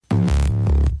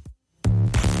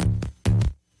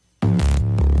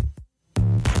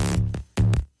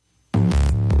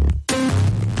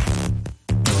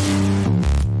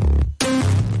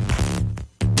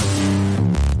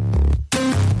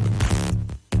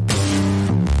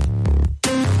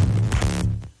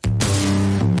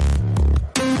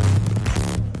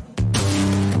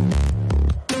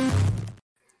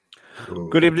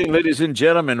Good evening, ladies and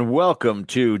gentlemen. Welcome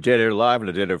to Dead Air Live on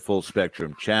the Dead Air Full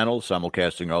Spectrum channel,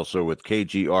 simulcasting also with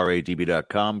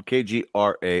KGRADB.com,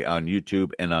 KGRA on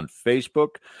YouTube and on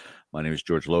Facebook. My name is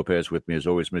George Lopez. With me, as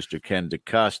always, Mr. Ken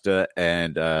DaCosta,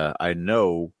 and I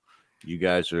know you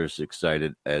guys are as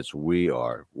excited as we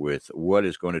are with what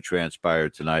is going to transpire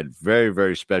tonight. Very,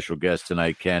 very special guest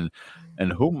tonight, Ken.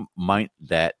 And who might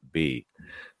that be?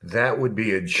 That would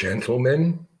be a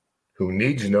gentleman who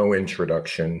needs no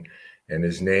introduction, and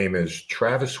his name is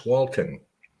Travis Walton,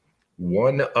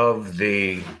 one of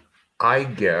the, I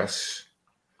guess,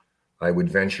 I would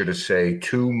venture to say,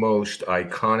 two most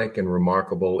iconic and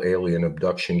remarkable alien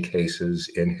abduction cases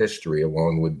in history,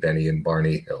 along with Benny and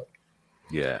Barney Hill.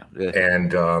 Yeah.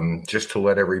 And just to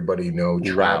let everybody know,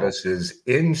 Travis is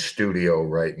in studio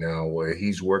right now, where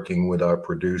he's working with our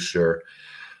producer,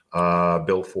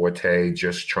 Bill Forte,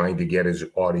 just trying to get his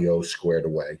audio squared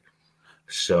away.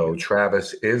 So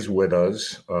Travis is with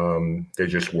us. They're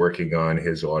just working on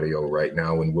his audio right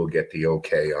now, and we'll get the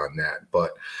okay on that.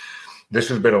 But this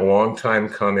has been a long time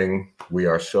coming. We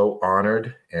are so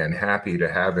honored and happy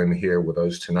to have him here with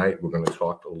us tonight. We're going to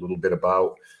talk a little bit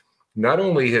about not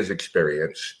only his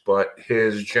experience, but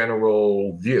his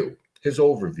general view, his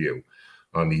overview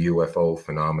on the UFO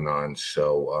phenomenon.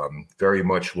 So very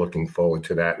much looking forward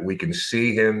to that. We can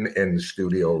see him in the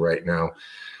studio right now.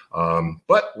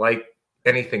 But like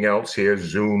anything else here,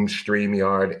 Zoom,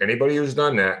 StreamYard, anybody who's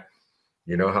done that,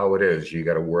 you know how it is. You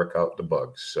got to work out the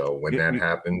bugs. So when that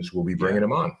happens, we'll be bringing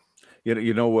him on.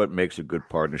 You know what makes a good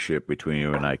partnership between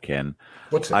you and I, Ken?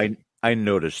 What's that? I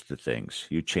noticed the things.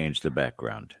 You changed the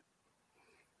background.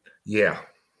 Yeah.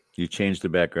 You changed the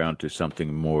background to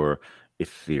something more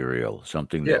ethereal,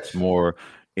 something that's more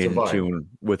in tune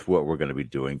with what we're going to be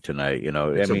doing tonight. You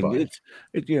know,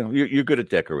 you know, you're good at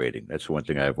decorating. That's one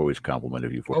thing I've always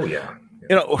complimented you for. Oh yeah.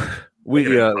 You know,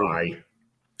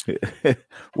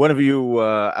 one of you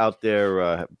out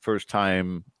there, first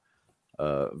time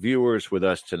viewers with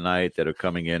us tonight that are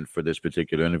coming in for this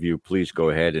particular interview, please go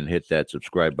ahead and hit that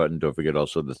subscribe button. Don't forget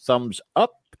also the thumbs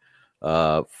up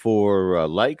for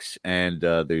likes and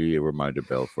the reminder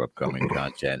bell for upcoming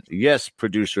content. Yes,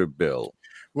 producer Bill.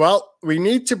 Well, we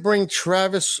need to bring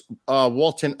Travis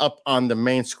Walton up on the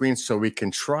main screen so we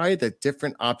can try the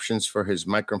different options for his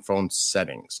microphone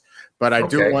settings. But I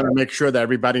do want to make sure that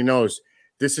everybody knows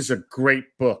this is a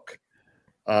great book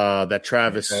that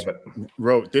Travis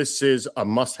wrote. This is a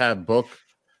must-have book.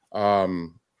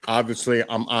 Obviously,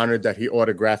 I'm honored that he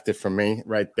autographed it for me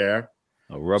right there.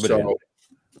 I'll rub it in.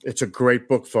 It's a great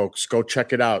book, folks. Go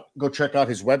check it out. Go check out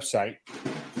his website.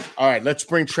 All right, let's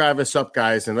bring Travis up,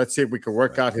 guys, and let's see if we can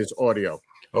work out his audio.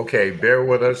 Okay, bear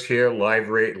with us here. Live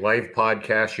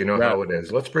podcast. You know how it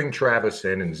is. Let's bring Travis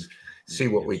in and see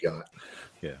what we got.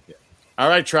 Yeah. All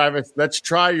right, Travis, let's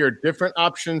try your different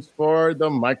options for the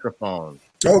microphone.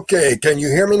 Okay, can you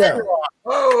hear me now?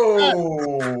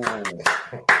 Oh!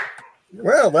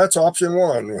 Well, that's option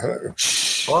one.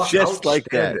 Just like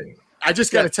that. I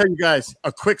just got to tell you guys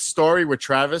a quick story with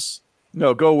Travis.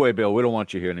 No, go away, Bill. We don't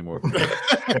want you here anymore.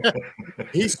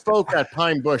 He spoke at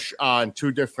Pine Bush on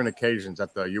 2 different occasions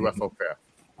at the UFO fair.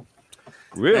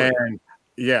 Really? And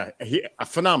yeah, he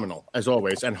phenomenal as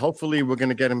always. And hopefully we're going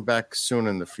to get him back soon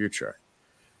in the future.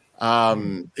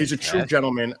 He's a true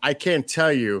gentleman. I can't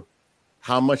tell you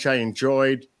how much I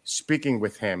enjoyed speaking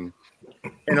with him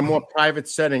in a more private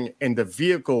setting in the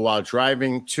vehicle while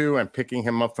driving to and picking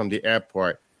him up from the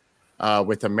airport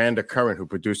with Amanda Curran, who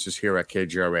produces here at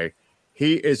KGRA.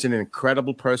 He is an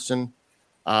incredible person,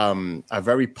 a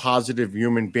very positive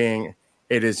human being.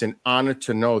 It is an honor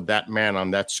to know that man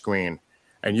on that screen.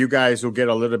 And you guys will get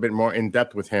a little bit more in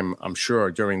depth with him, I'm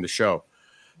sure, during the show.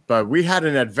 But we had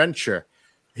an adventure.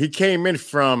 He came in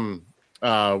from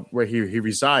where he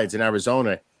resides in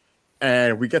Arizona,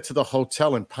 and we get to the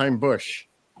hotel in Pine Bush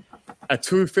at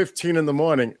 2:15 in the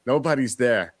morning. Nobody's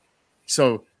there.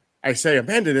 So I say,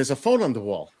 Amanda, there's a phone on the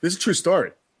wall. This is a true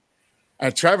story.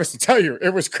 And Travis, to tell you,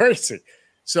 it was crazy.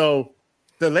 So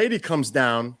the lady comes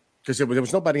down because there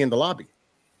was nobody in the lobby.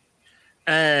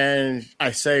 And I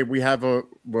say, we're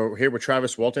here with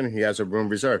Travis Walton, and he has a room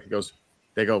reserved.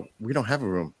 They go, we don't have a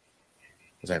room.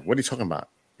 I was like, what are you talking about?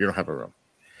 You don't have a room.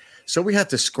 So we had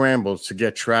to scramble to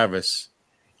get Travis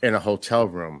in a hotel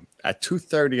room at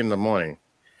 2:30 in the morning.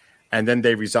 And then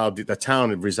they the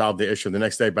town resolved the issue the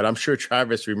next day. But I'm sure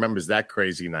Travis remembers that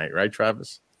crazy night, right,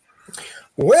 Travis?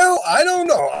 Well, I don't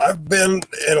know. I've been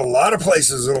in a lot of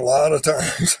places and a lot of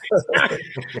times.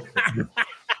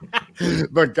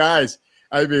 But guys,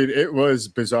 I mean, it was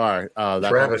bizarre.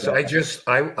 Travis,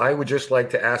 I would just like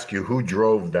to ask you, who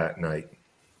drove that night?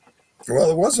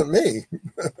 Well, it wasn't me.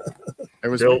 It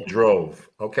was Bill me. drove.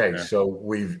 Okay, Yeah. so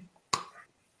we've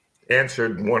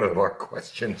answered one of our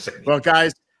questions. Well,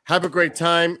 guys, have a great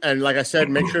time. And like I said,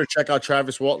 make sure to check out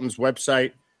Travis Walton's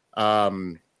website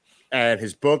and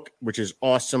his book, which is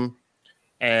awesome.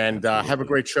 And have a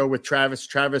great show with Travis.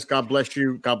 Travis, God bless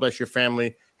you. God bless your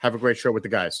family. Have a great show with the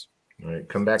guys. All right,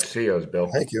 come back, see us, Bill.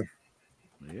 Thank you.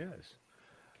 Yes.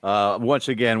 Once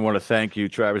again, want to thank you,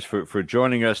 Travis, for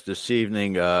joining us this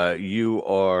evening. You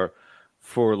are,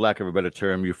 for lack of a better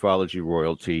term, ufology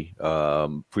royalty,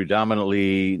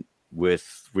 predominantly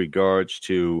with regards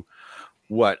to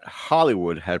what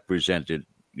Hollywood had presented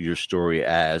your story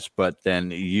as, but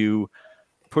then you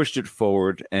pushed it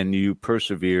forward and you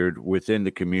persevered within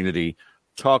the community,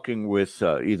 talking with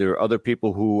either other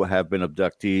people who have been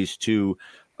abductees to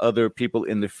other people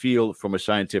in the field from a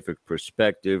scientific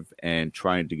perspective, and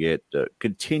trying to get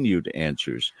continued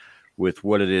answers with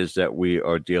what it is that we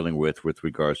are dealing with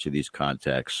regards to these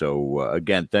contacts. So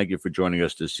again, thank you for joining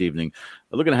us this evening.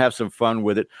 We're looking to have some fun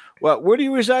with it. Well, where do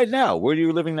you reside now? Where are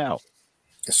you living now?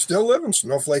 Still live in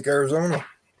Snowflake, Arizona.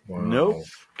 Wow. No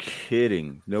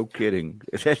kidding. No kidding.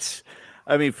 That's,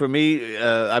 I mean, for me,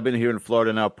 I've been here in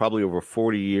Florida now probably over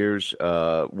 40 years,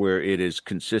 where it is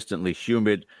consistently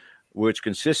humid, where it's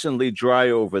consistently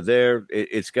dry over there.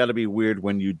 It's got to be weird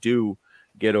when you do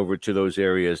get over to those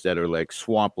areas that are like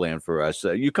swampland for us.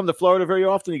 You come to Florida very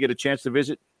often? You get a chance to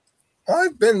visit?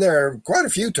 I've been there quite a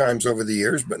few times over the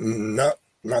years, but not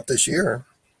this year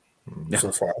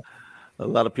so far. A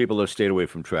lot of people have stayed away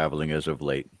from traveling as of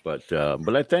late, but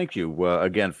I thank you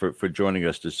again for joining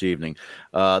us this evening.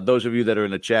 Those of you that are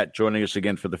in the chat joining us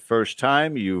again for the first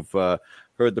time, you've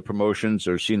heard the promotions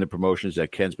or seen the promotions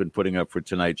that Ken's been putting up for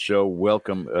tonight's show.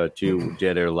 Welcome to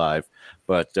Dead Air Live.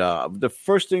 But the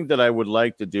first thing that I would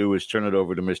like to do is turn it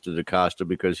over to Mr. DaCosta,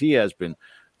 because he has been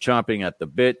chomping at the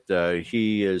bit.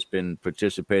 He has been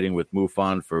participating with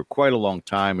MUFON for quite a long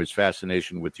time, his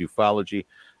fascination with ufology.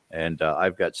 And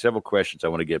I've got several questions I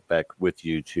want to get back with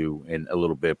you to in a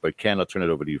little bit. But Ken, I'll turn it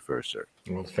over to you first, sir.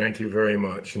 Well, thank you very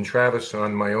much. And Travis,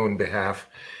 on my own behalf,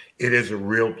 it is a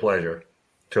real pleasure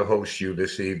to host you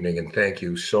this evening. And thank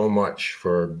you so much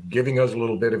for giving us a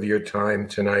little bit of your time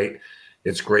tonight.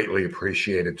 It's greatly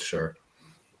appreciated, sir.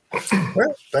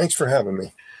 Well, thanks for having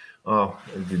me. Oh,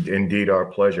 indeed, our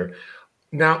pleasure.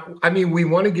 Now, I mean, we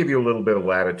want to give you a little bit of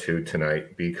latitude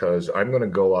tonight, because I'm going to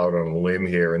go out on a limb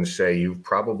here and say you've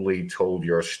probably told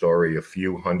your story a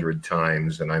few hundred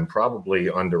times, and I'm probably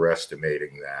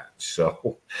underestimating that.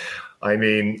 So, I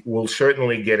mean, we'll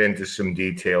certainly get into some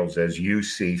details as you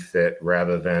see fit,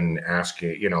 rather than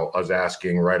asking, us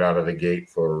asking right out of the gate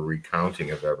for a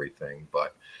recounting of everything.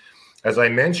 But as I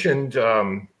mentioned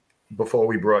before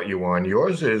we brought you on,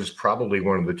 yours is probably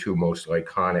one of the two most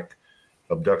iconic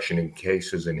abduction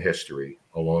cases in history,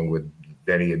 along with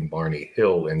Betty and Barney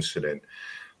Hill incident.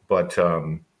 But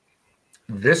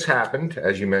this happened,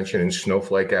 as you mentioned, in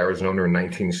Snowflake, Arizona in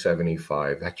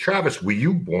 1975. Travis, were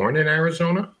you born in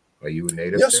Arizona? Are you a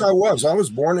native? Yes, there? I was. I was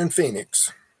born in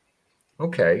Phoenix.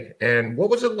 Okay. And what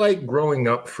was it like growing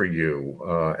up for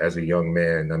you as a young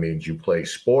man? I mean, did you play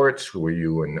sports? Were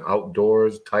you an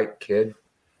outdoors type kid?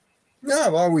 Yeah,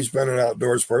 I've always been an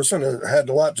outdoors person. It had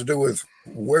a lot to do with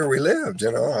where we lived.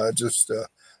 I just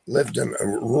lived in a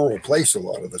rural place a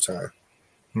lot of the time.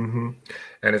 Mm-hmm.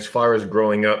 And as far as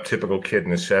growing up, typical kid in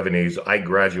the 70s, I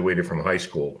graduated from high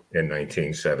school in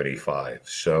 1975.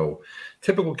 So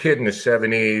typical kid in the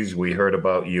 70s, we heard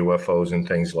about UFOs and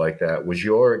things like that. Was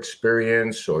your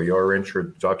experience or your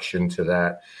introduction to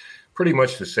that pretty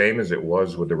much the same as it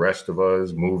was with the rest of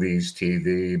us? Movies,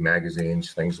 TV,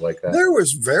 magazines, things like that? There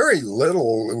was very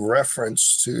little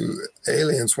reference to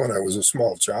aliens when I was a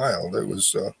small child. It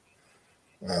was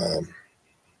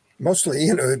mostly,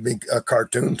 it'd be a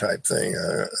cartoon type thing.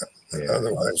 Yeah.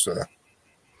 Otherwise,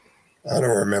 I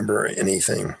don't remember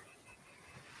anything.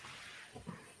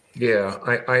 Yeah,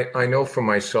 I know for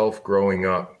myself growing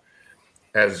up,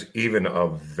 as even a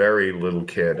very little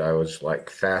kid, I was like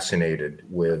fascinated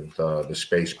with the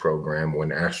space program when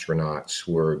astronauts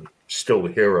were still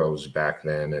heroes back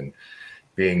then, and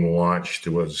being launched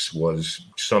was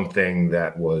something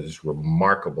that was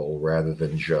remarkable rather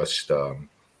than just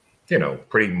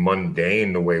pretty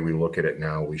mundane the way we look at it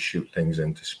now. We shoot things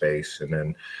into space, and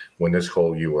then when this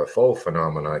whole UFO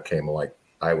phenomena came,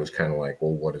 I was kind of like,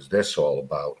 well, what is this all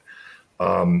about?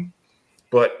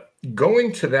 But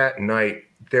going to that night,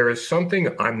 there is something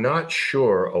I'm not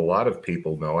sure a lot of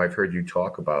people know. I've heard you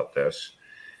talk about this,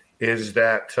 is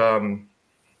that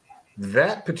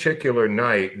that particular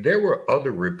night, there were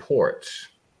other reports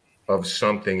of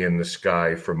something in the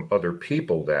sky from other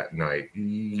people that night.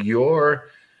 Your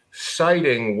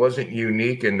sighting wasn't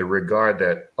unique in the regard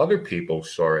that other people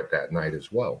saw it that night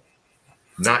as well.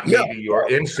 Not maybe your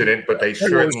incident, but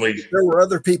there were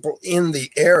other people in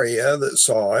the area that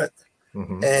saw it.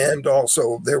 Mm-hmm. And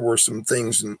also there were some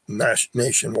things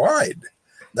nationwide.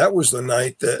 That was the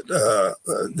night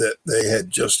that they had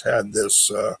just had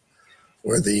this,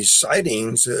 where these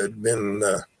sightings had been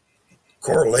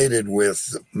correlated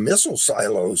with missile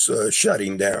silos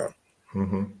shutting down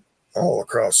mm-hmm. all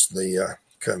across the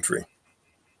country.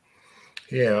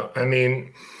 Yeah, I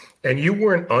mean, and you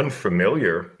weren't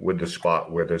unfamiliar with the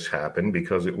spot where this happened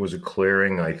because it was a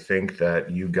clearing. I think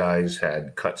that you guys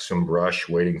had cut some brush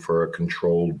waiting for a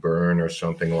controlled burn or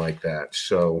something like that.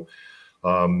 So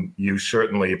you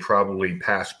certainly probably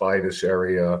passed by this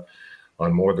area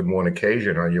on more than one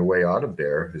occasion on your way out of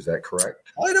there. Is that correct?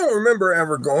 I don't remember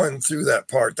ever going through that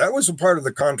part. That was a part of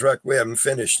the contract we haven't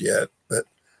finished yet. But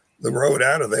the road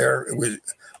out of there,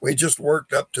 we just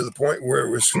worked up to the point where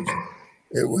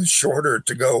it was shorter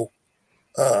to go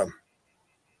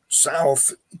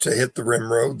south to hit the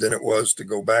rim road than it was to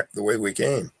go back the way we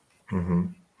came. Mm-hmm.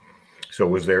 So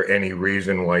was there any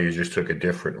reason why you just took a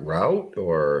different route,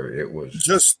 or it was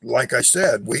just like I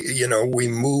said, we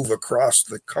move across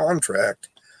the contract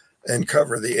and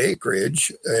cover the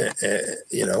acreage,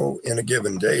 in a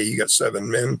given day. You got 7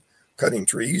 men cutting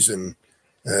trees and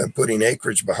putting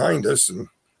acreage behind us. And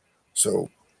so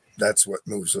that's what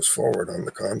moves us forward on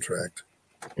the contract.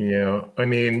 Yeah. I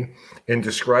mean, in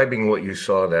describing what you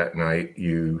saw that night,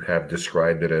 you have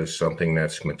described it as something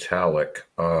that's metallic.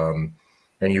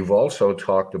 And you've also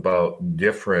talked about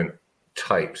different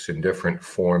types and different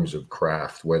forms of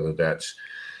craft, whether that's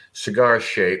cigar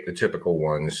shaped, the typical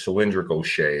ones, cylindrical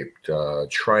shaped,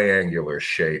 triangular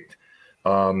shaped.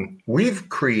 We've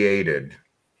created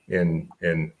in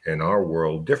our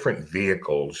world different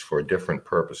vehicles for different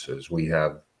purposes. We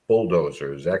have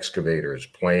bulldozers, excavators,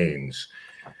 planes,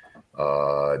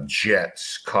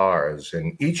 jets, cars,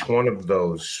 and each one of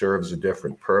those serves a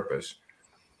different purpose.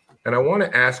 And I want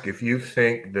to ask if you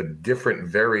think the different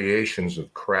variations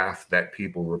of craft that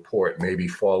people report maybe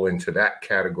fall into that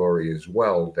category as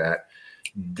well, that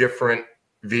different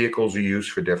vehicles are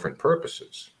used for different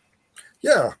purposes.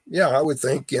 Yeah, I would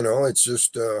think, it's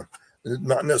just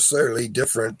not necessarily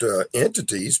different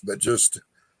entities, but just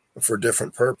for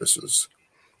different purposes.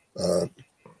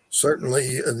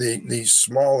 Certainly these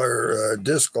smaller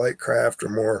disc-like craft are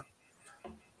more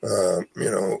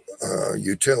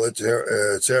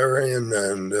utilitarian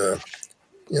and,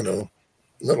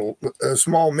 little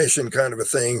small mission kind of a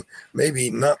thing.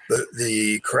 Maybe not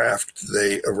the craft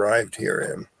they arrived here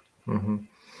in. Mm-hmm.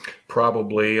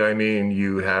 Probably. I mean,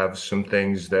 you have some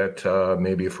things that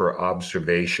maybe for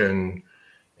observation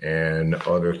and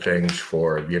other things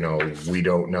for, we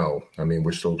don't know. I mean,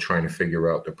 we're still trying to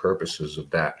figure out the purposes of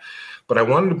that. But I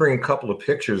wanted to bring a couple of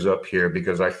pictures up here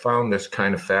because I found this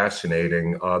kind of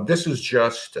fascinating. This is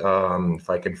just, if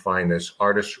I can find this,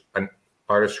 an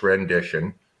artist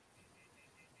rendition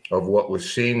of what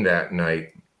was seen that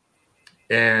night.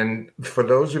 And for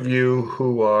those of you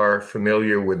who are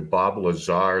familiar with Bob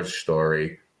Lazar's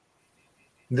story,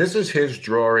 this is his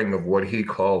drawing of what he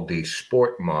called the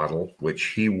sport model, which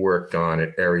he worked on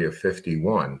at Area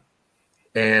 51.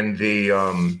 And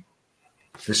the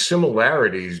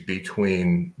similarities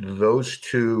between those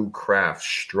two crafts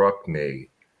struck me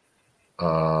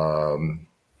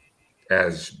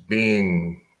as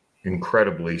being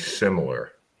incredibly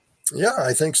similar. Yeah,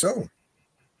 I think so.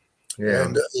 Yeah.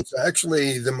 And it's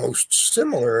actually the most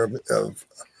similar of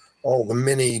all the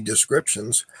many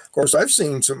descriptions. Of course, I've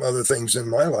seen some other things in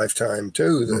my lifetime,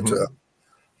 too, that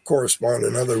correspond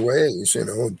in other ways,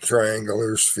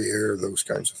 triangular, sphere, those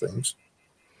kinds of things.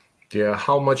 Yeah.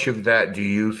 How much of that do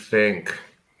you think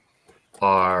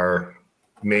are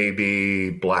maybe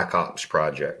Black Ops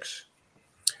projects?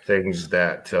 Things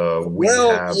that we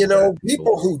have.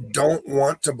 People who don't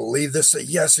want to believe this say,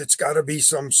 yes, it's got to be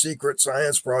some secret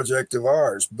science project of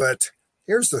ours. But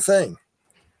here's the thing.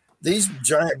 These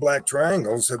giant black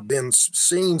triangles have been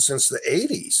seen since the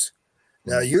 80s.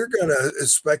 Now, you're going to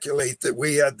speculate that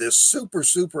we had this super,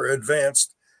 super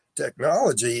advanced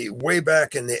technology way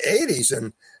back in the 80s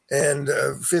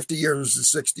and 50 years,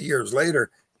 60 years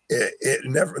later,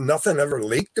 nothing ever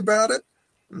leaked about it?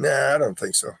 Nah, I don't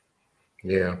think so.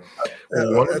 Yeah.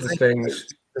 Well, one of the things,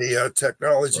 the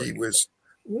technology was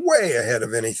way ahead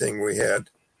of anything we had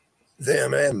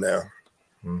then and now.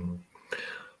 Mm-hmm.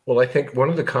 Well, I think one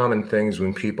of the common things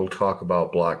when people talk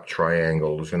about black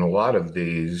triangles and a lot of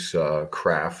these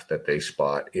craft that they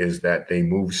spot is that they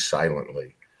move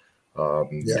silently.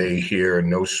 They hear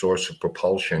no source of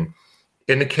propulsion.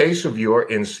 In the case of your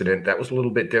incident, that was a little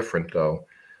bit different, though.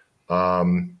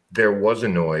 There was a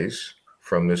noise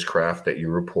from this craft that you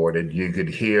reported. You could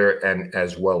hear and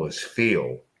as well as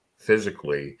feel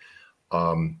physically.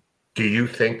 Do you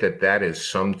think that is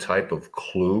some type of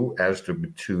clue as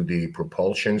to the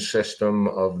propulsion system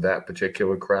of that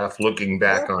particular craft? Looking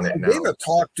back on it now, I gave a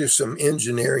talk to some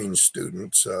engineering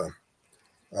students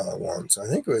once. I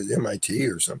think it was MIT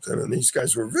or something, and these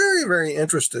guys were very, very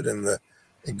interested in the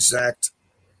exact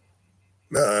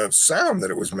sound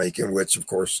that it was making, which, of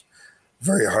course,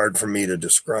 very hard for me to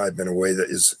describe in a way that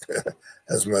is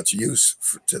as much use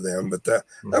to them. But that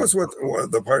was what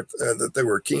the part that they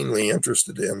were keenly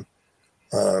interested in,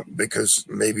 because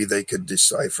maybe they could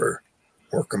decipher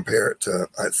or compare it to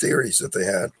theories that they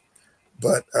had.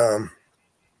 But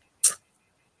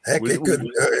heck,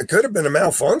 it could have been a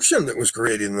malfunction that was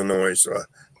creating the noise.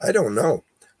 I don't know,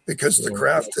 because the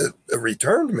craft that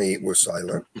returned me was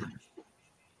silent.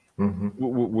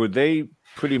 Were they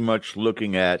pretty much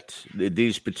looking at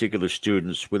these particular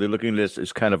students? Were they looking at this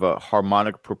as kind of a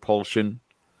harmonic propulsion?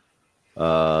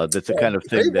 That's the kind of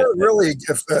thing they weren't really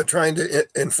trying to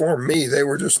inform me. They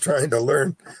were just trying to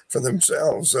learn for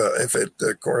themselves if it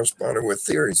corresponded with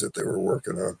theories that they were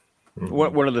working on.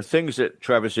 One of the things that,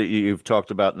 Travis, that you've talked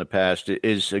about in the past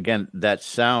is, again, that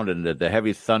sound and the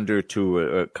heavy thunder to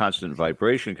a constant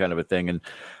vibration kind of a thing. And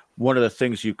one of the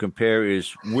things you compare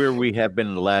is where we have been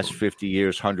in the last 50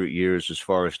 years, 100 years, as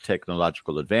far as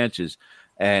technological advances.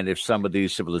 And if some of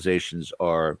these civilizations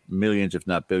are millions, if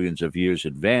not billions of years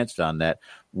advanced on that,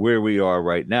 where we are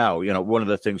right now, one of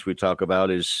the things we talk about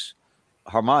is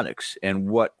harmonics and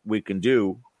what we can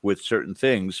do with certain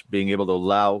things, being able to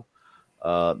allow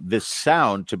this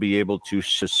sound to be able to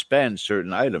suspend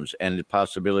certain items. And the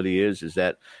possibility is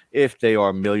that if they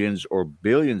are millions or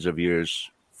billions of years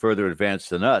further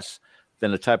advanced than us, then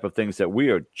the type of things that we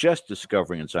are just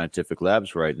discovering in scientific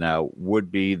labs right now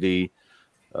would be the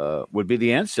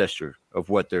ancestor of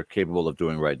what they're capable of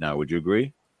doing right now. Would you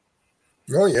agree?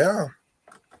 Oh, yeah.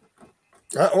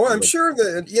 I'm sure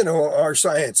that, our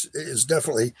science is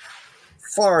definitely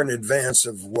far in advance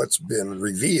of what's been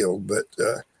revealed, but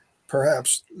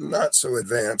perhaps not so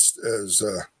advanced as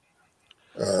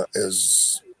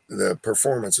the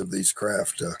performance of these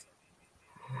craft,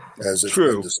 as it's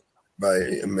been described by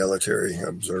military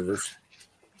observers.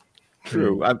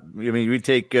 True. I mean, you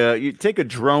take a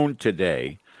drone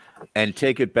today and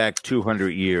take it back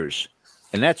 200 years,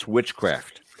 and that's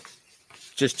witchcraft.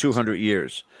 Just 200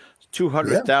 years,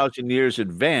 200,000 years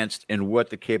advanced in what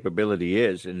the capability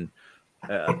is, and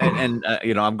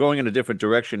I'm going in a different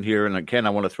direction here, and again,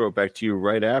 I want to throw it back to you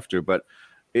right after, but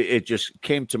it just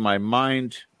came to my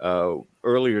mind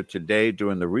earlier today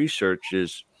doing the research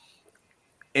is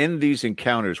in these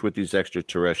encounters with these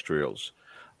extraterrestrials.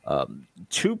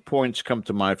 2 points come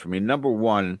to mind for me. Number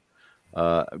one,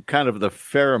 kind of the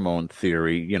pheromone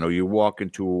theory. You walk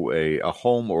into a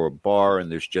home or a bar and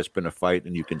there's just been a fight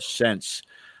and you can sense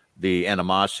the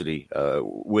animosity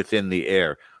within the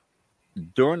air.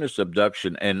 During this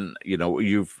abduction, and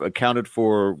you've accounted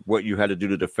for what you had to do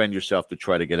to defend yourself to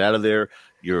try to get out of there,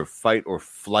 your fight or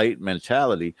flight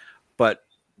mentality, but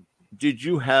did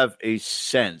you have a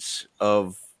sense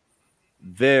of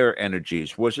their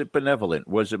energies? Was it benevolent?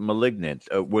 Was it malignant?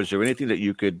 Was there anything that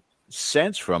you could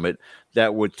sense from it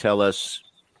that would tell us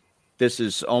this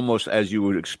is almost as you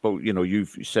would expose,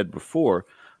 you've said before,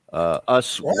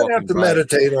 us. Well, I'd have to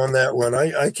meditate on that one.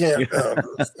 I can't,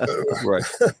 right.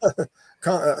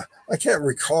 I can't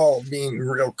recall being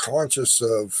real conscious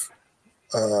of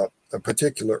a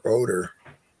particular odor.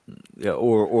 Yeah,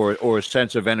 or a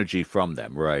sense of energy from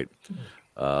them, right?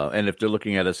 And if they're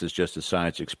looking at us as just a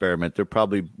science experiment, there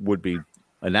probably would be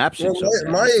an absence of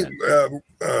my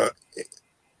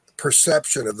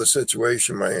perception of the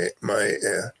situation, my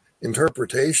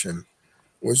interpretation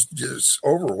was just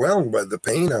overwhelmed by the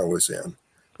pain I was in,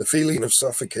 the feeling of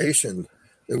suffocation.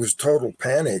 It was total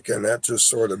panic, and that just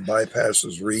sort of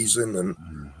bypasses reason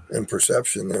and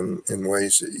perception in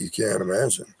ways that you can't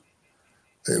imagine.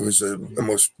 It was the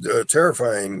most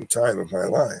terrifying time of my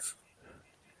life.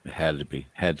 It had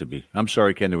to be. I'm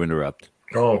sorry, Ken, to interrupt.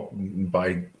 Oh,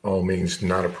 by all means,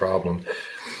 not a problem.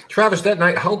 Travis, that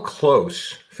night, how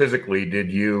close physically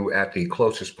at the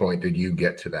closest point, did you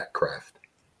get to that craft?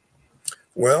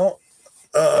 Well,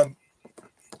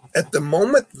 at the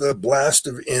moment the blast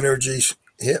of energy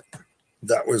hit,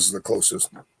 that was the closest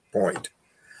point.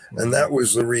 And that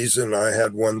was the reason I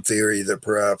had one theory that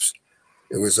perhaps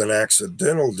it was an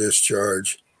accidental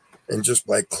discharge, and just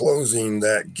by closing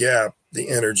that gap, the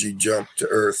energy jumped to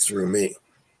Earth through me.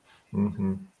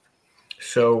 Mm-hmm.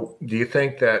 So do you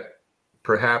think that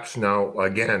perhaps now,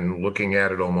 again, looking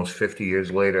at it almost 50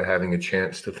 years later, having a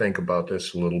chance to think about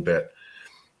this a little bit,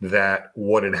 that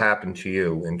what had happened to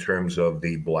you in terms of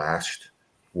the blast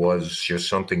was just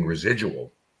something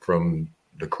residual from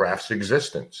the craft's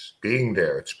existence, being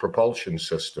there, its propulsion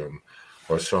system,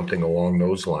 or something along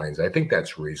those lines. I think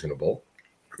that's reasonable.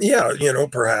 Yeah,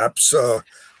 perhaps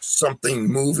something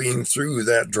moving through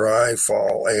that dry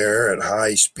fall air at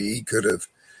high speed could have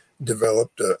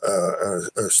developed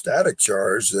a static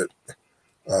charge that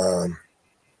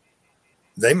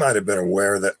they might have been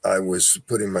aware that I was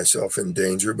putting myself in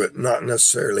danger, but not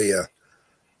necessarily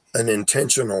an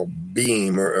intentional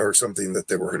beam or something that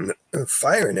they were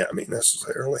firing at me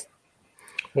necessarily.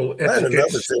 Well, I had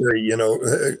another theory,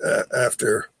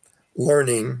 after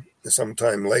learning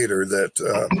sometime later that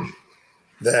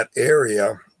that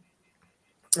area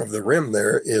of the rim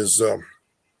there is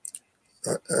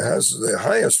has the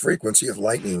highest frequency of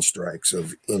lightning strikes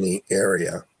of any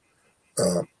area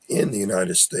in the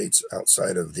United States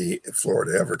outside of the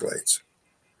Florida Everglades,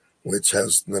 which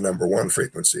has the number one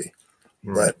frequency.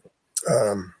 Right.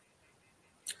 But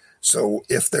so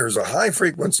if there's a high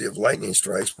frequency of lightning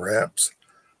strikes, perhaps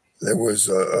there was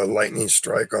a lightning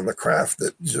strike on the craft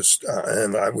that just,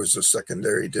 and I was a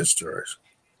secondary discharge.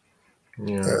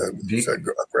 Yeah.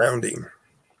 Grounding.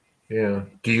 Yeah.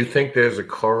 Do you think there's a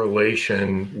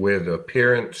correlation with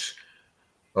appearance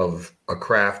of a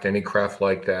craft, any craft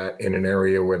like that, in an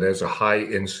area where there's a high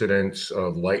incidence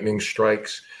of lightning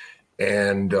strikes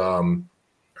and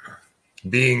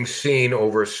being seen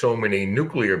over so many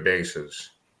nuclear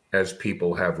bases as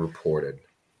people have reported?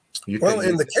 Well,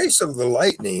 in the case of the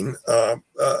lightning,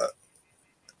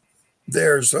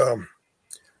 there's a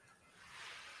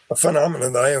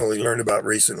phenomenon that I only learned about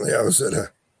recently. I was at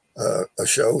a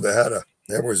show that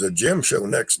there was a gym show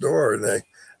next door, and they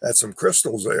had some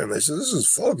crystals there, and they said, "This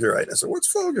is fulgurite." I said,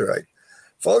 "What's fulgurite?"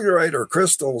 Fulgurite are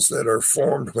crystals that are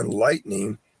formed when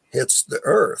lightning hits the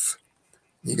earth.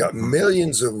 You got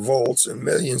millions of volts and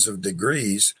millions of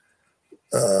degrees,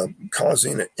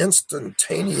 causing an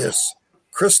instantaneous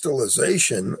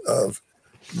crystallization of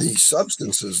the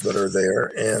substances that are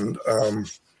there, and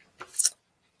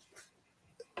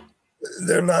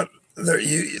they're not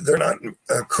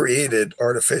created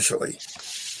artificially.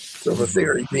 So the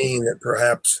theory being that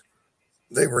perhaps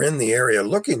they were in the area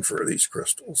looking for these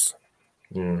crystals.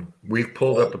 Yeah. We've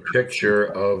pulled up a picture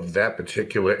of that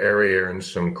particular area and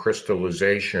some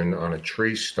crystallization on a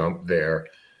tree stump there,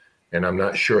 and I'm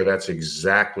not sure that's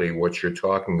exactly what you're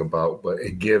talking about, but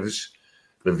it gives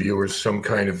the viewers some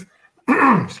kind of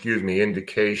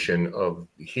indication of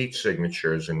heat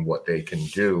signatures and what they can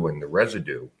do and the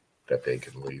residue that they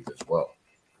can leave as well.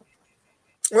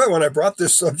 Well, when I brought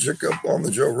this subject up on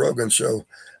the Joe Rogan show,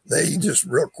 they just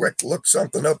real quick looked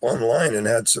something up online and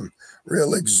had some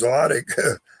real exotic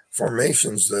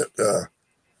formations that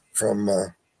from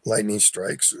lightning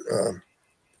strikes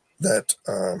that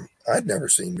I'd never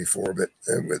seen before, but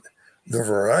the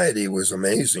variety was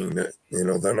amazing.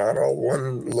 They're not all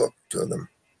one look to them.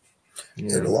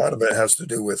 Yeah. And a lot of it has to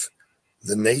do with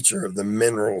the nature of the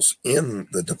minerals in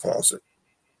the deposit.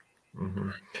 Mm-hmm.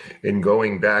 In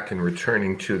going back and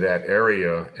returning to that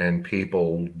area and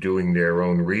people doing their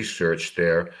own research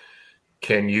there,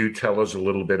 can you tell us a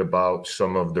little bit about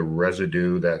some of the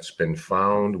residue that's been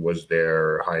found? Was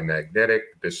there high magnetic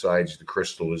besides the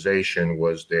crystallization?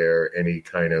 Was there any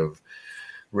kind of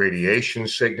radiation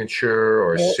signature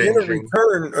or singeing? In a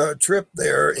return trip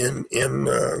there in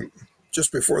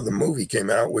just before the movie came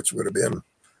out, which would have been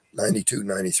 92,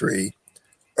 93,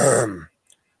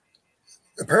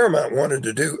 Paramount wanted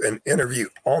to do an interview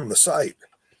on the site.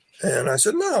 And I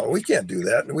said, no, we can't do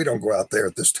that. We don't go out there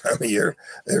at this time of year.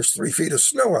 There's 3 feet of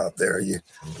snow out there.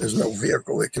 There's no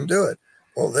vehicle that can do it.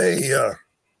 Well, they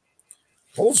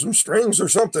pulled some strings or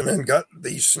something and got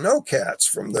these snow cats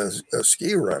from the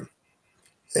ski run.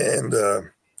 And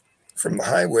from the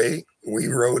highway, we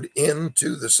rode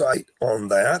into the site on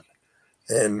that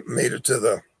and made it to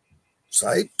the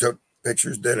site, took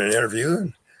pictures, did an interview.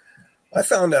 And I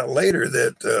found out later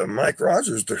that Mike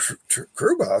Rogers, the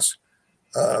crew boss,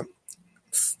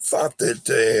 thought that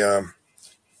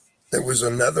there was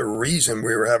another reason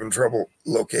we were having trouble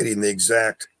locating the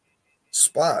exact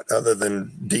spot other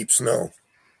than deep snow.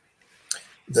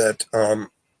 That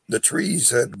the trees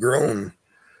had grown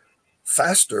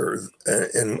faster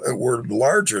and were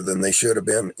larger than they should have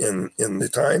been in the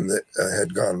time that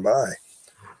had gone by.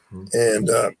 And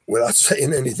without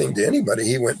saying anything to anybody,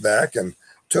 he went back and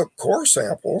took core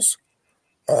samples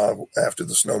after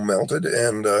the snow melted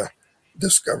and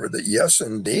discovered that, yes,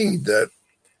 indeed, that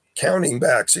counting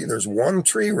back, see, there's one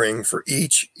tree ring for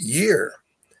each year.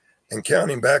 And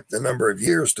counting back the number of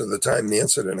years to the time the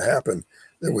incident happened,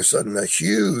 there was suddenly a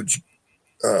huge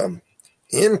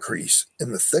increase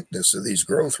in the thickness of these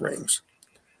growth rings.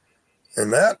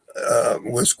 And that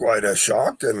was quite a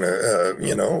shock. And,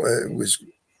 it was,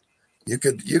 you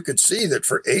could see that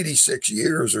for 86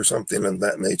 years or something of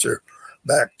that nature,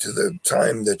 back to the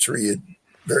time the tree had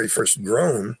very first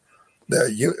grown,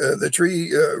 the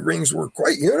tree rings were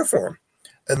quite uniform.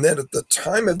 And then at the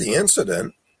time of the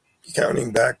incident,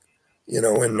 counting back,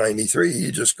 in 93,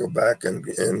 you just go back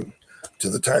and to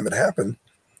the time it happened,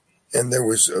 and there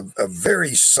was a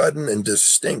very sudden and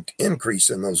distinct increase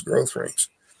in those growth rings.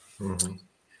 Mm-hmm.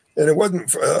 And it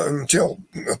wasn't until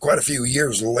quite a few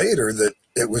years later that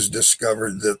it was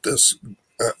discovered that this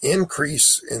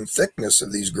increase in thickness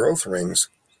of these growth rings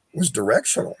was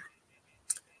directional,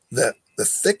 that the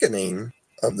thickening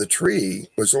of the tree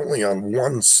was only on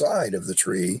one side of the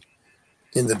tree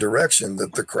in the direction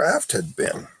that the craft had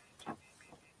been.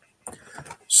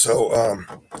 So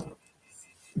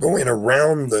going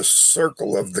around the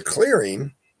circle of the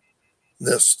clearing,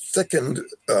 this thickened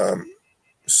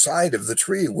side of the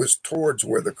tree was towards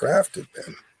where the craft had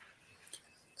been.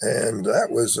 And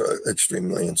that was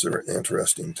extremely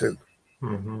interesting too.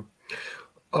 Mm-hmm.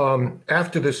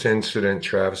 After this incident,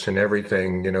 Travis, and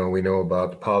everything, we know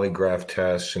about the polygraph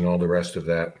tests and all the rest of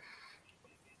that.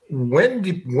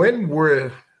 When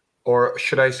were, or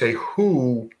should I say,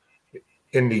 who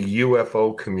in the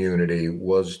UFO community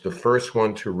was the first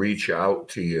one to reach out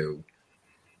to you?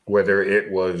 Whether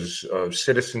it was a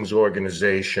citizens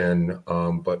organization,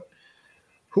 but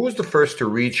who was the first to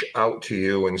reach out to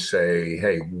you and say,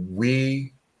 hey,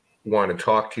 we want to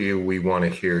talk to you, we want to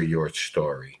hear your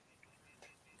story?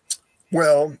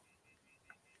 Well,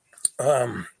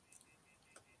 the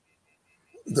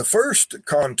first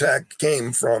contact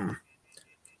came from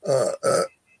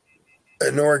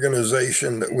an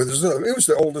organization that was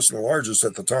the oldest and largest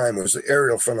at the time. It was the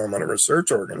Aerial Phenomena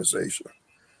Research Organization.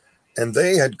 And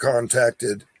they had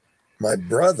contacted my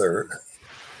brother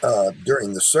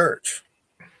during the search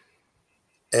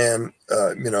and,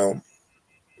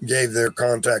 gave their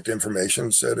contact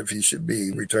information, said if he should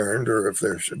be returned or if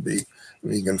there should be,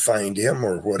 we can find him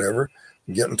or whatever,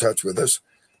 get in touch with us.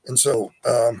 And so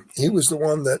he was the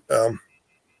one that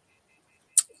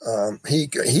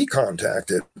he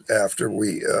contacted after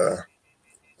we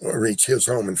reached his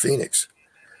home in Phoenix.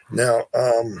 Now,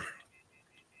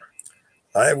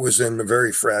 I was in a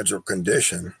very fragile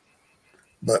condition,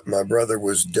 but my brother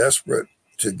was desperate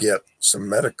to get some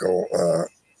medical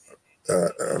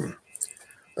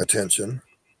attention.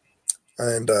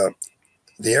 And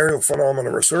the Aerial Phenomena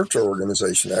Research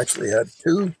Organization actually had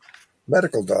 2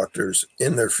 medical doctors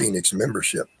in their Phoenix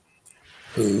membership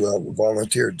who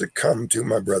volunteered to come to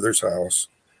my brother's house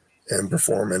and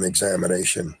perform an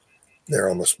examination there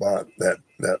on the spot that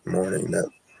morning.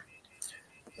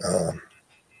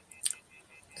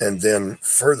 And then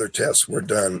further tests were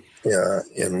done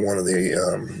in one of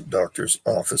the doctor's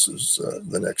offices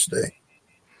the next day.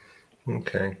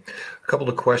 Okay. A couple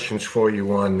of questions for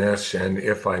you on this. And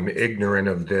if I'm ignorant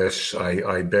of this,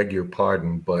 I beg your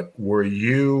pardon, but were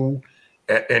you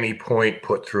at any point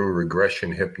put through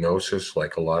regression hypnosis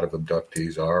like a lot of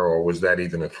abductees are, or was that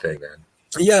even a thing then?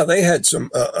 Yeah, they had some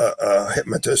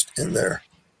hypnotist in their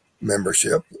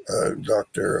membership,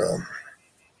 Dr.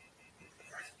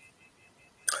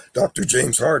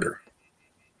 James Harder.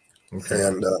 Okay.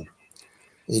 And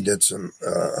he did some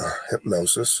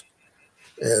hypnosis.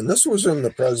 And this was in the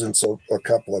presence of a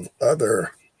couple of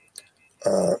other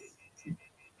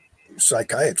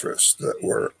psychiatrists that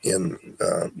were in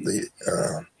the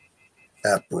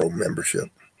APRO membership.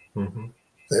 Mm-hmm.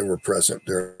 They were present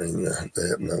during the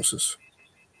hypnosis.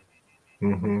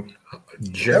 Mm-hmm.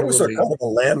 That was a kind of a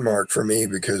landmark for me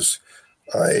because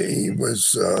I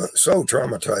was so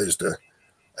traumatized.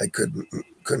 I couldn't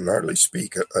hardly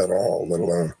speak at all, let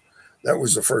alone. That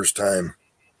was the first time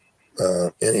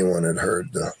anyone had heard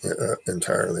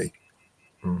entirely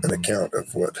an account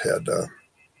of what had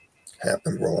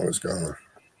happened while I was gone.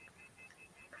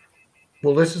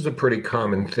 Well, this is a pretty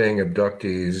common thing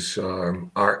abductees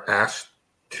are asked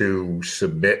to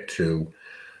submit to.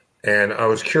 And I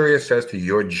was curious as to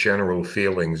your general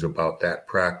feelings about that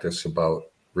practice,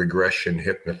 about regression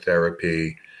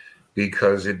hypnotherapy,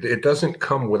 because it doesn't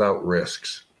come without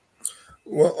risks.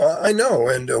 Well, I know.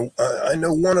 And I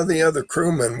know one of the other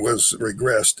crewmen was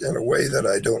regressed in a way that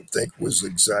I don't think was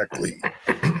exactly,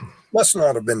 must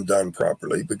not have been done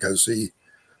properly because it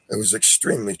was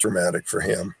extremely traumatic for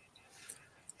him.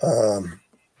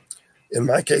 In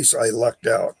my case, I lucked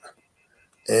out.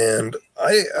 And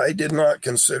I did not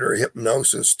consider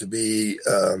hypnosis to be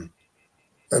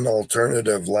an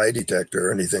alternative lie detector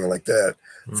or anything like that.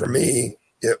 Mm-hmm. For me,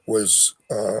 it was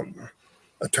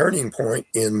a turning point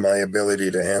in my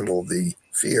ability to handle the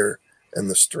fear and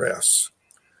the stress,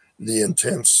 the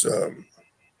intense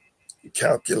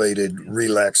calculated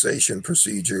relaxation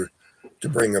procedure to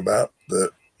bring about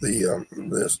the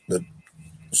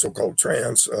so-called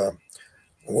trance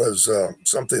was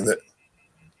something that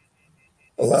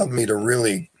allowed me to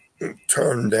really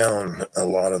turn down a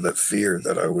lot of the fear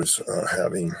that I was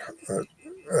having.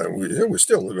 It was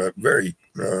still a very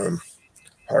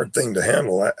hard thing to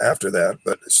handle after that,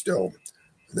 but still,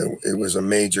 it was a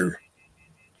major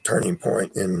turning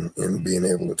point in being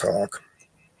able to talk.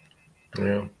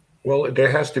 Yeah. Well,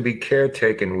 there has to be care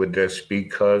taken with this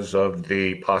because of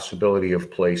the possibility of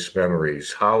place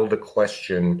memories. How the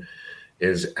question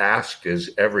is asked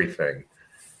is everything,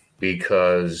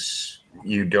 because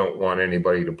you don't want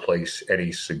anybody to place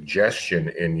any suggestion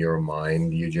in your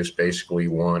mind. You just basically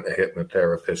want a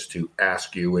hypnotherapist to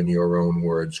ask you in your own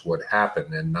words what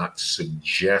happened and not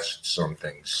suggest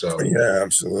something. So yeah,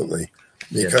 absolutely.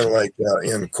 Be kind of like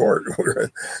in court,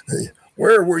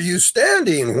 where were you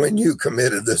standing when you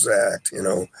committed this act?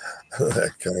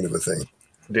 That kind of a thing.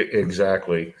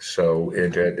 Exactly. So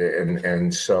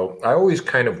and so I always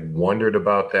kind of wondered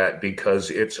about that,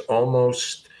 because it's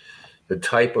almost the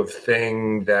type of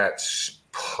thing that's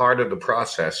part of the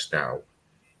process now.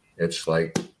 It's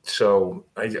like, so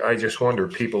I just wonder,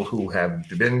 people who have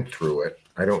been through it,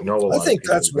 I don't know a lot. I think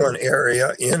that's one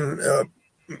area in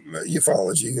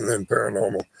ufology and then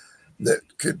paranormal that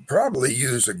could probably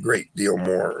use a great deal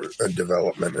more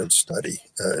development and study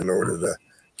in order to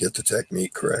get the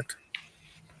technique correct.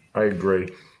 I agree.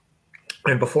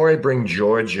 And before I bring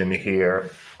George in here,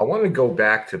 I want to go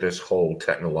back to this whole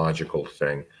technological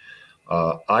thing.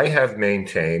 I have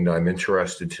maintained, I'm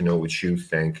interested to know what you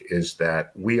think, is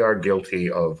that we are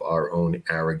guilty of our own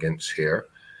arrogance here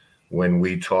when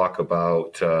we talk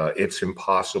about it's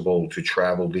impossible to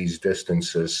travel these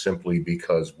distances simply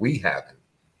because we haven't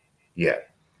yet.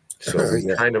 So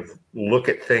we kind of look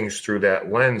at things through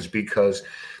that lens, because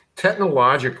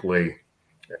technologically,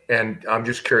 and I'm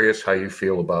just curious how you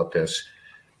feel about this,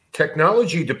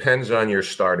 technology depends on your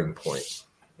starting point.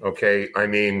 Okay, I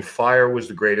mean, fire was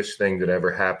the greatest thing that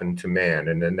ever happened to man.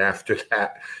 And then after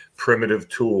that, primitive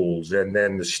tools, and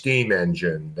then the steam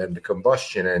engine, then the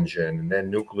combustion engine, and then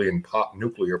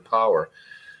nuclear power.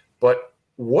 But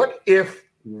what if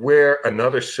where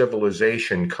another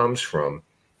civilization comes from,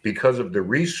 because of the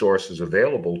resources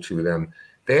available to them,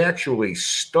 they actually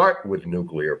start with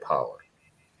nuclear power,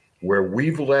 where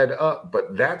we've led up,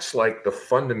 but that's like the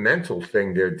fundamental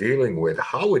thing they're dealing with.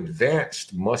 How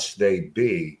advanced must they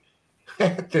be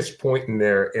at this point in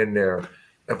their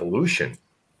evolution?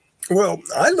 Well,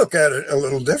 I look at it a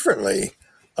little differently.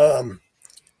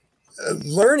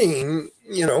 Learning,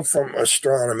 from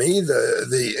astronomy,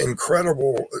 the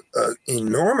incredible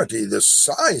enormity, the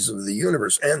size of the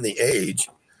universe and the age,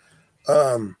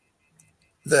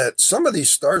 that some of these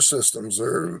star systems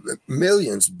are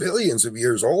millions, billions of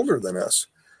years older than us.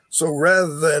 So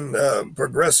rather than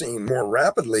progressing more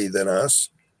rapidly than us,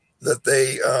 that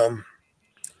they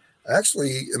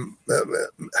actually,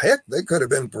 heck, they could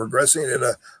have been progressing at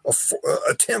a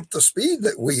tenth the speed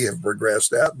that we have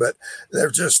progressed at, but they're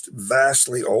just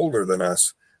vastly older than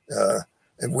us.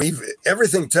 And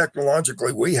everything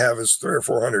technologically we have is 300 or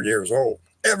 400 years old.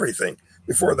 Everything.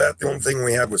 Before that, the only thing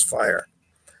we had was fire.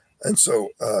 And so,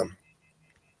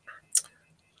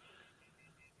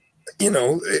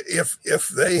 if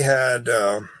they had,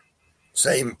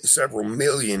 say, several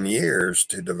million years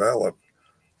to develop,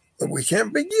 we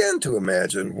can't begin to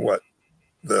imagine what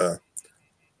the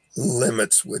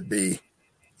limits would be.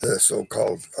 The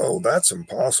so-called, that's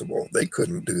impossible. They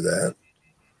couldn't do that.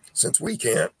 Since we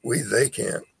can't, they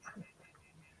can't.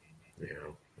 Yeah.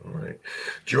 All right.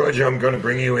 George, I'm going to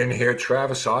bring you in here.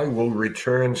 Travis, I will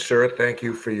return, sir. Thank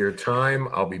you for your time.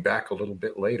 I'll be back a little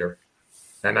bit later.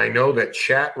 And I know that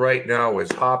chat right now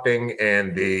is hopping,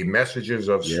 and the messages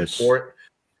of support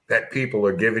that people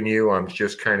are giving you, I'm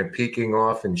just kind of peeking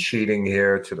off and cheating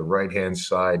here to the right-hand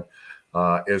side,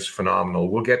 is phenomenal.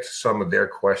 We'll get to some of their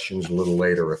questions a little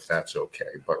later if that's okay.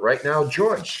 But right now,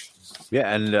 George.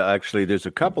 Yeah, and actually, there's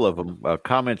a couple of them,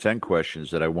 comments and questions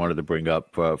that I wanted to bring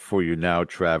up for you now,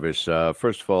 Travis.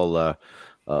 First of all,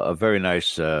 a very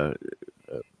nice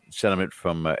sentiment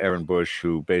from Aaron Bush,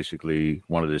 who basically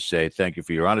wanted to say thank you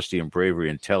for your honesty and bravery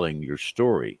in telling your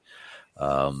story.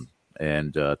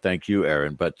 And thank you,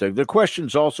 Aaron. But the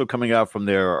questions also coming out from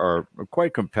there are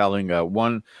quite compelling.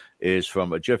 One is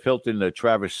from Jeff Hilton.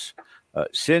 Travis,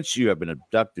 since you have been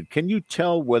abducted, can you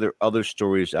tell whether other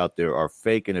stories out there are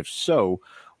fake? And if so,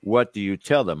 what do you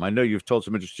tell them? I know you've told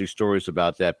some interesting stories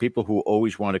about that. People who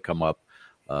always want to come up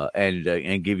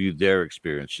and give you their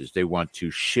experiences. They want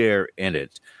to share in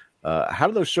it. How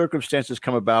do those circumstances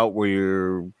come about where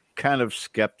you're kind of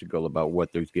skeptical about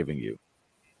what they're giving you?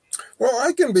 Well,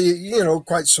 I can be,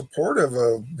 quite supportive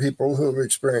of people who have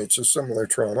experienced a similar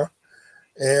trauma.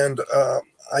 And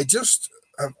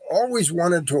I've always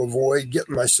wanted to avoid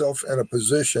getting myself in a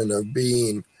position of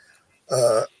being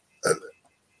a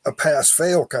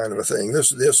pass-fail kind of a thing.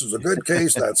 This is a good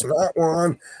case, that's not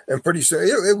one. And pretty soon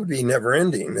it would be never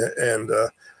ending. And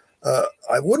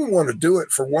I wouldn't want to do it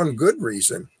for one good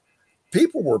reason.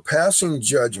 People were passing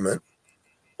judgment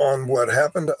on what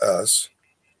happened to us,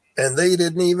 and they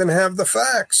didn't even have the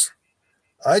facts.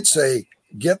 I'd say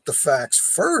get the facts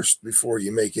first before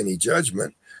you make any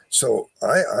judgment. So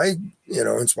I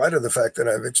in spite of the fact that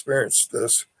I've experienced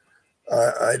this,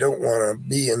 I don't want to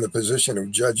be in the position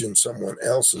of judging someone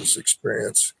else's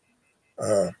experience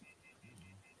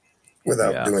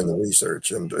without doing the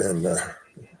research. And the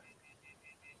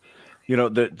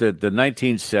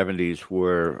 1970s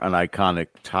were an iconic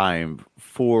time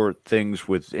for things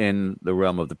within the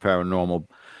realm of the paranormal.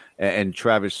 And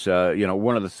Travis,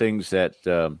 one of the things that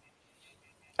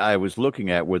I was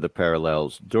looking at were the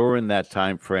parallels during that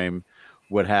time frame.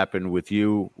 What happened with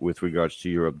you with regards to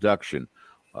your abduction,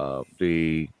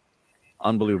 the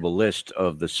unbelievable list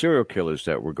of the serial killers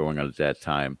that were going on at that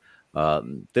time.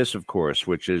 This, of course,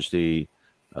 which is the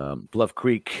Bluff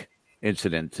Creek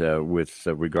incident with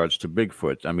regards to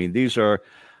Bigfoot. I mean, these are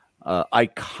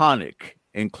iconic,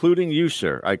 including you,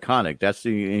 sir. Iconic. That's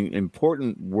the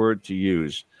important word to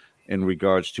use in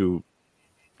regards to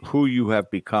who you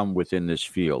have become within this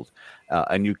field.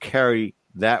 And you carry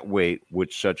that weight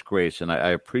with such grace, and I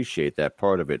appreciate that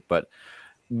part of it. But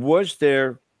was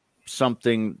there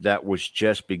something that was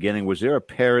just beginning? Was there a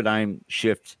paradigm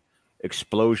shift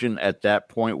explosion at that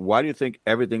point? Why do you think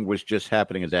everything was just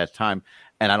happening at that time?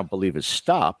 And I don't believe it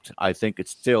stopped. I think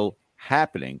it's still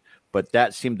happening, but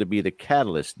that seemed to be the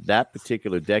catalyst that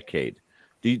particular decade.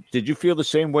 Did you feel the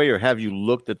same way, or have you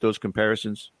looked at those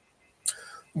comparisons?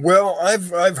 Well,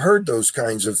 I've heard those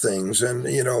kinds of things, and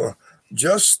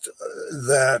just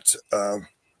that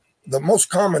the most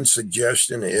common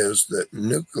suggestion is that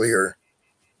nuclear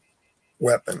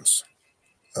weapons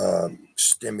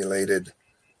stimulated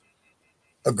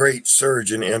a great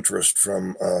surge in interest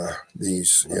from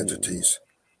these entities,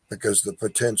 because the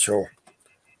potential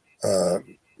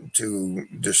to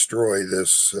destroy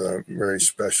this very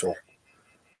special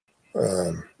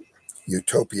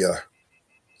utopia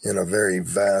in a very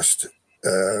vast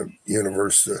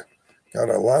universe, got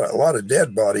a lot of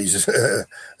dead bodies,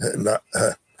 not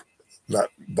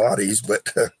bodies, but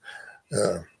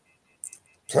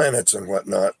planets and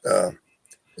whatnot.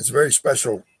 It's a very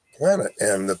special planet,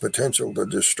 and the potential to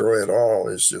destroy it all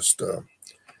is just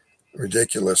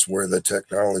ridiculous, where the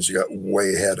technology got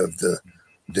way ahead of the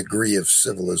degree of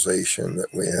civilization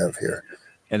that we have here.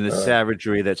 And the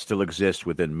savagery that still exists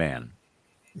within man.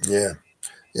 Yeah.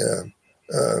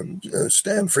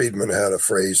 Stan Friedman had a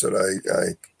phrase that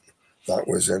I thought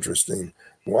was interesting.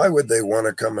 Why would they want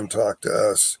to come and talk to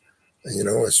us,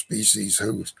 a species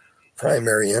whose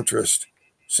primary interest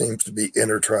seems to be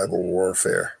intertribal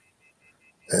warfare?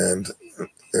 And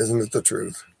isn't it the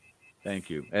truth? Thank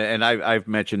you. And I've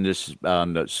mentioned this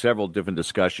on several different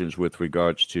discussions with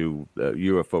regards to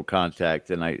UFO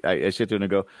contact. And I sit there and I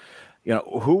go,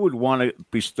 who would want to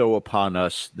bestow upon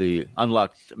us the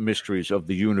unlocked mysteries of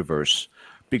the universe?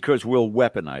 Because we'll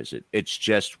weaponize it. It's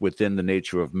just within the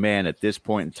nature of man at this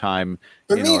point in time.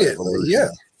 Immediately, yeah.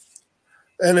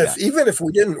 And even if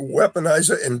we didn't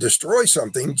weaponize it and destroy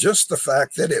something, just the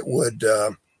fact that it would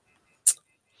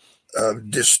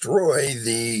destroy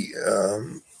the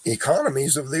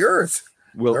economies of the earth.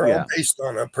 They're all based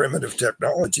on a primitive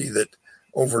technology that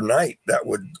overnight that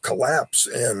would collapse,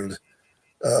 and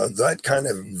that kind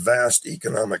of vast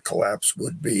economic collapse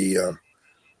would be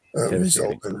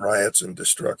result in riots and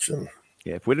destruction.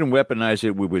 Yeah, if we didn't weaponize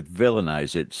it, we would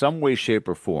villainize it some way, shape,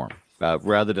 or form,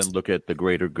 rather than look at the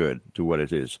greater good to what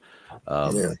it is.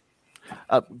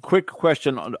 Quick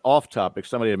question on off topic.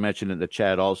 Somebody had mentioned in the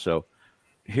chat also,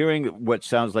 hearing what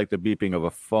sounds like the beeping of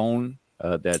a phone.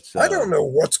 That's I don't know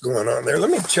what's going on there. Let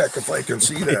me check if I can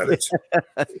see that.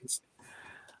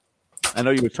 I know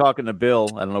you were talking to Bill.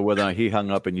 I don't know whether he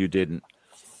hung up and you didn't.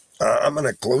 I'm going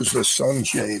to close the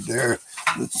sunshade there.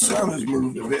 The sun has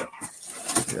moved a bit.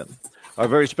 Yeah. Our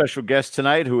very special guest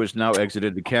tonight, who has now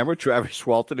exited the camera, Travis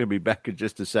Walton. He'll be back in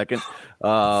just a second.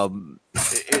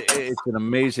 It's an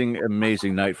amazing,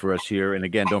 amazing night for us here. And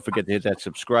again, don't forget to hit that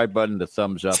subscribe button, the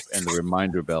thumbs up, and the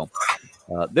reminder bell.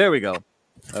 There we go.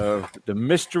 The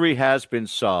mystery has been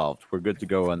solved. We're good to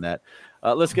go on that.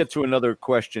 Let's get to another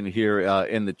question here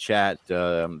in the chat.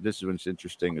 This one's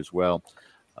interesting as well.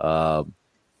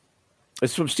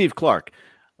 It's from Steve Clark.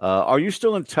 Are you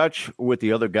still in touch with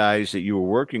the other guys that you were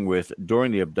working with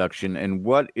during the abduction, and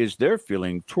what is their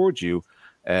feeling towards you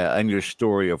and your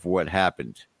story of what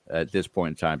happened at this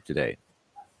point in time today?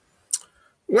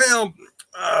 Well,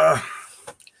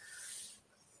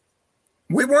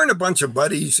 we weren't a bunch of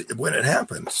buddies when it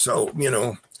happened. So,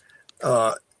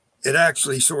 it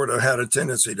actually sort of had a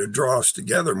tendency to draw us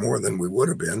together more than we would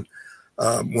have been.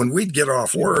 When we'd get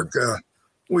off work,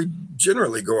 we'd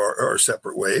generally go our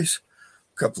separate ways.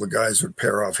 A couple of guys would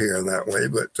pair off here and that way,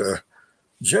 but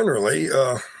generally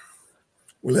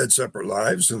we led separate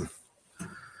lives, and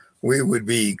we would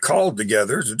be called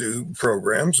together to do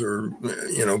programs or,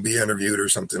 be interviewed or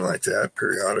something like that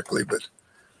periodically, but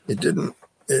it didn't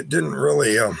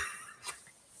really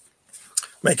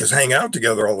make us hang out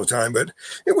together all the time, but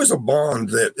it was a bond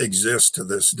that exists to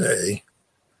this day.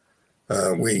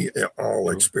 We all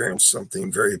experienced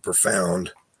something very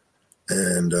profound,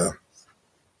 and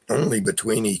only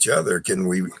between each other can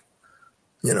we,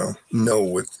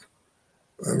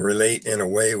 relate in a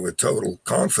way with total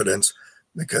confidence,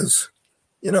 because,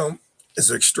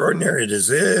 as extraordinary as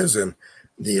it is, and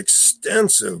the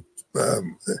extensive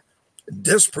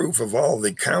disproof of all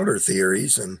the counter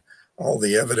theories and all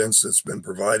the evidence that's been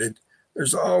provided,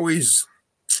 there's always,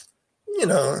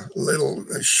 a little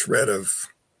shred of,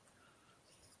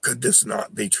 could this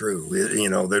not be true?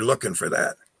 They're looking for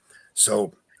that.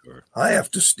 So sure. I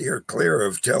have to steer clear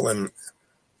of telling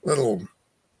little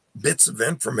bits of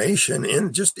information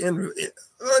in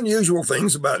unusual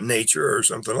things about nature or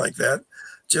something like that,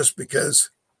 just because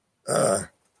of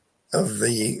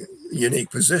the unique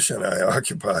position I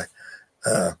occupy.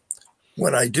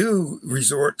 When I do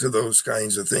resort to those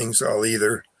kinds of things, I'll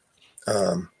either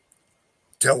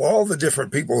tell all the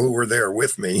different people who were there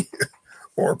with me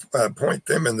or point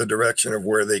them in the direction of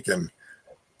where they can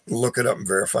look it up and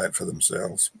verify it for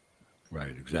themselves.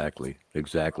 Right, exactly.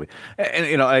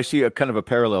 And, I see a kind of a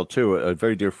parallel, too. A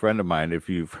very dear friend of mine, if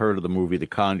you've heard of the movie The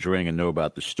Conjuring and know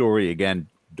about the story, again,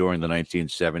 during the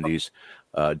 1970s,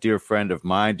 dear friend of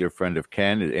mine, dear friend of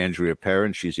Ken, Andrea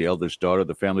Perrin. She's the eldest daughter of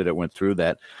the family that went through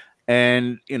that.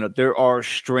 And, there are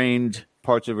strained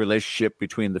parts of the relationship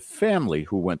between the family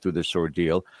who went through this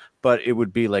ordeal, but it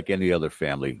would be like any other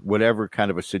family. Whatever kind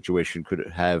of a situation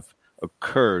could have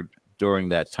occurred during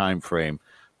that time frame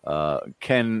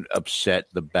can upset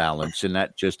the balance, and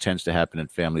that just tends to happen in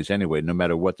families anyway, no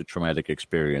matter what the traumatic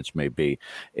experience may be.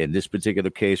 In this particular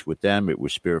case with them, it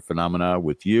was spirit phenomena.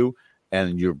 With you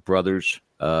and your brothers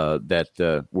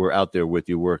that were out there with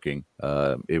you working,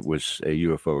 it was a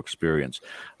UFO experience.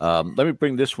 Let me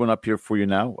bring this one up here for you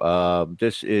now.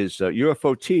 This is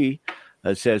UFO T.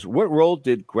 Says, what role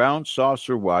did Ground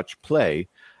Saucer Watch play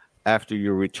after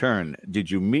your return?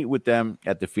 Did you meet with them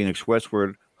at the Phoenix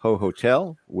Westward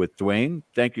Hotel with Dwayne?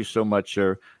 Thank you so much,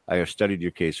 sir. I have studied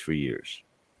your case for years.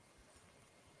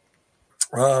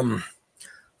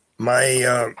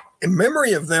 My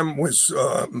memory of them was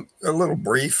a little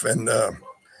brief, and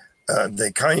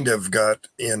they kind of got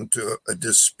into a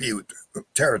dispute, a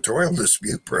territorial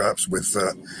dispute, perhaps, with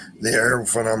the Air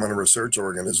Phenomena Research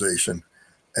Organization.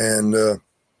 And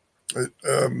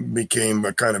it became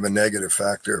a kind of a negative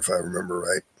factor, if I remember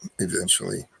right,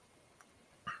 eventually.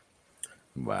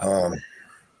 Wow.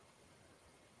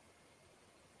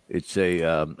 It's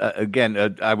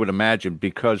again, I would imagine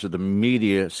because of the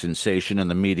media sensation and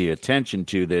the media attention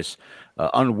to this,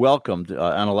 unwelcomed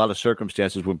on a lot of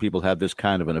circumstances when people have this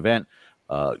kind of an event,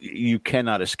 you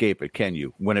cannot escape it, can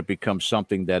you? When it becomes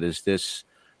something that is this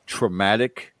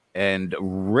traumatic and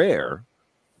rare,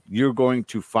 you're going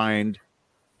to find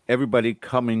everybody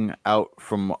coming out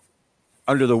from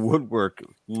under the woodwork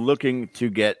looking to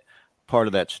get part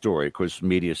of that story, because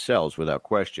media sells without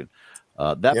question.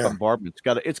 Bombardment's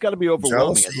got to be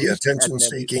overwhelming. Jealousy,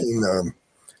 attention-seeking,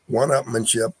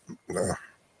 one-upmanship,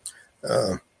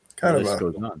 kind of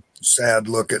a sad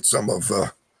look at some of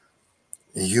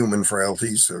human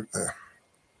frailties.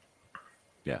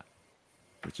 Yeah,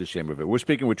 it's a shame of it. We're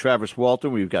speaking with Travis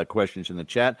Walton. We've got questions in the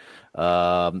chat.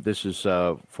 This is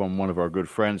from one of our good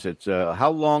friends. It's how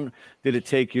long did it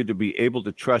take you to be able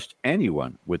to trust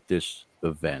anyone with this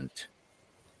event?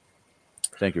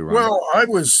 Thank you, Ron. Well, I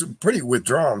was pretty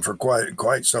withdrawn for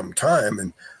quite some time,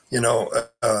 and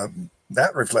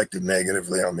that reflected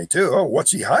negatively on me too. Oh,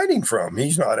 what's he hiding from?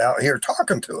 He's not out here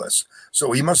talking to us,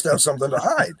 so he must have something to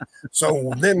hide.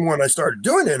 So then, when I started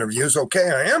doing interviews, okay,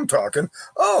 I am talking.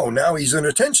 Oh, now he's an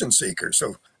attention seeker.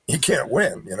 So you can't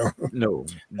win, you know. No,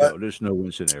 there's no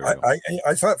win scenario.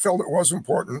 I felt it was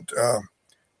important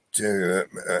to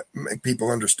make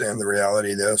people understand the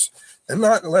reality of this and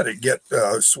not let it get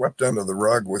swept under the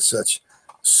rug with such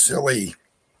silly,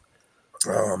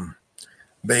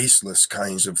 baseless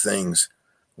kinds of things,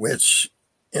 which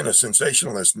in a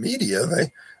sensationalist media,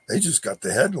 they just got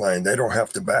the headline. They don't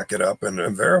have to back it up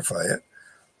and verify it.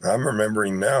 I'm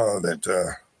remembering now that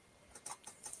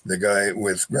the guy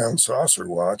with Ground Saucer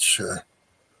Watch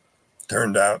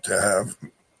turned out to have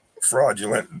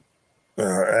fraudulent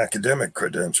academic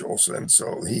credentials, and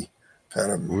so he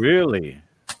kind of really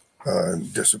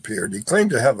disappeared. He claimed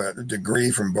to have a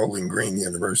degree from Bowling Green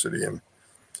University, and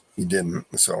he didn't.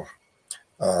 So,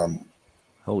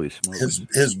 holy smokes!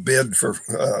 His bid for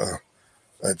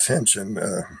attention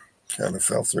kind of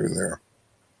fell through there.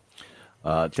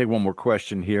 Take one more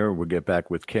question here. We'll get back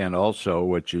with Ken also,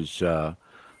 which is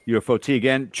UFOT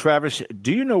again. Travis,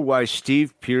 do you know why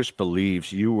Steve Pierce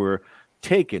believes you were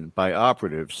taken by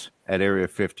operatives at Area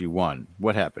 51?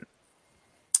 What happened?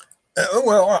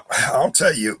 Well, I'll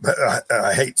tell you.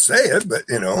 I hate to say it, but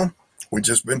we've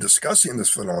just been discussing this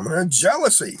phenomenon: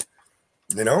 jealousy.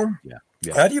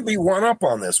 Yeah. How do you be one up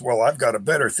on this? Well, I've got a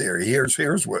better theory.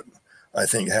 Here's what I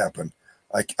think happened.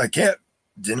 I can't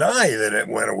deny that it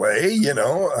went away.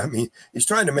 I mean, he's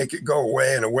trying to make it go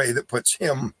away in a way that puts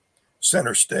him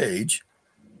center stage.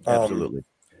 Absolutely.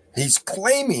 He's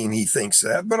claiming he thinks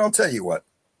that, but I'll tell you what.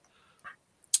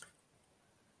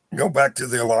 Go back to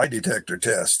the lie detector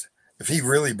test. If he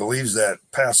really believes that,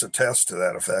 pass a test to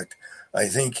that effect. I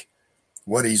think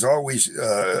what he's always,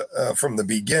 from the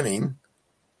beginning,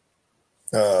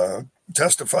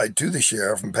 testified to the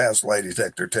sheriff and passed lie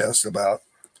detector tests about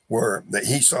were that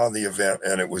he saw the event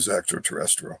and it was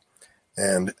extraterrestrial.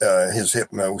 And his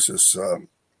hypnosis,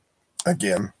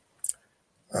 again,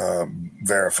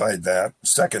 verified that,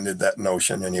 seconded that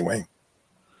notion anyway.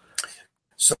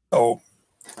 So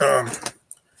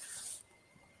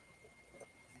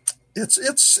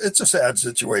it's a sad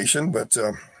situation, but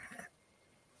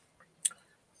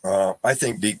I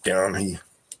think deep down he,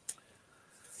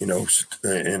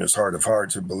 in his heart of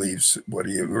hearts, he believes what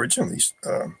he originally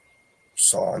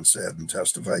saw and said and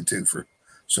testified to for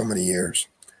so many years.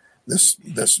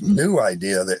 This new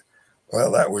idea that,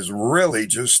 well, that was really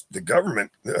just the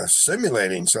government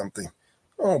simulating something.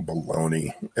 Oh,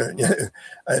 baloney.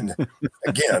 And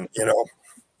again,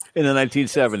 in the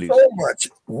 1970s, so much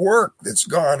work that's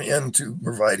gone into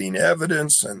providing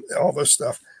evidence and all this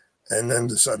stuff. And then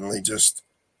to suddenly just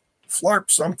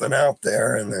flarp something out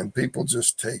there, and then people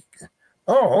just take,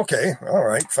 oh, okay, all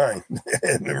right, fine,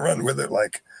 and then run with it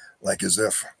like as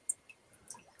if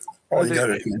all you got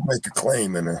to do is make a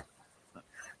claim. And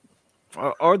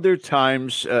are there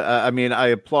times? I mean, I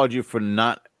applaud you for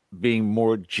not being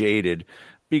more jaded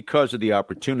because of the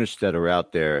opportunists that are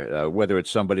out there. Whether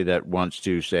it's somebody that wants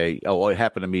to say, "Oh, it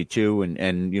happened to me too,"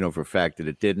 and for a fact that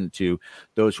it didn't, to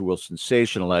those who will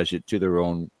sensationalize it to their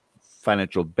own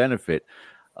financial benefit.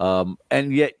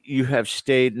 And yet you have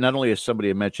stayed, not only as somebody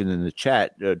had mentioned in the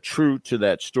chat, true to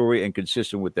that story and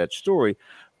consistent with that story,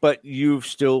 but you've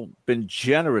still been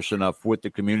generous enough with the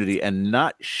community and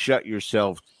not shut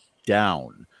yourself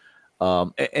down.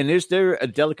 And is there a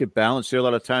delicate balance there a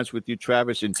lot of times with you,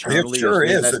 Travis, internally? It sure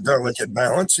is a delicate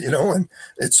balance, and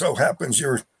it so happens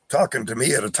you're talking to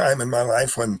me at a time in my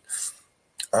life when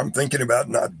I'm thinking about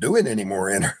not doing any more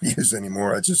interviews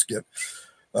anymore. I just get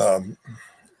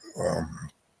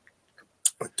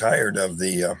tired of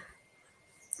the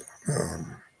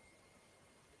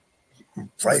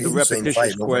fighting the same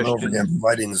fight over and over again,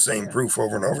 providing the same proof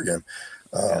over and over again.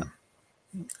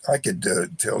 I could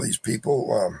tell these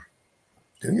people,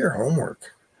 do your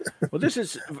homework. Well,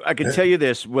 I can tell you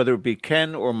this, whether it be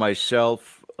Ken or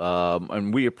myself,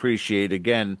 and we appreciate,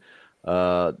 again,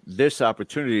 this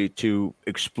opportunity to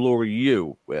explore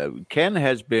you. Ken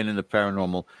has been in the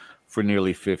paranormal for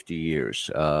nearly 50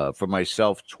 years, for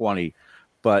myself, 20.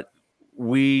 But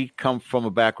we come from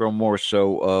a background more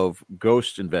so of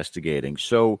ghost investigating.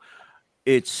 So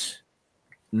it's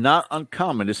not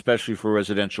uncommon, especially for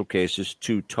residential cases,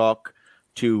 to talk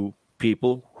to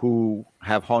people who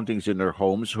have hauntings in their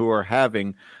homes, who are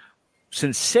having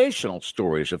sensational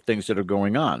stories of things that are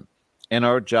going on. And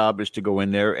our job is to go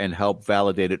in there and help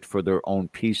validate it for their own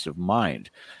peace of mind,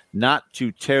 not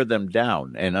to tear them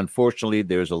down. And unfortunately,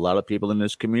 there's a lot of people in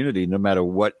this community, no matter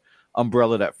what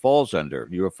umbrella that falls under,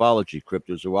 ufology,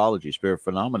 cryptozoology, spirit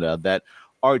phenomena, that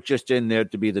are just in there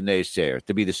to be the naysayer,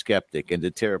 to be the skeptic, and to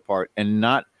tear apart and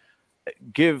not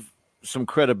give some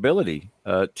credibility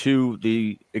to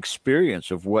the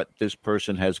experience of what this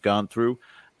person has gone through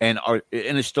and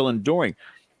is still enduring.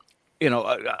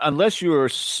 unless you're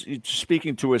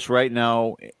speaking to us right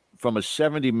now from a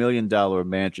 $70 million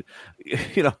mansion,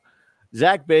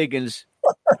 Zach Bagans,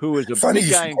 who is a funny big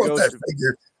you guy should in quote Ghost. that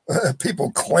figure.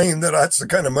 People claim that that's the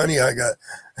kind of money I got.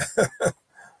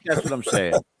 That's what I'm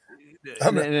saying.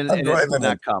 I'm driving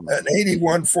an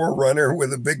 81 4Runner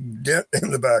with a big dent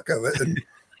in the back of it,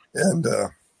 and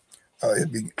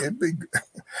it'd be.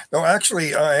 No,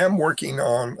 actually, I am working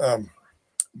on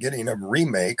getting a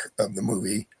remake of the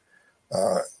movie.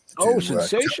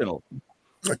 Sensational!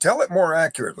 Tell it more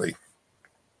accurately.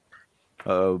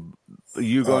 Are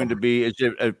you going to be? Is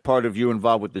it a part of you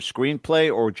involved with the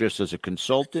screenplay, or just as a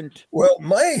consultant? Well,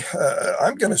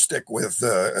 I'm going to stick with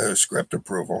script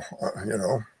approval.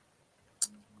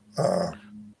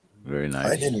 Very nice.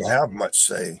 I didn't have much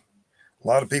say. A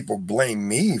lot of people blame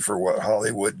me for what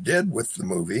Hollywood did with the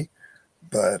movie,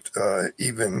 but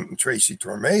even Tracy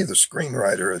Torme, the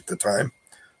screenwriter at the time,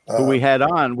 who we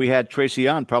had Tracy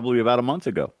on probably about a month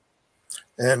ago,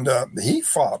 and he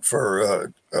fought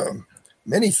for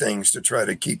many things to try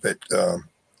to keep it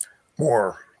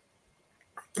more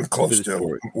close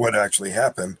to what actually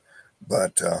happened.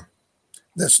 But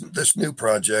this new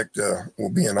project will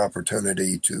be an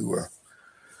opportunity to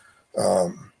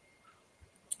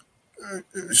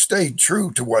stay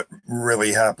true to what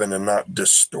really happened and not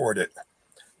distort it.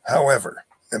 However,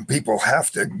 and people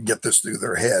have to get this through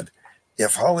their head,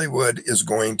 if Hollywood is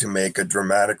going to make a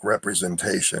dramatic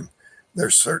representation,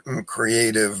 there's certain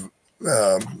creative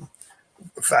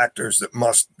factors that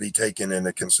must be taken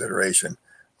into consideration.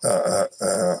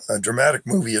 A dramatic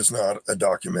movie is not a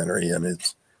documentary, and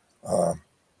it's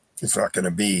not going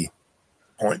to be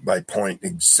point by point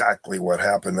exactly what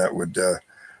happened. That would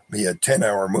be a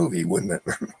 10-hour movie, wouldn't it?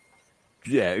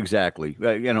 Yeah, exactly.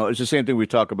 It's the same thing we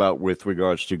talk about with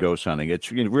regards to ghost hunting.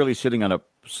 It's really sitting on a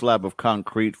slab of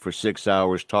concrete for 6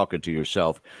 hours talking to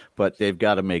yourself, but they've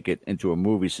got to make it into a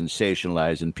movie,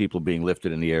 sensationalized, and people being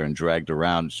lifted in the air and dragged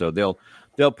around. So they'll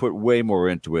put way more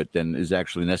into it than is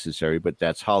actually necessary. But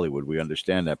that's Hollywood. We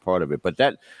understand that part of it. But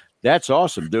that's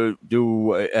awesome.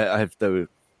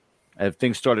 Have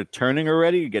things started turning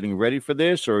already? Getting ready for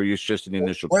this, or are you just in the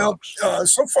initial talks?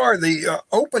 So far the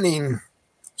opening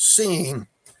scene,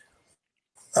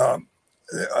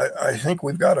 I think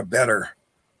we've got a better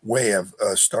way of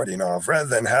starting off, rather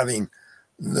than having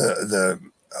the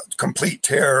complete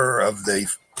terror of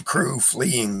the crew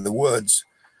fleeing the woods.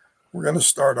 We're going to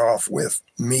start off with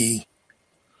me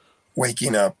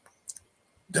waking up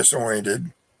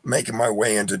disoriented, making my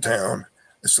way into town.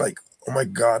 It's like, oh my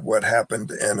God, what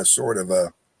happened? And a sort of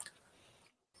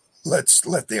let's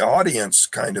let the audience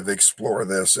kind of explore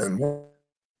this and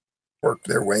work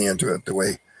their way into it the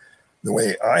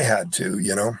way I had to,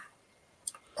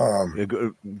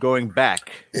 going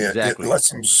back. Exactly. It lets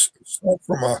them start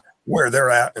from where they're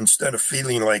at instead of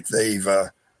feeling like they've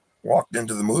walked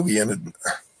into the movie and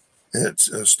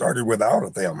it's started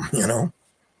without them,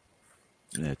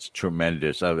 It's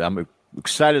tremendous. I'm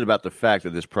excited about the fact that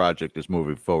this project is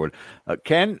moving forward.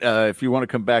 Ken, if you want to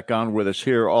come back on with us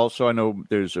here also, I know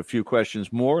there's a few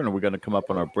questions more, and we're going to come up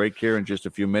on our break here in just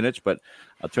a few minutes, but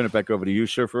I'll turn it back over to you,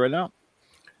 sir, for right now.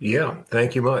 Yeah,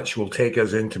 thank you much. We'll take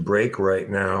us into break right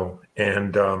now.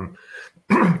 And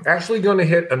actually going to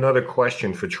hit another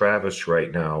question for Travis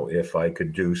right now, if I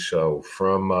could do so,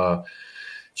 from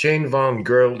Jane Von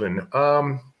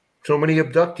Gerlden. So many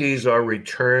abductees are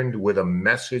returned with a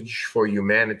message for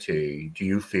humanity. Do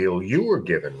you feel you were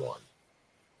given one?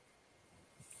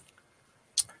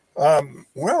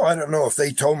 Well, I don't know if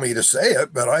they told me to say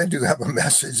it, but I do have a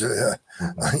message.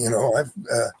 I've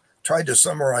tried to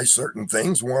summarize certain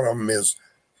things. One of them is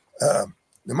no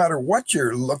matter what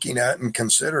you're looking at and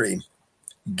considering,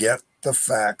 get the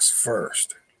facts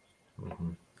first.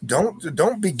 Mm-hmm.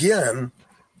 Don't begin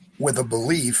with a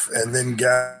belief and then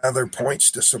gather points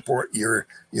to support your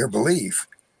belief.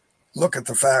 Look at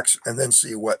the facts and then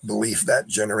see what belief that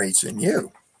generates in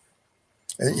you.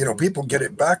 And people get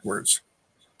it backwards.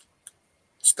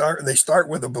 They start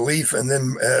with a belief and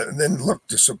then look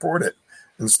to support it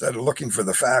instead of looking for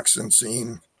the facts and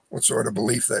seeing what sort of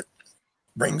belief that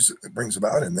brings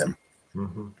about in them.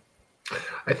 Mm-hmm.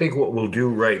 I think what we'll do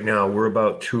right now, we're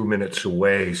about 2 minutes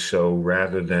away. So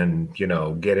rather than,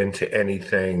 get into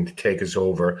anything to take us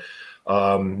over,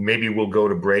 maybe we'll go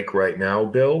to break right now,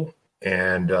 Bill.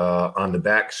 And on the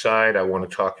backside, I want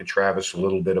to talk to Travis a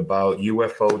little bit about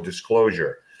UFO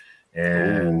disclosure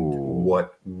and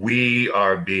what we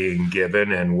are being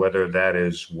given and whether that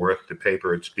is worth the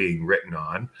paper it's being written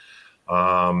on.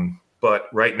 But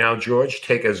right now, George,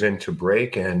 take us into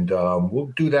break, and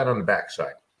we'll do that on the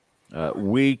backside.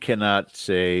 We cannot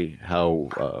say how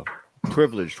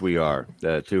privileged we are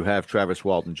to have Travis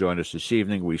Walton join us this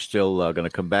evening. We still going to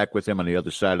come back with him on the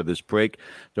other side of this break.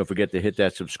 Don't forget to hit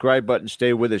that subscribe button.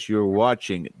 Stay with us. You're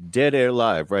watching Dead Air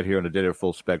Live right here on the Dead Air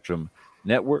Full Spectrum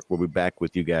Network. We'll be back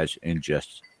with you guys in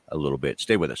just a little bit.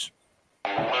 Stay with us.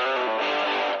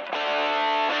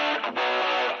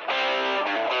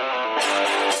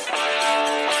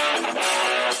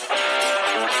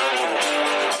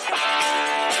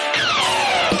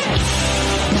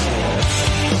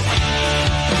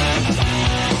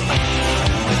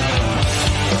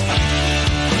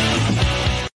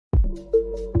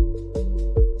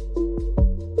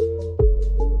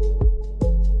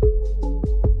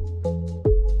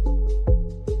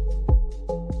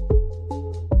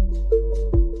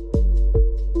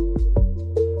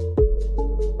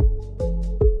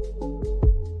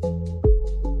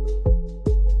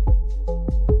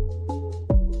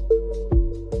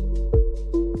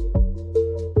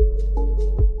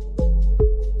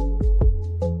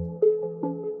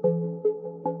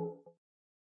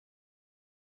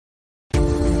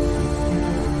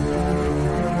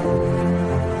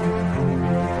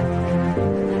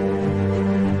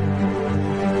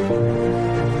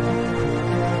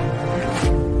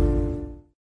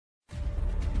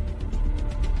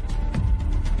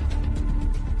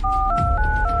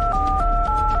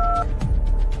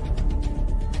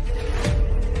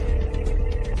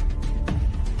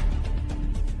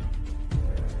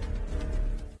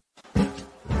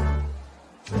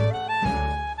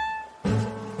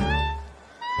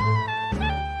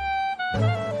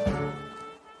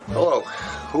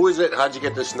 Who is it? How'd you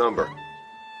get this number?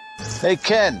 Hey,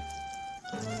 Ken.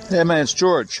 Hey, man, it's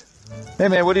George. Hey,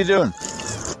 man, what are you doing?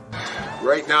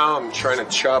 Right now, I'm trying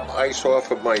to chop ice off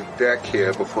of my deck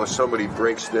here before somebody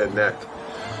breaks their neck.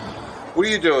 What are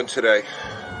you doing today?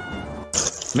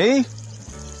 Me?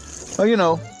 Oh, you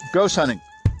know, ghost hunting.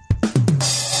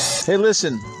 Hey,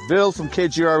 listen, Bill from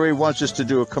KGRA wants us to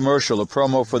do a commercial, a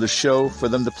promo for the show for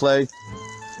them to play.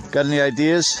 Got any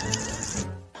ideas?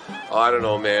 I don't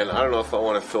know, man. I don't know if I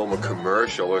want to film a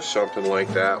commercial or something like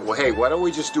that. Well, hey, why don't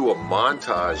we just do a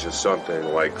montage or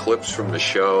something, like clips from the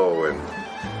show, and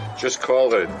just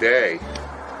call it a day?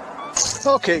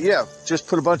 Okay, yeah. Just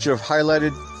put a bunch of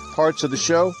highlighted parts of the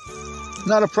show.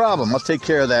 Not a problem. I'll take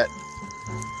care of that.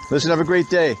 Listen, have a great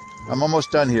day. I'm almost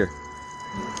done here.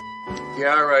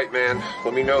 Yeah, all right, man.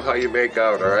 Let me know how you make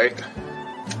out, all right?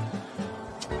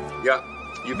 Yeah,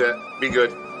 you bet. Be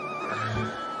good.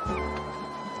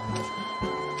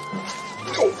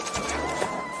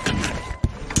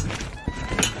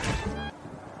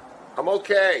 I'm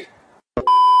okay.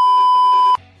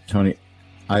 Tony,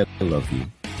 I love you.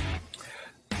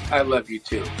 I love you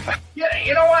too. Yeah,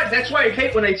 you know what? That's why I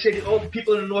hate when they say, oh, the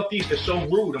people in the Northeast are so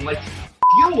rude. I'm like,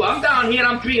 you, I'm down here and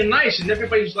I'm being nice, and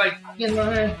everybody's like, you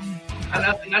know,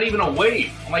 not even a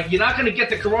wave. I'm like, you're not going to get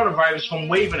the coronavirus from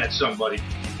waving at somebody.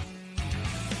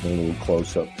 A little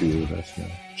close up to you.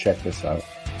 Check this out.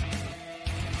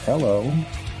 Hello.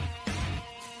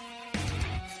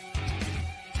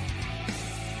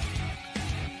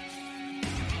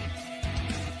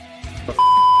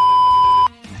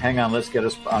 Hang on, let's get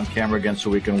us on camera again so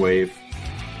we can wave.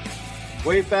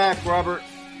 Wave back, Robert.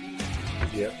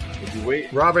 Yep. If you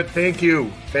wait. Robert, thank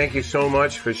you. Thank you so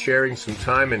much for sharing some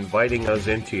time, inviting us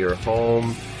into your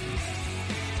home.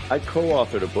 I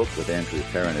co-authored a book with Andrea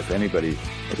Perrin, if anybody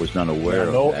was not aware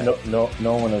of that.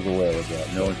 No one is aware of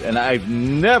that. No, and I've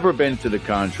never been to the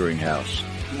Conjuring House.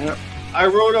 Yeah. I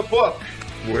wrote a book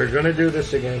We're going to do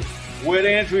this again. with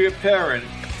Andrea Perrin,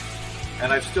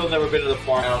 and I've still never been to the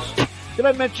farmhouse. Did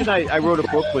I mention I wrote a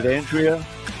book with Andrea?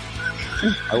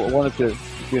 I wanted to,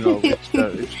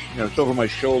 it's over my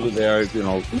shoulder there,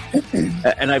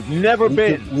 and I've never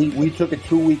been. We took a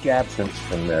 2-week absence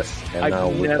from this, and now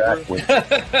we're back with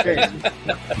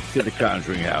to the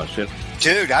Conjuring House.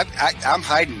 Dude, I'm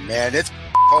hiding, man. It's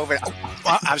COVID.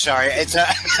 Oh, I'm sorry. It's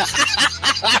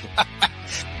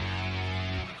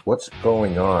What's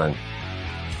going on?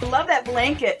 I love that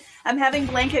blanket. I'm having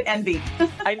blanket envy.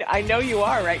 I know you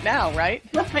are right now, right?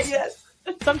 Yes.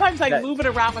 Sometimes I move it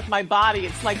around with my body.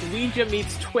 It's like Ouija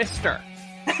meets Twister.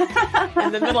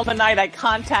 In the middle of the night, I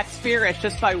contact spirits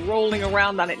just by rolling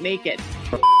around on it naked.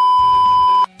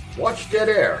 Watch Dead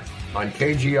Air on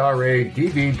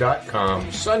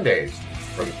KGRADB.com Sundays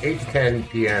from 8 to 10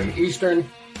 p.m. Eastern,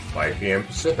 5 p.m.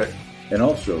 Pacific. And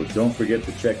also, don't forget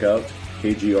to check out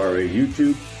KGRA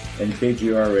YouTube and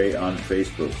KGRA on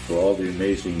Facebook for all the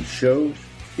amazing shows,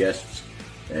 guests,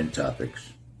 and topics.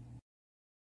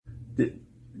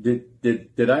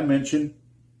 Did I mention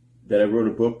that I wrote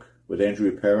a book with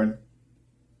Andrea Perrin?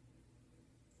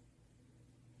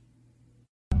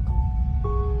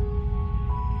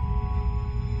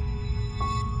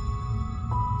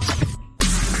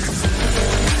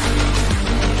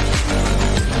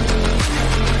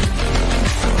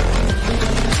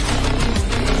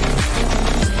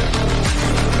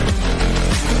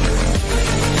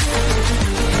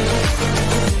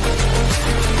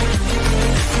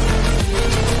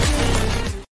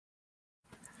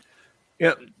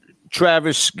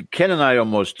 Travis, Ken and I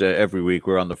almost every week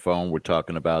we're on the phone. We're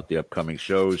talking about the upcoming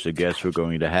shows, the guests we're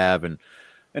going to have, and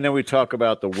then we talk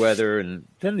about the weather and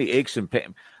then the aches and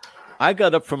pain. I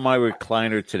got up from my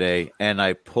recliner today and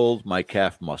I pulled my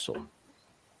calf muscle.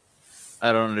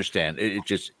 I don't understand. It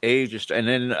just aged, and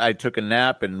then I took a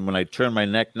nap, and when I turn my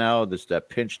neck now, there's that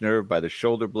pinched nerve by the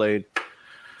shoulder blade.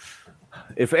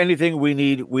 If anything, we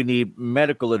need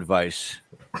medical advice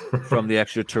from the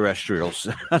extraterrestrials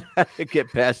to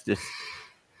get past this.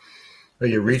 Well,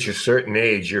 you reach a certain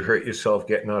age, you hurt yourself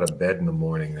getting out of bed in the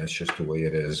morning. That's just the way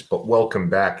it is. But welcome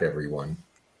back, everyone.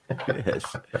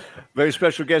 Yes. Very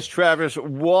special guest, Travis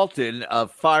Walton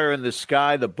of Fire in the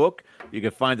Sky, the book. You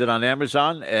can find it on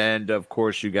Amazon. And, of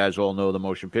course, you guys all know the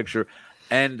motion picture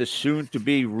and the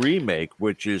soon-to-be remake,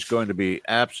 which is going to be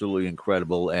absolutely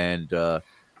incredible.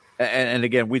 And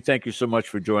again, we thank you so much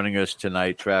for joining us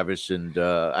tonight, Travis. And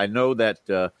I know that,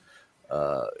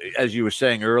 as you were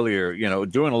saying earlier,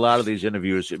 doing a lot of these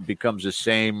interviews, it becomes the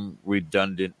same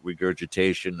redundant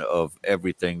regurgitation of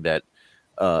everything that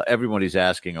everybody's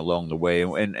asking along the way.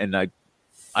 And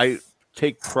I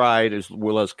take pride, as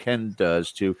well as Ken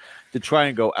does, to try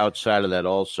and go outside of that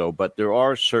also. But there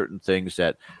are certain things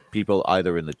that people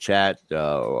either in the chat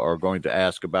are going to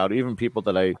ask about, even people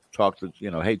that I talked to,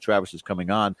 hey, Travis is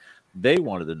coming on, they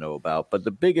wanted to know about. But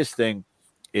the biggest thing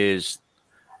is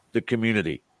the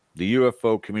community, the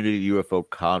UFO community, UFO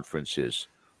conferences.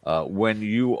 When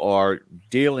you are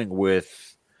dealing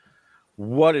with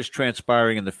what is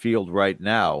transpiring in the field right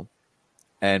now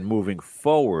and moving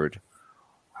forward,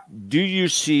 do you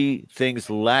see things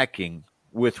lacking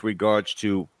with regards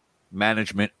to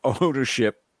management,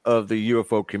 ownership of the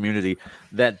UFO community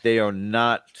that they are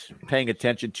not paying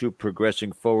attention to,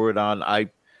 progressing forward on? I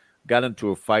got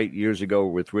into a fight years ago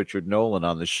with Richard Nolan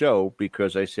on the show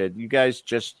because I said, you guys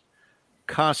just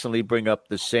constantly bring up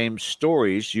the same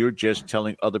stories. You're just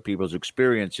telling other people's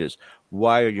experiences.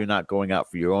 Why are you not going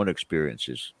out for your own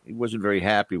experiences? He wasn't very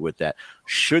happy with that.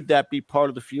 Should that be part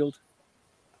of the field?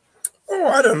 Oh,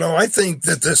 I don't know. I think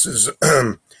that this is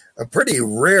a pretty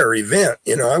rare event.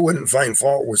 I wouldn't find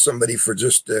fault with somebody for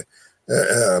just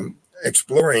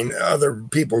exploring other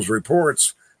people's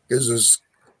reports, because as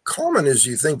common as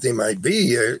you think they might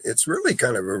be, it's really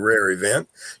kind of a rare event.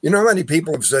 How many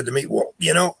people have said to me, well,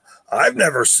 I've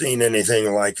never seen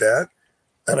anything like that.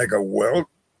 And I go, well,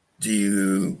 do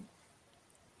you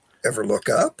ever look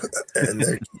up? And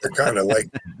they're kind of like,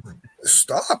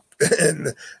 stop.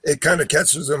 And it kind of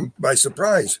catches them by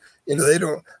surprise.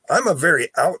 I'm a very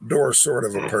outdoor sort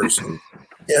of a person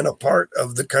in a part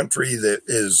of the country that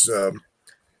is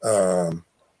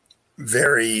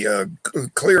very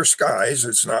clear skies.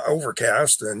 It's not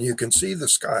overcast and you can see the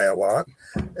sky a lot.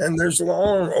 And there's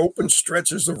long open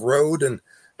stretches of road.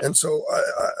 And so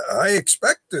I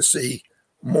expect to see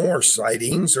more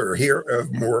sightings or hear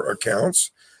of more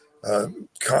accounts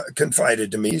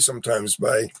confided to me sometimes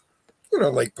by,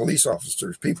 like police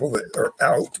officers, people that are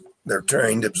out. They're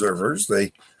trained observers.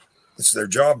 It's their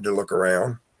job to look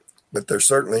around, but they're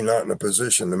certainly not in a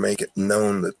position to make it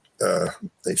known that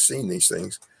they've seen these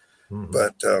things. Mm-hmm.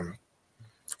 But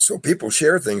so people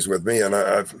share things with me, and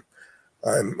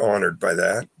I'm honored by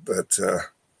that. But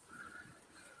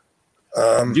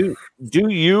do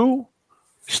you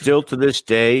still to this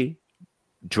day,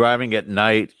 driving at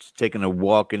night, taking a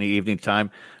walk in the evening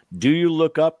time, do you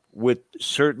look up with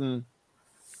certain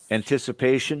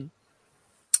anticipation?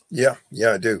 Yeah,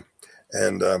 I do.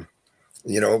 And,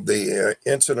 the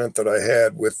incident that I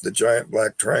had with the giant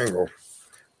black triangle,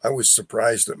 I was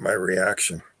surprised at my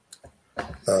reaction.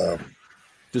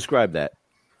 Describe that.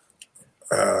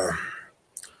 It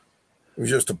was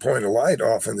just a point of light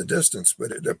off in the distance,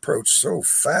 but it approached so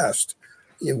fast,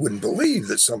 you wouldn't believe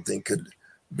that something could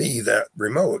be that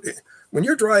remote. When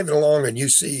you're driving along and you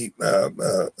see a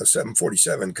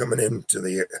 747 coming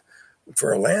into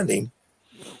for a landing,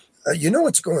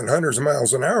 it's going hundreds of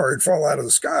miles an hour. It'd fall out of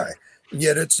the sky,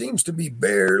 yet it seems to be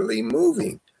barely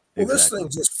moving. Well, exactly. This thing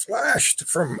just flashed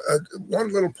from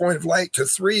one little point of light to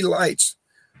three lights,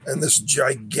 and this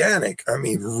gigantic,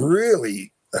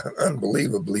 really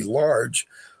unbelievably large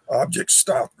object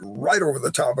stopped right over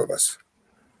the top of us.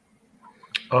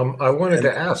 I wanted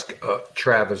to ask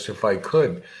Travis, if I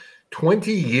could.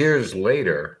 20 years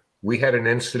later, we had an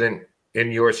incident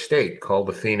in your state called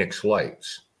the Phoenix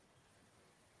Lights.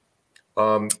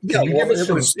 Can you give us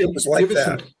some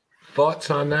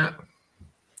thoughts on that?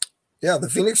 Yeah, the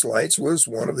Phoenix Lights was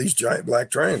one of these giant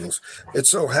black triangles. It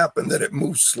so happened that it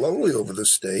moved slowly over the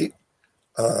state.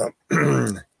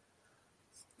 The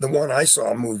one I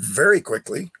saw moved very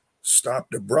quickly,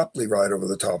 stopped abruptly right over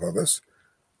the top of us.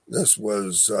 This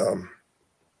was,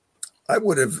 I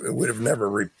would have never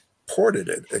reported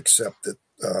it, except that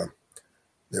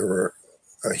there were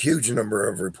a huge number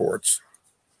of reports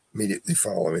immediately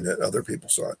following it. Other people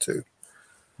saw it too.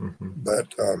 Mm-hmm.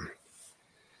 But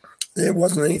it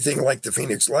wasn't anything like the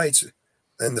Phoenix Lights.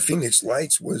 And the Phoenix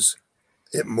Lights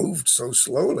it moved so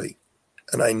slowly.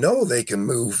 And I know they can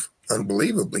move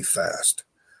unbelievably fast.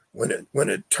 When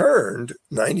it turned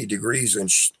 90 degrees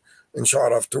and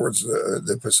shot off towards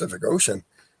the Pacific Ocean,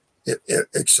 it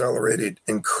accelerated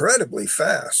incredibly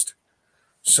fast.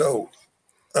 So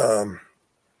in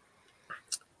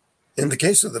the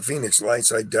case of the Phoenix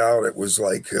Lights, I doubt it was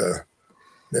like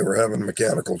they were having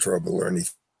mechanical trouble or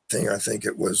anything. I think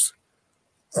it was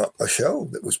a show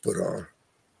that was put on.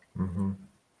 Mm-hmm.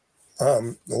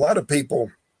 A lot of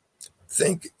people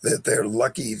think that they're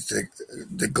lucky to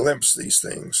glimpse these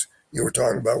things. You were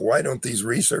talking about, why don't these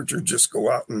researchers just go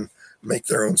out and make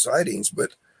their own sightings?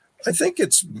 But I think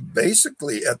it's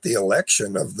basically at the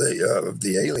election of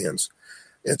the aliens.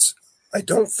 I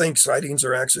don't think sightings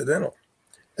are accidental.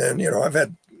 And, I've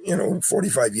had,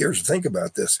 45 years to think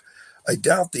about this. I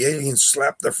doubt the aliens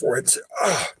slapped their forehead and said,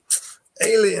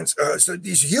 aliens, so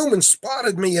these humans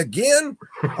spotted me again.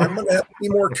 I'm going to have to be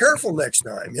more careful next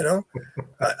time,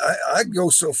 I go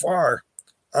so far.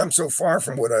 I'm so far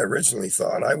from what I originally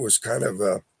thought. I was kind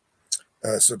of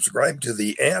subscribed to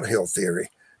the anthill theory.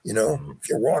 If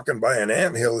you're walking by an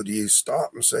anthill, do you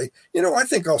stop and say, I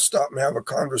think I'll stop and have a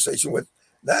conversation with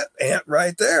that ant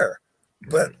right there?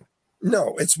 But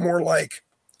no, it's more like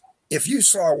if you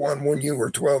saw one when you were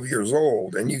 12 years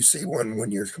old and you see one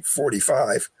when you're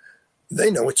 45, they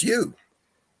know it's you.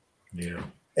 Yeah.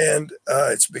 And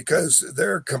it's because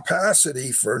their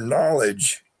capacity for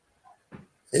knowledge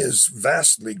is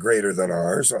vastly greater than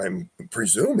ours, I'm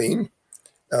presuming,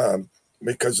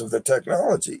 because of the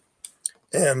technology.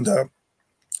 And a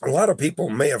lot of people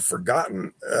may have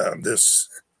forgotten this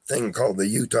thing called the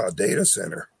Utah Data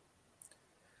Center.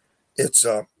 It's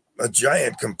a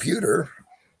giant computer,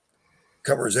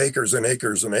 covers acres and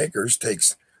acres and acres,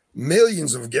 takes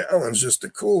millions of gallons just to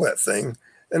cool that thing.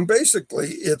 And basically,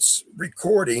 it's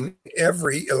recording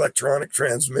every electronic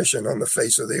transmission on the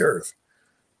face of the earth.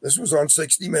 This was on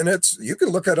 60 Minutes. You can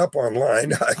look it up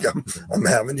online. I'm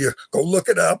having you go look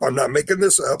it up. I'm not making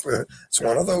this up. It's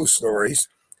one of those stories.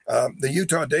 The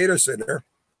Utah Data Center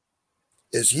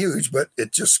is huge, but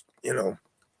it just,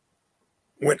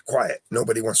 went quiet.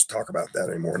 Nobody wants to talk about that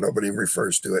anymore. Nobody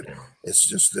refers to it. It's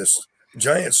just this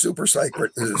giant super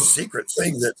secret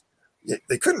thing that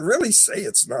they couldn't really say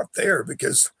it's not there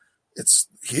because it's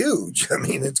huge. I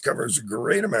mean, it covers a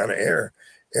great amount of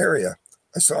area.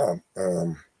 I saw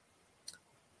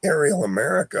Aerial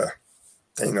America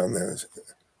thing on the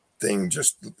thing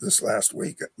just this last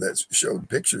week that showed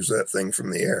pictures of that thing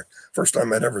from the air. First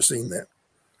time I'd ever seen that.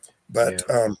 But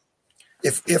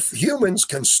if humans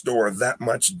can store that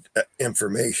much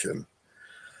information,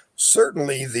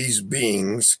 certainly these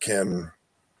beings can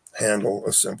handle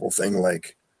a simple thing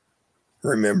like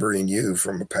remembering you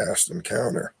from a past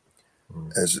encounter,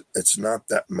 as it's not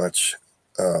that much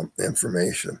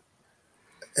information.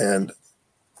 And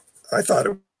I thought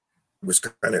it was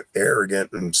kind of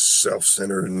arrogant and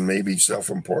self-centered and maybe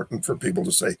self-important for people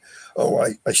to say, oh,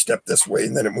 I stepped this way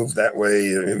and then it moved that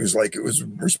way. And it was like it was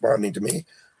responding to me.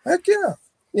 Heck yeah.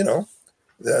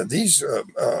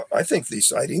 I think these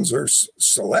sightings are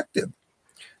selective.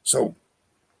 So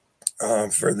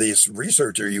for this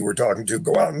researcher you were talking to,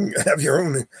 go out and have your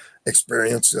own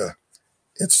experience.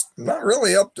 It's not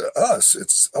really up to us.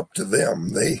 It's up to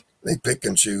them. They pick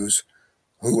and choose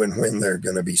who and when they're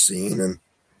going to be seen.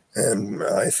 And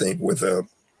I think with a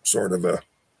sort of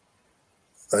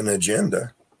an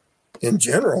agenda, in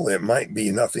general, it might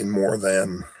be nothing more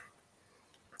than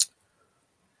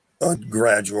a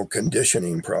gradual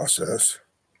conditioning process.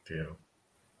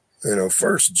 Yeah.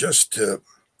 First just to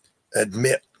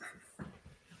admit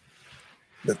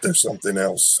that there's something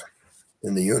else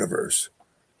in the universe.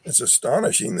 It's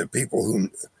astonishing that people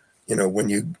who, when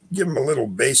you give them a little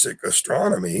basic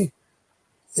astronomy,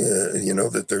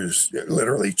 that there's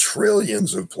literally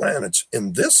trillions of planets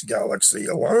in this galaxy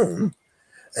alone,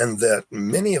 and that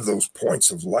many of those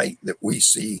points of light that we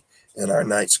see in our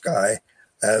night sky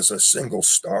as a single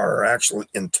star are actually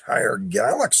entire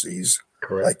galaxies.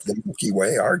 Correct. Like the Milky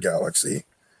Way, our galaxy.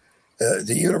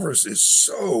 The universe is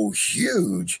so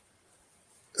huge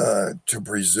to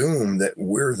presume that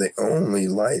we're the only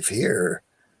life here.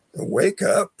 Wake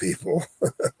up, people.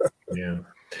 Yeah.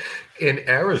 In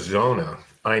Arizona,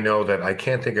 I know that I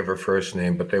can't think of her first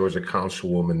name, but there was a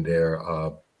councilwoman there,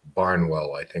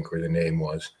 Barnwell, I think her name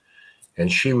was,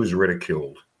 and she was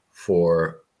ridiculed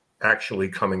for actually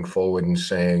coming forward and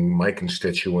saying, my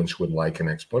constituents would like an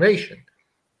explanation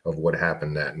of what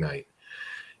happened that night.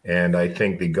 And I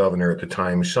think the governor at the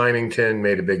time, Symington,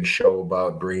 made a big show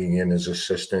about bringing in his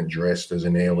assistant dressed as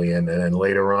an alien, and then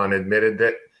later on admitted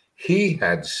that he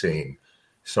had seen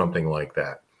something like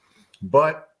that.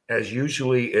 But as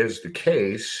usually is the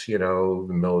case, the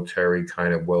military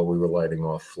kind of, we were lighting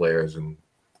off flares and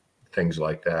things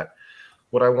like that.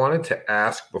 What I wanted to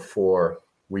ask before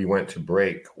we went to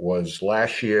break was,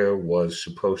 last year was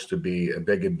supposed to be a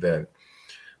big event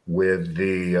with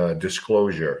the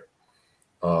disclosure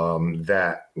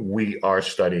that we are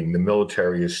studying. The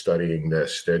military is studying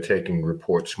this. They're taking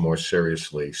reports more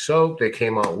seriously. So they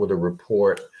came out with a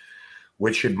report,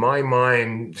 which in my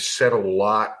mind said a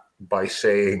lot by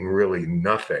saying really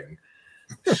nothing.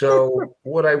 So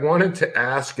what I wanted to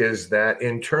ask is that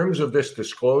in terms of this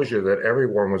disclosure that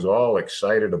everyone was all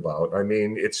excited about, I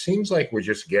mean, it seems like we're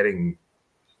just getting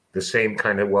the same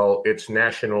kind of, it's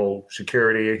national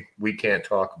security, we can't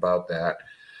talk about that.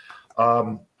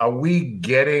 Are we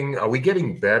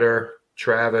getting better,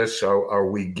 Travis? Are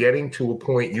we getting to a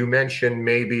point? You mentioned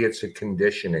maybe it's a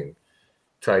conditioning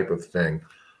type of thing.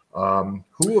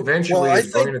 Who eventually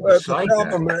is going to decide the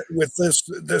problem that? With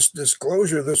this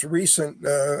disclosure, this recent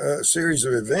series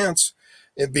of events,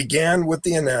 it began with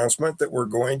the announcement that we're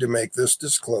going to make this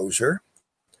disclosure,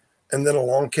 and then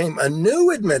along came a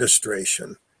new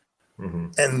administration,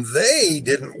 and they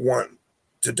didn't want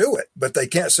to do it, but they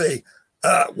can't say,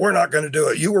 we're not going to do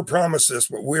it. You were promised this,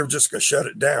 but we're just going to shut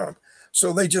it down.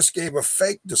 So they just gave a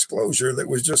fake disclosure that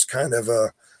was just kind of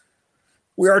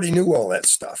we already knew all that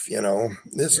stuff,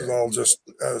 This is all just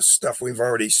stuff we've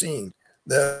already seen.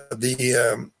 The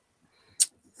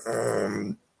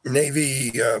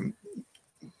Navy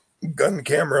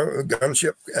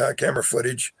gunship camera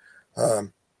footage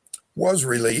was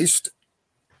released.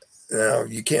 Now,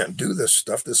 you can't do this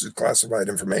stuff. This is classified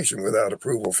information without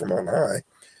approval from on high.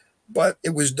 But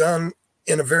it was done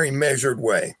in a very measured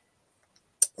way.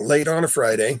 Late on a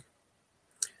Friday,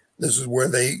 this is where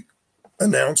they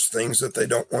announce things that they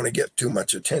don't want to get too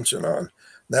much attention on.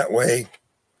 That way,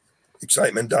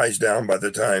 excitement dies down by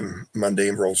the time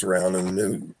Monday rolls around and the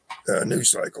new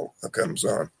news cycle comes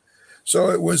on. So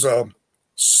it was a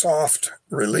soft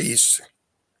release.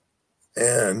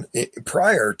 And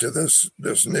prior to this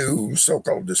new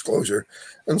so-called disclosure.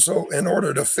 And so in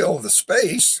order to fill the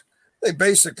space, they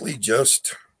basically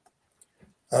just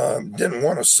didn't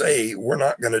want to say, we're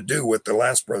not going to do what the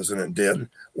last president did.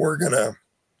 We're going to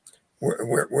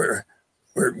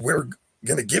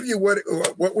give you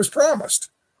what was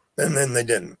promised. And then they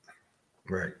didn't.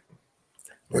 Right.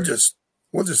 We'll just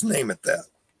name it that.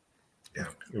 Yeah.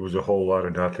 It was a whole lot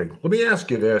of nothing. Let me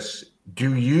ask you this.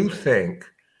 Do you think,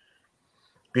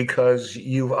 because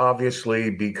you've obviously,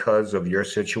 because of your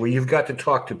situation, you've got to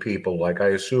talk to people, like I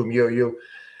assume you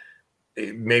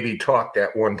maybe talked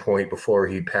at one point before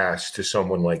he passed to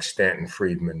someone like Stanton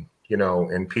Friedman,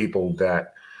 and people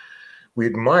that we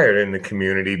admired in the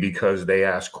community because they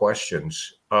asked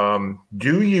questions.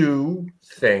 Do you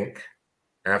think,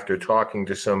 after talking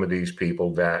to some of these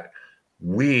people, that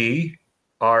we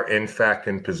are in fact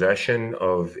in possession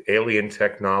of alien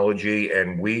technology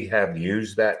and we have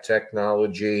used that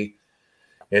technology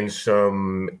in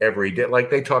some everyday, like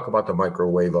they talk about the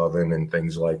microwave oven and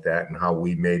things like that and how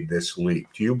we made this leap?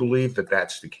 Do you believe that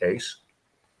that's the case?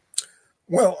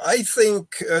 Well, I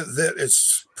think that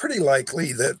it's pretty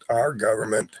likely that our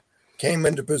government came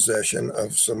into possession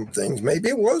of some things. Maybe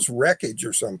it was wreckage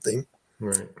or something.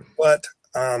 Right. But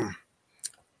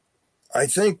I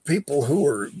think people who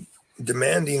are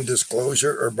demanding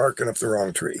disclosure are barking up the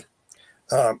wrong tree.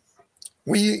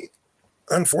 We,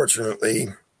 unfortunately,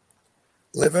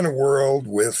 live in a world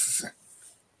with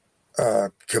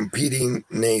competing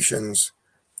nations,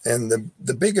 and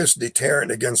the biggest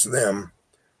deterrent against them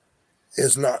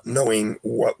is not knowing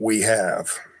what we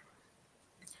have.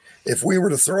 If we were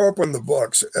to throw up on the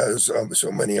books, as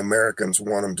so many Americans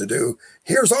want them to do,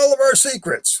 here's all of our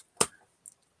secrets.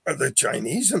 Are the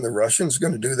Chinese and the Russians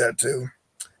going to do that too?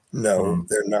 No,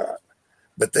 they're not.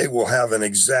 But they will have an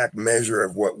exact measure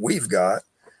of what we've got,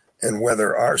 and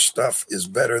whether our stuff is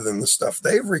better than the stuff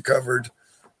they've recovered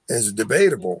is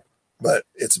debatable. But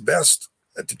it's best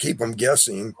to keep them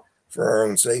guessing for our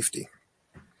own safety.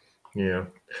 Yeah.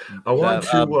 I want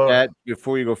to that,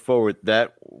 before you go forward,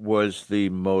 that was the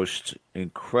most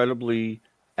incredibly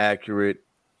accurate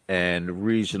and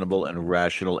reasonable and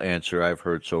rational answer I've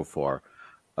heard so far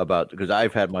about, because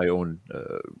I've had my own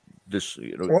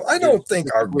well, I don't think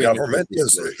our government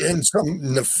is in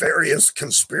some nefarious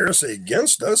conspiracy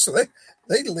against us.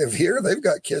 They live here. They've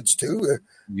got kids too.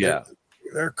 Yeah.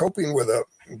 They're coping with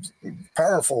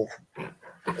powerful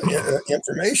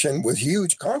information with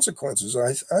huge consequences.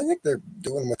 I think they're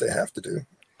doing what they have to do.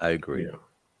 I agree. Yeah.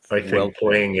 I think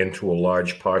playing into a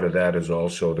large part of that is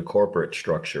also the corporate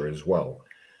structure as well.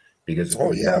 Because if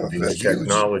we have these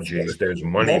technologies, there's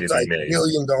money to be made.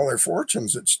 Multi-billion-dollar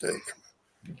fortunes at stake.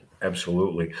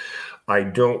 Absolutely. I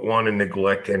don't want to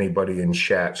neglect anybody in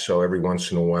chat, so every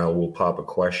once in a while we'll pop a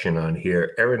question on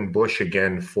here. Erin Bush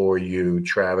again for you,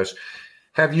 Travis.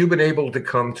 Have you been able to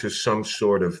come to some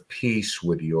sort of peace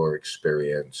with your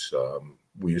experience?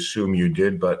 We assume you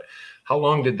did, but how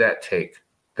long did that take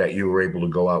that you were able to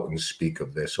go out and speak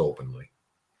of this openly?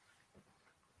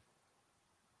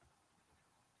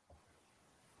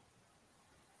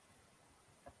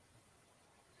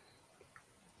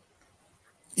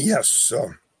 Yes,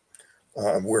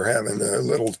 we're having a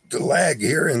little lag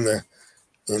here in the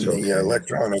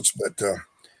electronics, but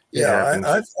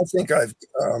I think I've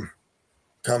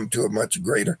come to a much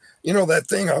greater. You know, that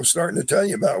thing I was starting to tell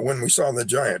you about when we saw the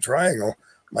giant triangle.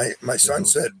 My son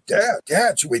said,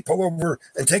 "Dad, should we pull over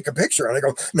and take a picture?" And I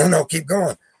go, "No, keep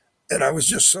going." And I was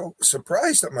just so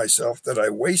surprised at myself that I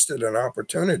wasted an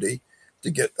opportunity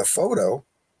to get a photo.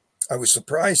 I was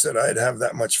surprised that I'd have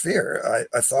that much fear.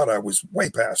 I thought I was way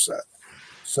past that.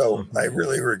 So I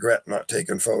really regret not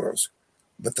taking photos.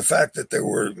 But the fact that there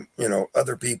were,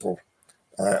 other people,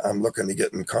 I'm looking to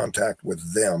get in contact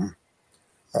with them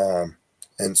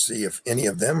and see if any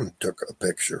of them took a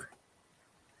picture.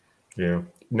 Yeah.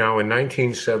 Now, in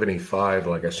 1975,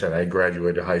 like I said, I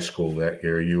graduated high school that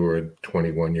year. You were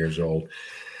 21 years old.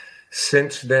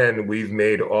 Since then, we've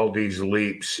made all these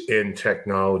leaps in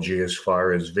technology as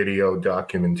far as video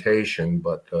documentation.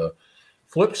 But the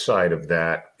flip side of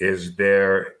that is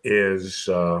there is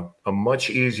a much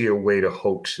easier way to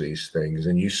hoax these things.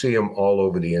 And you see them all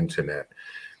over the internet,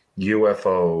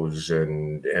 UFOs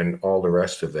and all the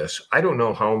rest of this. I don't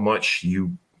know how much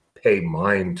you pay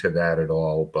mind to that at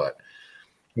all, but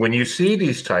when you see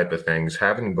these type of things,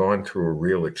 having gone through a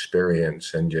real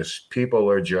experience and just people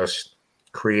are just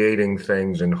creating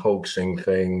things and hoaxing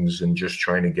things and just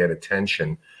trying to get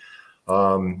attention.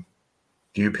 Do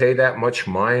you pay that much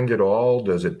mind at all?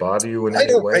 Does it bother you in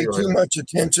any way? I don't pay too much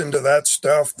attention to that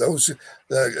stuff. Those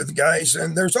the guys,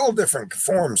 and there's all different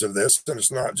forms of this, and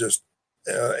it's not just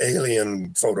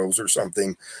alien photos or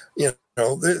something.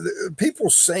 The people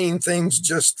saying things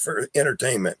just for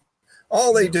entertainment.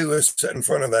 All they do is sit in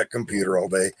front of that computer all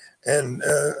day, and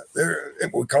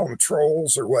we call them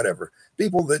trolls or whatever.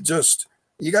 People that just,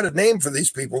 you got a name for these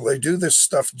people. They do this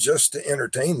stuff just to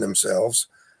entertain themselves,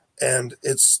 and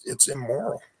it's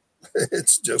immoral.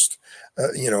 It's just,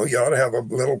 you ought to have a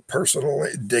little personal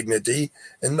dignity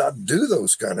and not do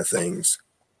those kind of things.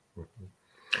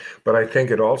 But I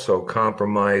think it also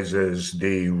compromises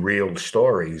the real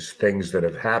stories, things that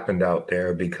have happened out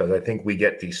there, because I think we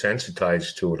get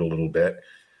desensitized to it a little bit,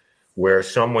 where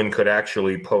someone could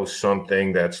actually post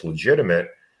something that's legitimate,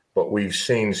 but we've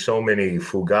seen so many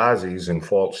fugazis and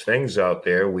false things out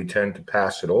there, we tend to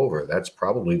pass it over. That's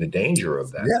probably the danger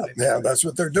of that. Yeah, that's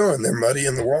what they're doing. They're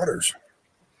muddying the waters.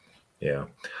 Yeah.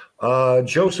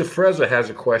 Joseph Freza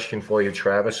has a question for you,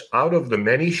 Travis. Out of the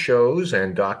many shows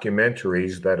and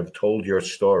documentaries that have told your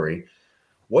story,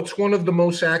 what's one of the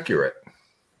most accurate?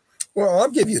 Well, I'll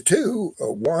give you two.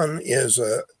 One is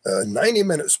a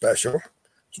 90-minute special.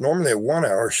 It's normally a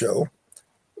 1-hour show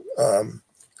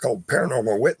called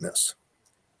Paranormal Witness.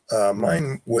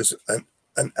 Mine was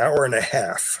an hour and a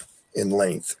half in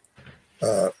length,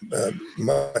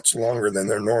 much longer than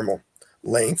their normal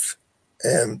length.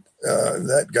 And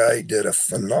that guy did a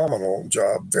phenomenal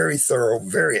job, very thorough,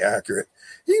 very accurate.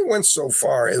 He went so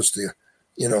far as to,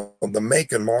 the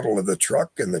make and model of the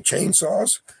truck and the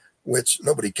chainsaws, which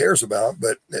nobody cares about,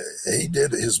 but he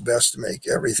did his best to make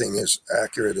everything as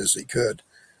accurate as he could.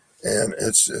 And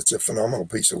it's a phenomenal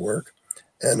piece of work.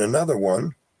 And another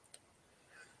one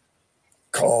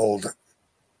called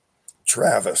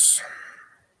Travis.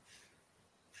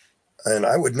 And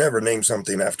I would never name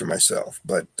something after myself,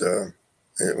 but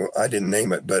I didn't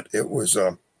name it, but it was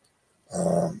another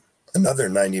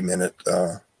 90-minute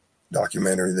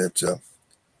documentary that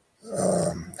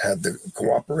had the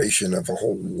cooperation of a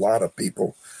whole lot of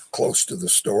people close to the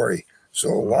story. So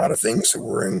a lot of things that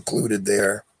were included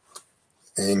there,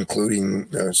 including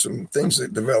some things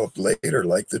that developed later,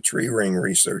 like the tree ring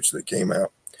research that came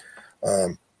out.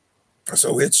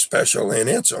 So it's special in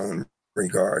its own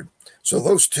regard. So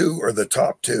those two are the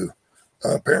top two.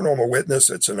 Paranormal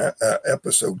Witness, it's an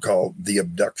episode called The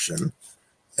Abduction,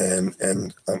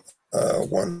 and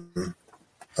one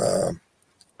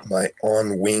by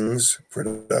On Wings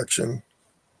production.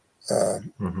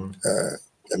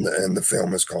 and the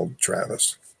film is called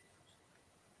Travis.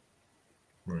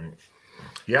 Right.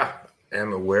 Yeah,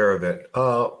 I'm aware of it.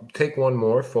 Take one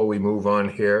more before we move on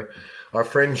here. Our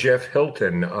friend Jeff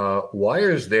Hilton, why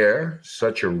is there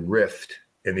such a rift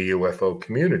in the UFO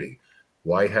community?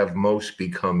 Why have most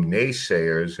become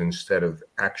naysayers instead of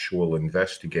actual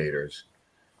investigators?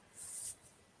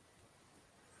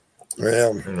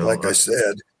 Well, like I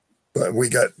said, but we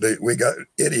got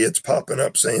idiots popping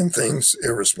up saying things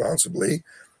irresponsibly,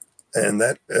 and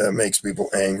that makes people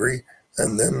angry.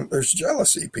 And then there's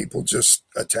jealousy. People just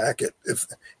attack it. If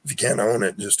you can't own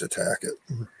it, just attack it.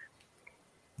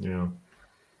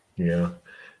 Yeah.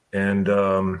 And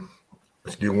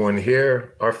let's do one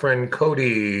here. Our friend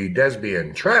Cody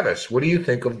Desbian. Travis, what do you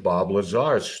think of Bob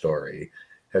Lazar's story?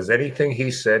 Has anything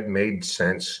he said made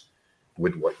sense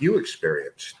with what you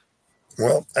experienced?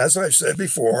 Well, as I've said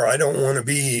before, I don't want to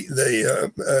be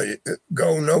the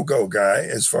go, no-go guy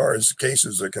as far as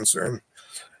cases are concerned.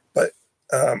 But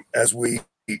as we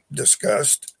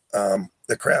discussed,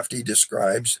 the craft he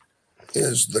describes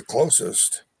is the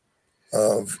closest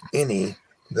of any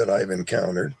that I've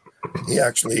encountered. He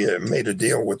actually made a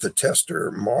deal with the Tester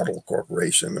Model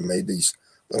Corporation and made these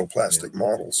little plastic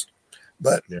models.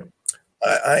 But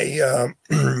I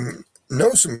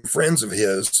know some friends of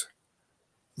his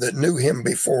that knew him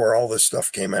before all this stuff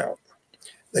came out.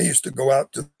 They used to go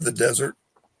out to the desert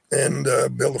and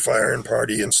build a fire and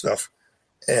party and stuff.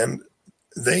 And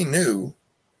they knew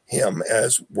him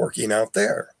as working out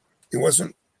there. He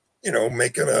wasn't,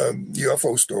 making a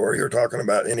UFO story or talking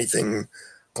about anything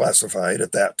classified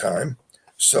at that time.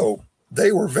 So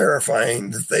they were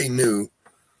verifying that they knew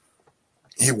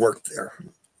he worked there,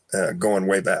 going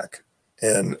way back.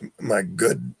 And my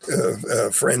good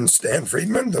friend Stan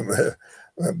Friedman,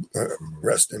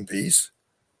 rest in peace,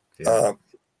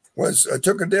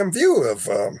 took a dim view of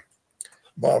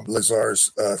Bob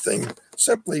Lazar's thing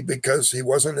simply because he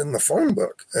wasn't in the phone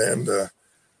book. And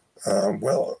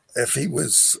if he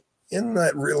was in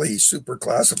that really super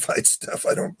classified stuff,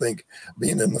 I don't think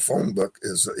being in the phone book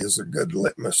is a good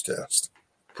litmus test.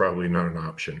 Probably not an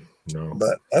option. No.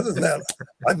 But other than that,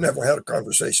 I've never had a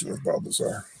conversation with Bob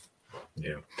Lazar.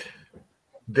 Yeah.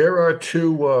 There are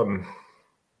two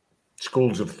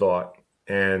schools of thought,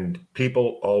 and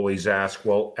people always ask,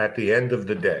 well, at the end of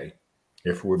the day,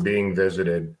 if we're being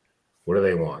visited, what do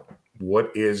they want?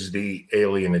 What is the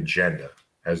alien agenda,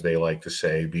 as they like to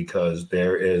say? Because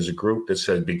there is a group that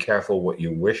says, be careful what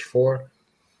you wish for.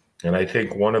 And I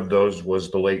think one of those was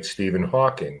the late Stephen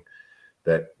Hawking,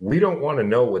 that we don't want to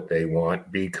know what they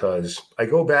want, because I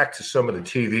go back to some of the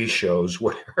TV shows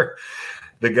where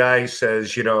the guy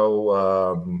says,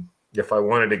 if I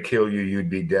wanted to kill you, you'd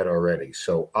be dead already.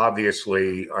 So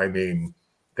obviously,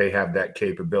 they have that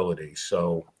capability.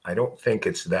 So I don't think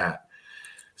it's that.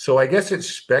 So I guess it's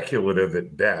speculative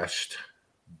at best,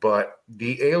 but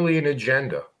the alien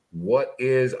agenda, what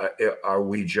is, are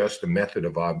we just a method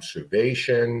of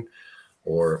observation?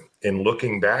 Or in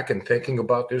looking back and thinking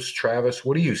about this, Travis,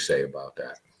 what do you say about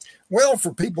that? Well,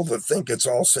 for people that think it's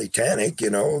all satanic,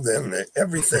 then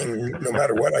everything, no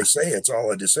matter what I say, it's all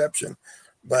a deception.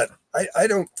 But I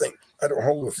don't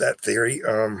hold with that theory.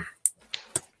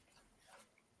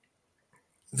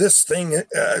 This thing,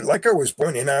 like I was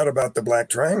pointing out about the black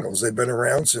triangles, they've been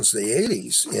around since the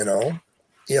 80s,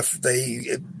 If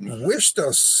they wished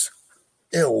us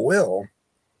ill will,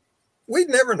 we'd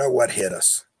never know what hit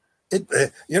us.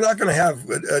 You're not going to have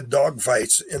dog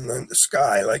fights in the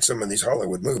sky like some of these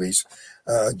Hollywood movies,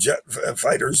 jet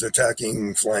fighters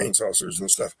attacking flying saucers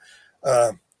and stuff.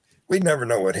 We'd never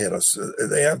know what hit us.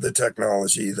 They have the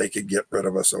technology. They could get rid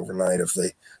of us overnight if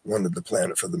they wanted the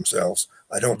planet for themselves.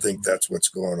 I don't think that's what's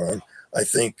going on. I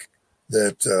think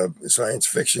that science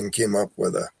fiction came up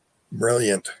with a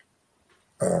brilliant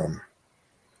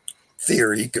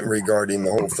theory regarding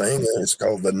the whole thing. It's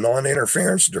called the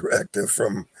non-interference directive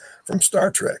from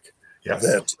Star Trek. Yeah.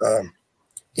 That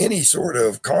any sort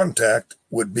of contact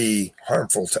would be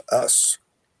harmful to us,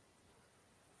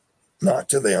 not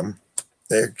to them.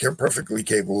 They're perfectly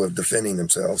capable of defending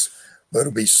themselves, but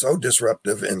it'll be so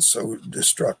disruptive and so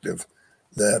destructive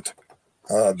that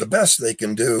the best they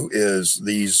can do is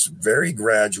these very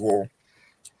gradual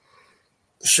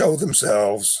show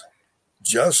themselves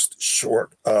just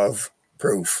short of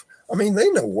proof. They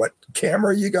know what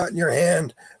camera you got in your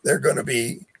hand. It's going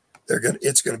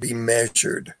to be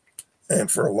measured. And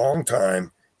for a long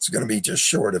time, it's going to be just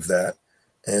short of that.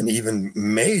 And even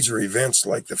major events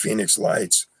like the Phoenix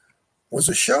Lights was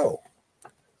a show.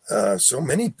 So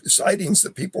many sightings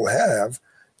that people have,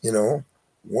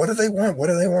 what do they want? What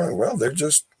do they want? Well, they're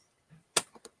just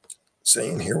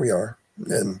saying, here we are.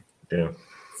 And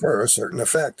for a certain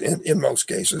effect. In most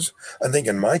cases, I think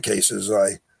in my cases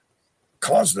I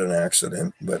caused an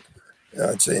accident, but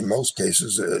I'd say in most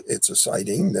cases it's a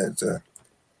sighting that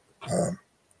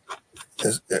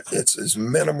it's as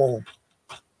minimal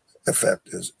effect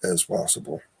as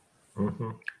possible.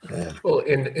 Mm-hmm. Well,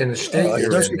 in the state it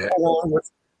you're doesn't in, go along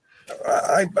with.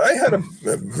 I had a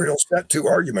real set to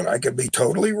argument. I could be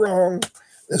totally wrong.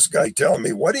 This guy telling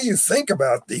me, what do you think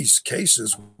about these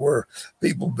cases where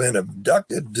people have been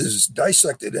abducted,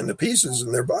 dissected into pieces,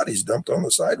 and their bodies dumped on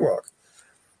the sidewalk?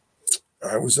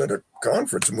 I was at a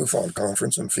conference, a MUFON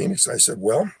conference in Phoenix. I said,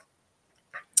 well,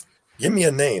 give me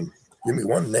a name. Give me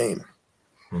one name.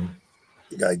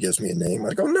 The guy gives me a name.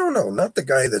 I go, no, not the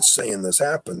guy that's saying this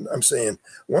happened. I'm saying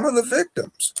one of the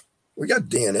victims. We got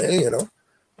DNA,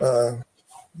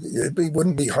 it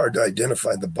wouldn't be hard to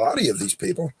identify the body of these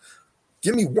people.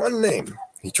 Give me one name.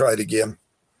 He tried again.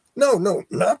 No,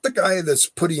 not the guy that's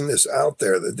putting this out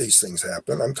there that these things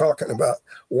happen. I'm talking about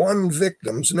one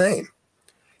victim's name.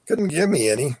 Couldn't give me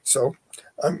any. So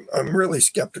I'm really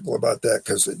skeptical about that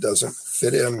because it doesn't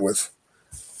fit in with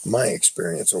my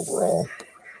experience overall.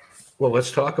 Well,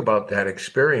 let's talk about that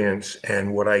experience.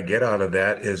 And what I get out of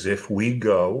that is if we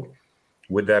go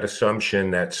with that assumption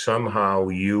that somehow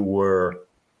you were,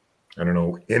 I don't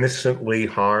know, innocently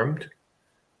harmed,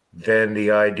 then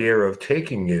the idea of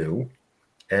taking you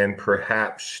and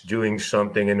perhaps doing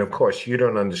something, and of course you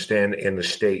don't understand in the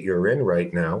state you're in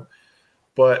right now,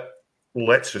 but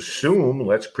let's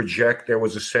project there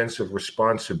was a sense of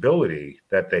responsibility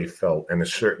that they felt and a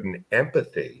certain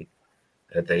empathy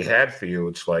that they had for you.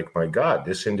 It's like, my God,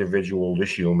 this individual,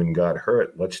 this human got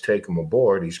hurt. Let's take him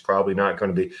aboard. He's probably not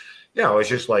going to be, it's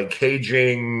just like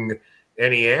caging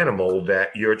any animal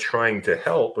that you're trying to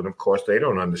help. And of course, they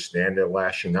don't understand. They're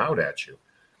lashing out at you.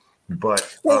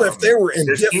 But if they were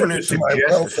indifferent to my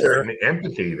welfare,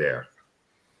 empathy there,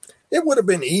 it would have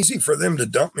been easy for them to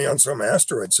dump me on some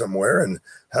asteroid somewhere and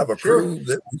have a crew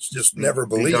that was just never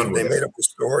believed. They made up a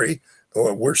story.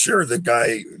 Or we're sure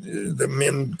the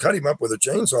men cut him up with a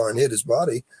chainsaw and hit his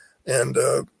body, and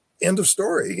end of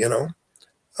story.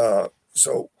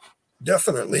 So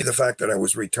definitely the fact that I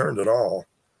was returned at all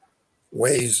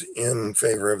weighs in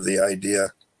favor of the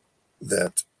idea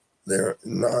that they're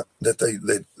not, that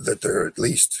they're at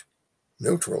least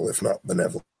neutral, if not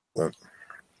benevolent.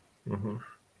 Mm-hmm.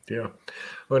 Yeah. I'm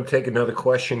going to take another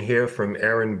question here from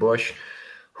Aaron Bush.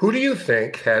 Who do you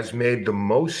think has made the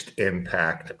most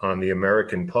impact on the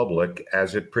American public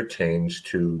as it pertains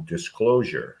to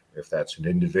disclosure? If that's an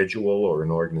individual or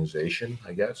an organization,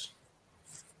 I guess.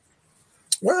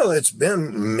 Well, it's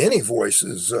been many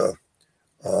voices.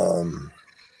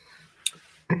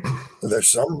 There's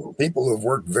some people who've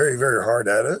worked very, very hard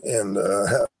at it and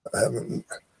haven't.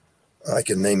 I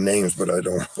can name names, but I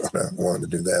don't want to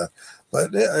do that.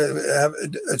 But have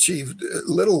achieved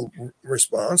little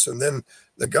response, and then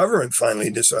the government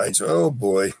finally decides, oh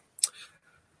boy,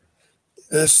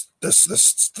 this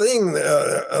thing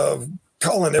of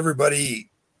calling everybody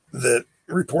that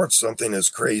reports something as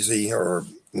crazy or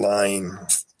lying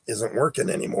isn't working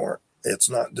anymore. It's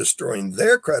not destroying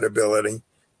their credibility;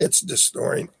 it's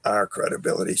destroying our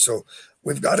credibility. So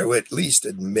we've got to at least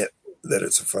admit that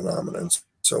it's a phenomenon.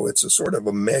 So it's a sort of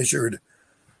a measured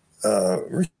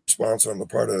response on the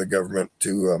part of the government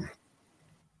to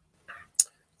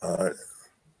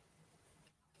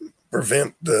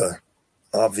prevent the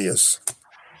obvious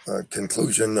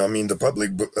conclusion. I mean, the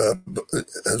public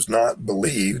has not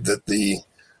believed that the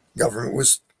government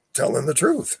was telling the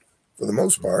truth for the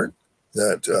most part.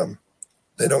 That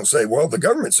they don't say, well, the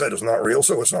government said it's not real,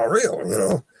 so it's not real,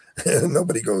 and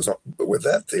nobody goes on with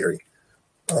that theory.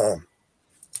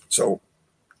 So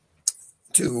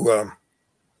to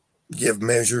give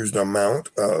measured amount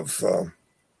of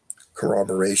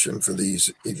corroboration for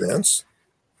these events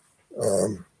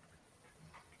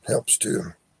helps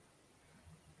to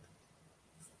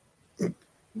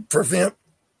prevent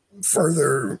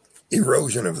further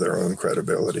erosion of their own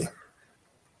credibility.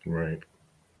 Right.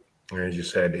 As you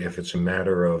said, if it's a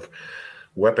matter of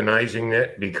weaponizing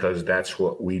it because that's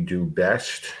what we do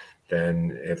best,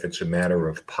 then if it's a matter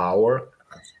of power,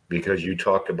 because you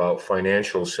talked about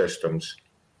financial systems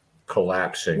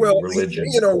collapsing, religion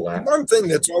collapsing. One thing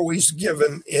that's always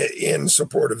given in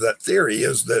support of that theory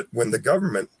is that when the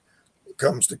government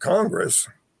comes to Congress,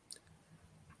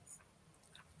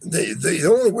 the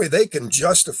only way they can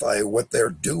justify what they're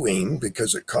doing,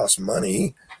 because it costs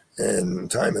money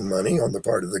and time and money on the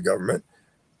part of the government,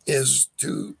 is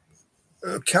to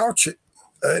couch it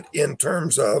in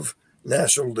terms of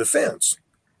national defense,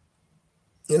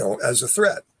 as a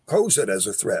threat, pose it as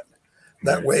a threat.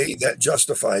 That way, that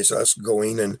justifies us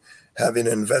going and having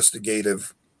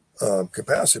investigative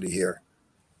capacity here.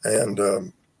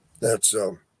 And that's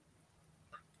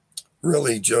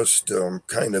really just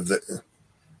kind of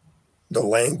the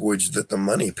language that the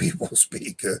money people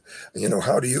speak.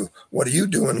 What are you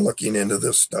doing looking into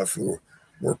this stuff?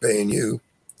 We're paying you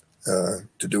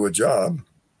to do a job.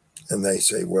 And they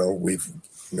say, well, we've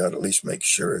got to at least make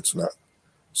sure it's not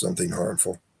something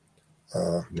harmful.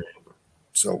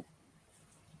 So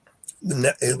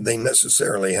they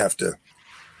necessarily have to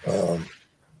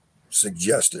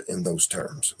suggest it in those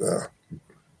terms.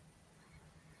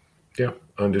 Yeah,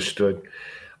 understood.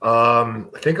 I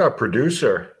think our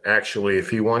producer, actually, if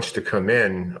he wants to come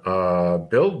in,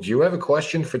 Bill, do you have a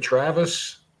question for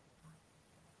Travis?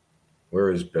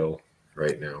 Where is Bill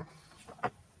right now?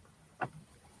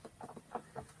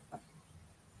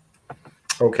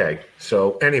 Okay,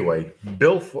 so anyway,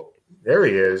 Bill, there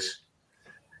he is.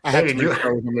 Hey,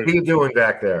 how you doing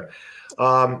back there?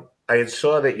 I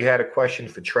saw that you had a question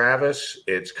for Travis.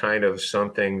 It's kind of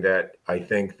something that I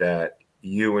think that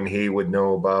you and he would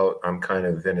know about. I'm kind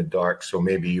of in the dark, so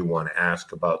maybe you want to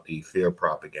ask about the fear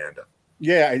propaganda.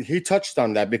 Yeah, he touched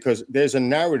on that because there's a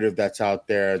narrative that's out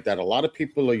there that a lot of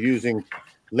people are using,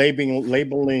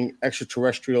 labeling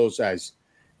extraterrestrials as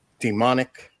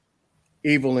demonic,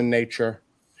 evil in nature.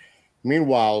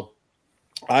 Meanwhile,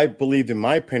 I believe, in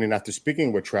my opinion, after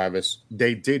speaking with Travis,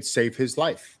 they did save his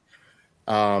life.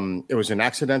 It was an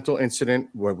accidental incident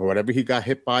where whatever he got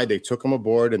hit by, they took him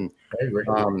aboard. And,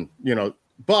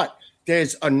 but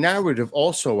there's a narrative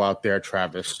also out there,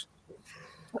 Travis.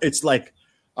 It's like,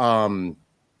 I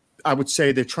would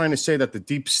say they're trying to say that the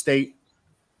deep state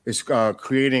is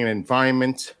creating an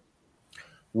environment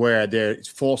where there's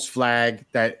false flag,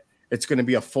 that it's going to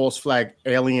be a false flag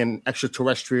alien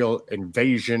extraterrestrial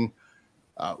invasion.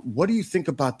 What do you think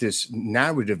about this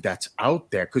narrative that's out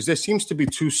there? Because there seems to be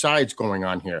two sides going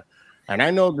on here. And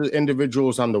I know the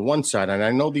individuals on the one side, and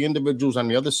I know the individuals on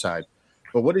the other side.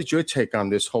 But what is your take on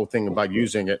this whole thing about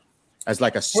using it as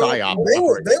like a psyop?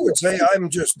 Well, they would say I'm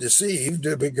just deceived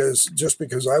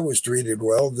because I was treated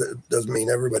well, that doesn't mean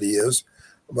everybody is.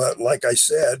 But like I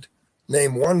said,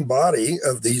 name one body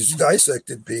of these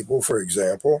dissected people, for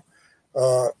example.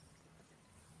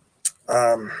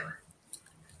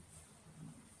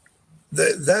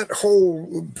 That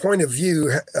whole point of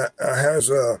view has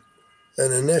an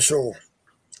initial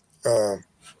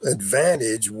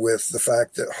advantage with the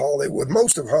fact that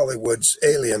most of Hollywood's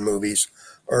alien movies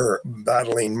are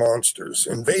battling monsters,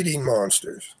 invading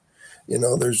monsters.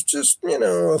 There's just,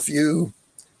 a few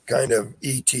kind of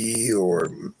E.T. or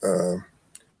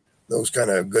those kind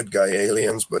of good guy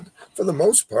aliens. But for the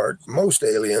most part, most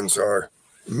aliens are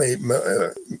made,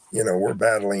 we're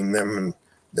battling them and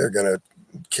they're going to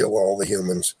kill all the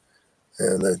humans.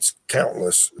 And it's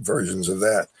countless versions of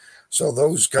that. So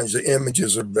those kinds of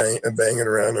images are banging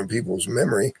around in people's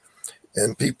memory,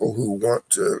 and people who want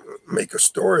to make a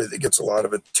story that gets a lot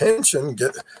of attention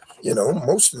get,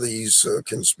 most of these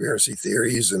conspiracy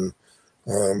theories and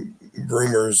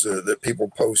rumors that people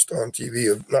post on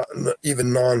TV of not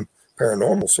even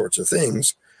non-paranormal sorts of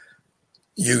things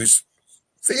use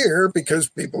fear because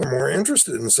people are more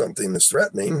interested in something that's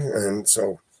threatening. And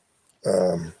so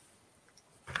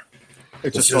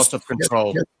it's a source of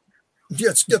control.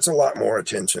 Gets a lot more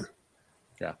attention.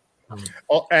 Yeah.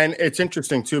 Oh, and it's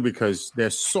interesting too, because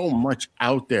there's so much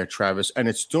out there, Travis, and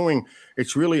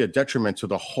it's really a detriment to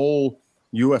the whole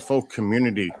UFO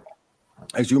community.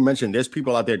 As you mentioned, there's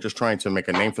people out there just trying to make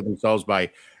a name for themselves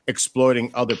by exploiting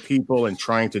other people and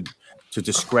trying to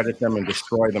discredit them and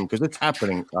destroy them, because it's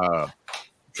happening.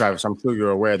 Travis, I'm sure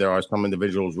you're aware there are some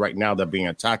individuals right now that are being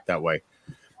attacked that way.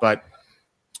 But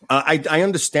I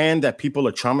understand that people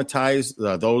are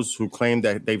traumatized, those who claim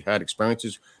that they've had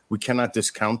experiences. We cannot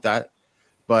discount that.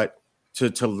 But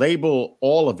to label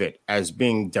all of it as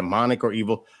being demonic or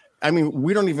evil, I mean,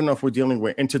 we don't even know if we're dealing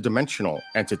with interdimensional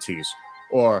entities,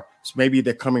 or maybe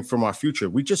they're coming from our future.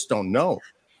 We just don't know.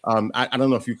 I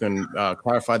don't know if you can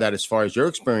clarify that as far as your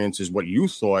experiences, what you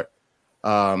thought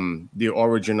the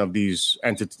origin of these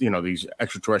these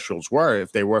extraterrestrials were,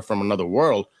 if they were from another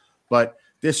world. But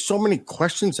there's so many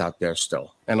questions out there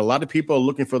still, and a lot of people are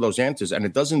looking for those answers, and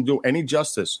it doesn't do any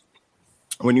justice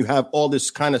when you have all this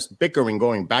kind of bickering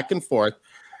going back and forth.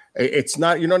 It's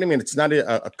not, you know what I mean? It's not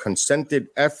a consented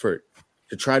effort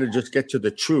to try to just get to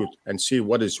the truth and see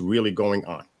what is really going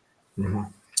on. Mm-hmm.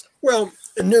 Well,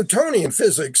 Newtonian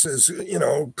physics is,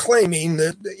 claiming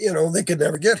that, they could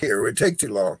never get here. It would take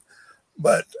too long.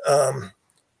 But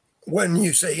when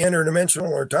you say interdimensional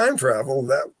or time travel,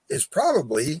 that is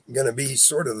probably going to be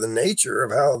sort of the nature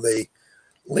of how they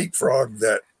leapfrog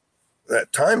that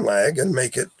that time lag and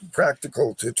make it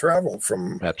practical to travel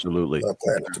from absolutely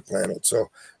planet to planet. So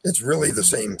it's really the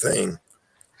same thing.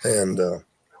 And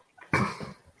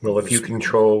well,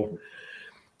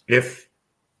 if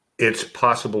it's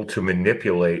possible to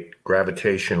manipulate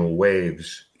gravitational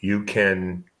waves, you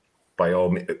can, by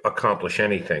all means, accomplish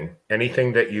anything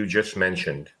that you just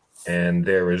mentioned. And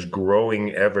there is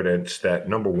growing evidence that,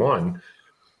 number one,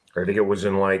 I think it was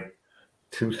in like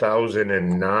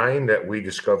 2009 that we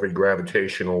discovered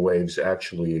gravitational waves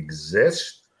actually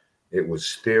exist. It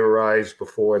was theorized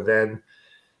before then.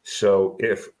 So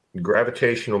if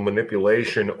gravitational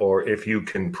manipulation, or if you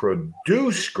can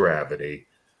produce gravity,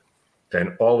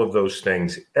 then all of those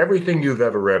things, everything you've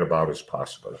ever read about is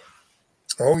possible.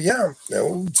 Oh, yeah,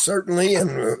 no, certainly.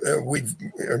 And we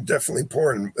are definitely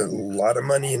pouring a lot of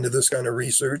money into this kind of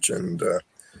research. And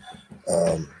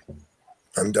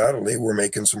undoubtedly, we're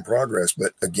making some progress.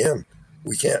 But again,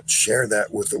 we can't share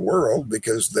that with the world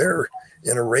because they're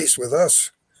in a race with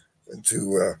us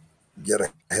to get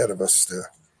ahead of us to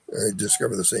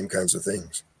discover the same kinds of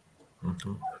things.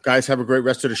 Mm-hmm. Guys, have a great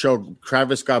rest of the show.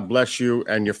 Travis, God bless you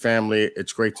and your family.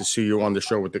 It's great to see you on the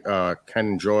show with Ken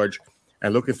and George,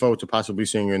 and looking forward to possibly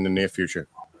seeing you in the near future.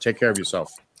 Take care of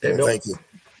yourself. Thank you.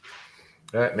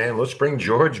 All right, man, let's bring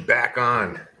George back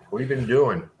on. What have you been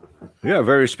doing? Yeah,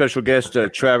 very special guest,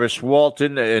 Travis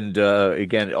Walton, and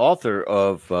again, author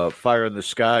of Fire in the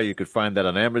Sky. You can find that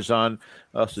on Amazon.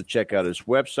 Also, check out his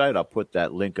website. I'll put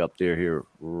that link up here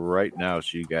right now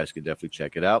so you guys can definitely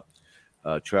check it out.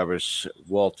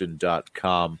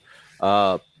 TravisWalton.com.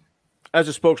 As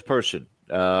a spokesperson,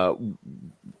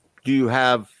 do you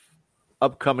have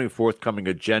forthcoming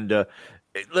agenda?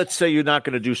 Let's say you're not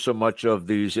going to do so much of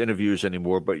these interviews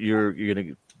anymore, but you're going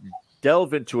to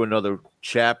delve into another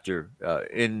chapter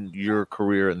in your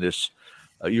career in this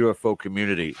UFO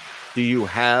community. Do you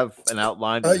have an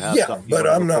outline? Yeah, but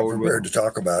I'm not prepared to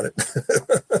talk about it.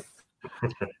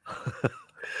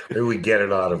 Maybe we get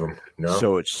it out of them. No,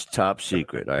 so it's top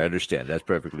secret. I understand. That's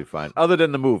perfectly fine. Other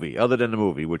than the movie,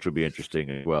 which would be interesting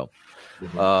as well.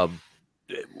 Mm-hmm.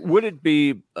 Would it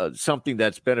be something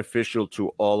that's beneficial to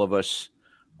all of us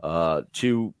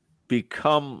to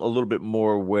become a little bit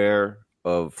more aware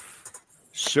of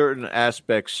certain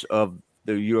aspects of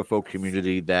the UFO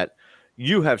community that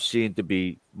you have seen to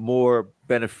be more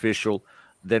beneficial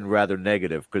than rather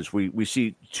negative? Because we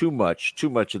see too much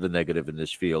of the negative in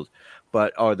this field.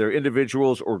 But are there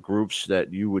individuals or groups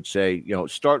that you would say,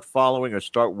 start following or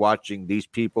start watching these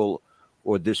people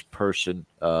or this person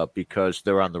because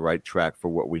they're on the right track for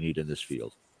what we need in this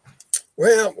field?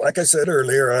 Well, like I said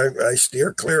earlier, I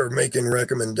steer clear of making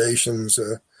recommendations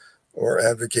or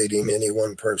advocating any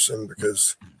one person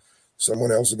because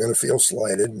someone else is going to feel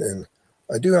slighted. And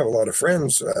I do have a lot of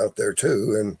friends out there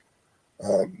too, and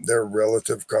their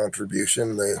relative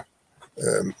contribution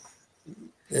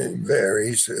it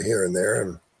varies here and there,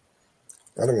 and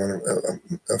I don't want to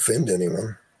offend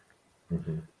anyone.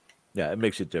 Mm-hmm. Yeah, it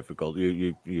makes it difficult.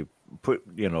 You put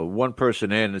one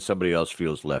person in and somebody else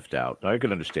feels left out. I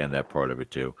can understand that part of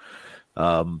it too.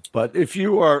 But if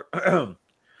you are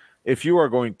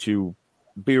going to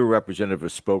be a representative, a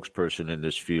spokesperson in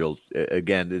this field,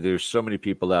 again, there's so many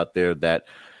people out there that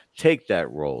take that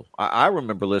role. I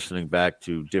remember listening back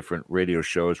to different radio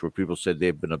shows where people said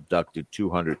they've been abducted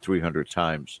 200, 300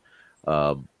 times.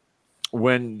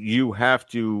 When you have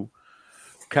to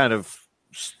kind of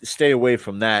stay away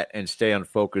from that and stay on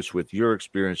focus with your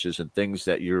experiences and things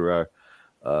that you're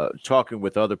talking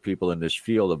with other people in this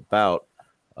field about,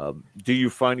 do you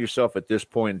find yourself at this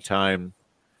point in time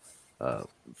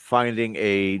finding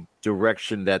a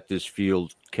direction that this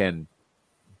field can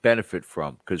benefit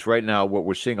from? Because right now what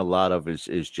we're seeing a lot of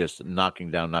is just knocking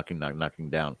down,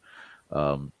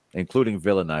 including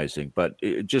villainizing, but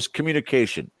just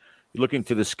communication, looking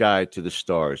to the sky, to the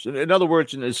stars. In other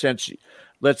words, in a sense,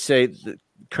 let's say the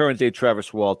current day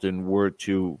Travis Walton were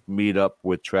to meet up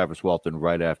with Travis Walton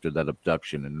right after that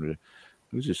abduction. And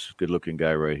who's this good looking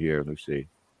guy right here? Let's see.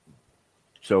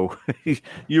 So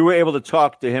you were able to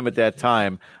talk to him at that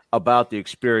time about the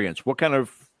experience. What kind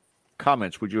of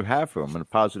comments would you have for him in a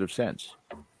positive sense?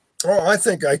 Oh, I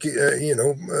think I could,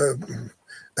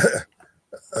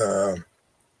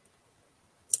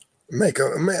 make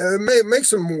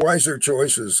some wiser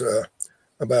choices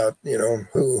about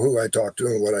who I talk to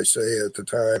and what I say at the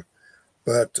time.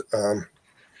 But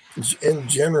in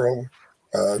general,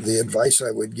 the advice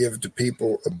I would give to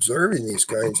people observing these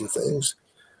kinds of things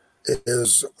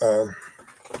is,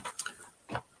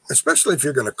 especially if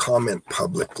you're going to comment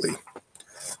publicly,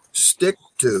 stick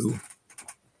to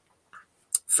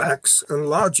facts and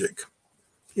logic.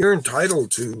 you're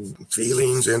entitled to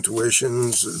feelings,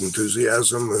 intuitions,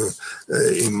 enthusiasm,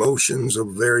 emotions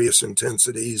of various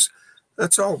intensities.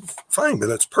 That's all fine, but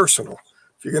that's personal.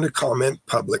 If you're going to comment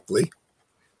publicly,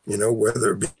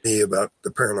 whether it be about the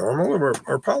paranormal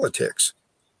or politics,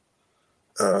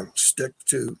 stick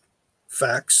to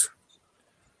facts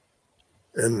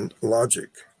and logic.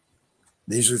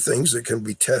 These are things that can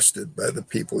be tested by the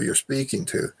people you're speaking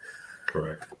to.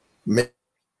 Correct.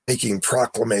 Making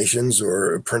proclamations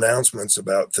or pronouncements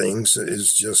about things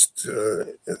is just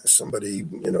somebody,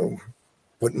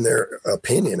 putting their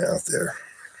opinion out there.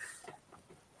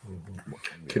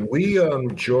 Can we,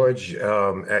 George,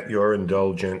 at your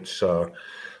indulgence, our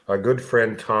good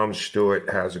friend Tom Stewart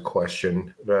has a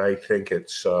question that I think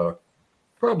it's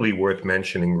probably worth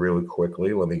mentioning really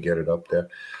quickly. Let me get it up there.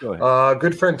 Go ahead.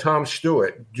 Good friend Tom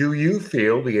Stewart, do you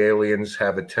feel the aliens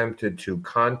have attempted to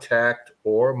contact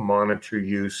or monitor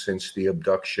you since the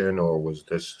abduction, or was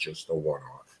this just a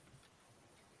one-off?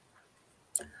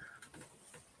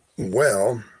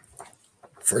 Well,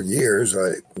 for years,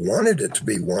 I wanted it to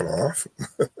be one-off.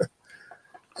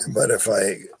 But if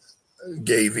I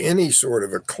gave any sort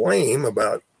of a claim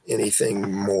about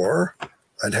anything more,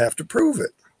 I'd have to prove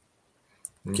it.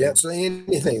 Can't say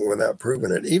anything without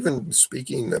proving it. Even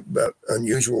speaking about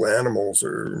unusual animals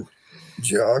or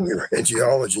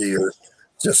geology or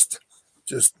just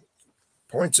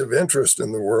points of interest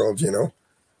in the world,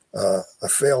 I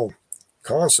fail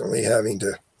constantly having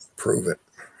to prove it.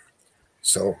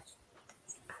 So,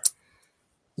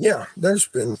 yeah, there's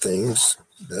been things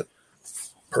that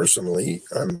personally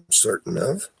I'm certain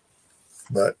of,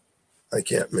 but I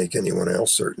can't make anyone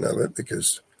else certain of it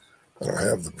because I don't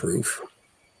have the proof.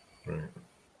 Right.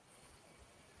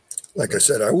 Like I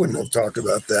said, I wouldn't have talked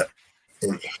about that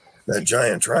in that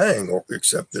giant triangle,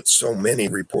 except that so many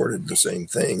reported the same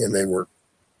thing, and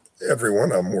every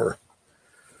one of them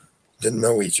didn't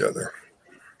know each other.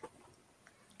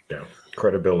 Yeah,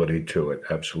 credibility to it,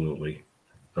 absolutely.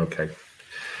 Okay.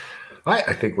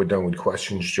 I think we're done with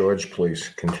questions. George, please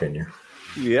continue.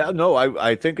 Yeah, no,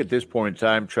 I think at this point in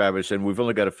time, Travis, and we've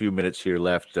only got a few minutes here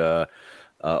left,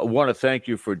 I want to thank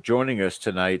you for joining us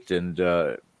tonight. And,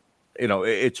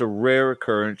 it's a rare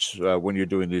occurrence when you're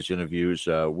doing these interviews.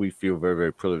 We feel very,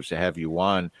 very privileged to have you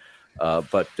on.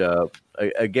 But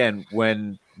again,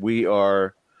 when we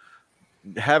are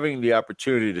having the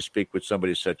opportunity to speak with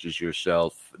somebody such as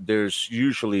yourself, there's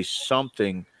usually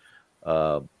something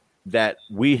that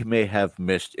we may have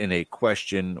missed in a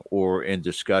question or in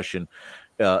discussion.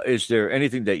 Is there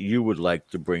anything that you would like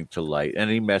to bring to light?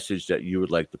 Any message that you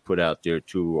would like to put out there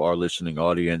to our listening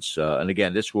audience? And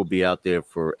again, this will be out there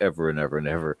forever and ever and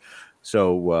ever.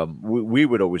 So we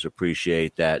would always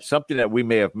appreciate that. Something that we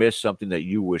may have missed, something that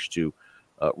you wish to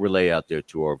relay out there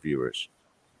to our viewers.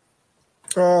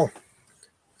 Oh,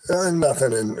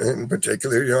 nothing in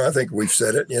particular. I think we've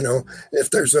said it. If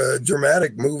there's a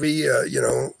dramatic movie,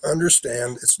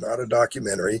 understand it's not a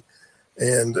documentary.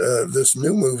 And this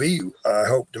new movie, I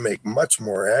hope to make much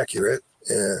more accurate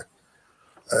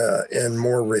and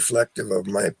more reflective of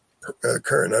my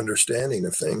current understanding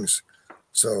of things.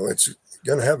 So it's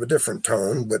going to have a different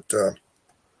tone, but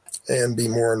and be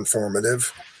more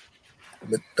informative.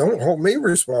 But don't hold me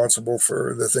responsible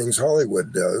for the things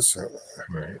Hollywood does.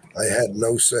 Right. I had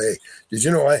no say. Did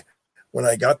you know when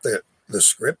I got the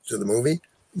script to the movie,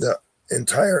 the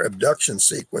entire abduction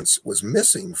sequence was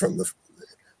missing from the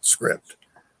script.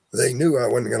 They knew I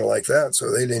wasn't going to like that,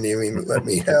 so they didn't even let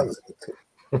me have it.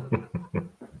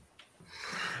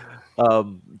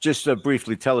 Just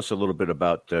briefly, tell us a little bit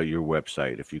about your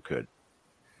website, if you could.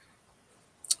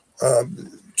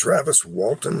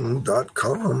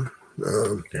 TravisWalton.com.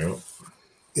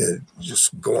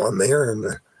 Just go on there,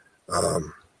 and I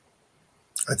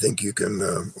think you can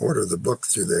order the book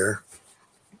through there.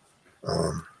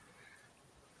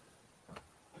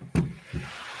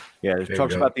 Yeah, it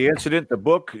talks about the incident, the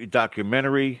book,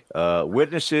 documentary,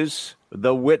 witnesses,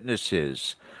 the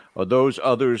witnesses. Are those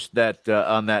others that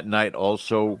on that night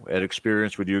also had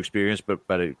experience with you experienced, but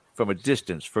from a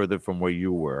distance, further from where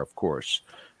you were, of course.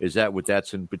 Is that what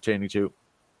that's pertaining to?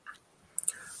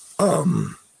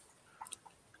 The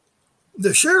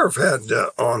sheriff had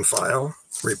on file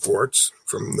reports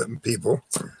from the people.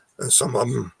 And some of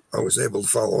them I was able to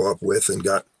follow up with and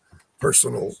got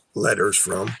personal letters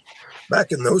from.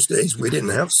 Back in those days, we didn't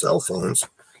have cell phones.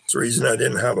 It's the reason I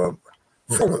didn't have a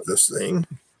phone of this thing.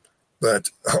 But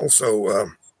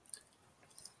also,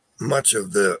 much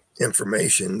of the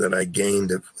information that I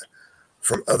gained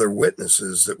from other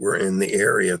witnesses that were in the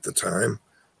area at the time,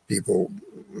 people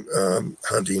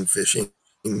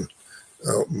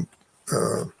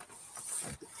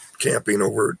camping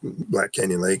over at Black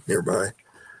Canyon Lake nearby.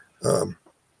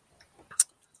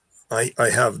 I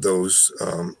have those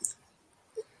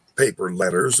paper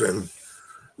letters, and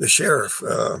the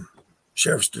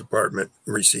sheriff's department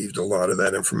received a lot of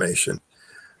that information.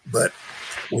 But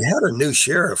we had a new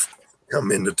sheriff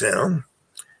come into town,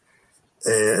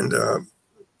 and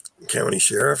county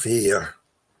sheriff, he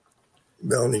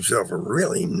built himself a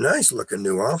really nice looking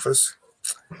new office,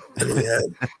 and he had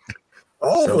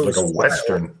all Sounds those like a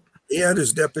Western. files. He had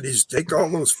his deputies take all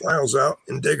those files out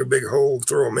and dig a big hole,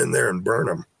 throw them in there, and burn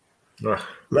them. Ugh.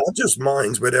 Not just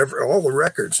mines, but all the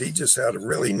records. He just had a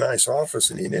really nice office,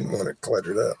 and he didn't want it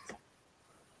cluttered up.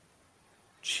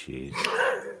 Jeez.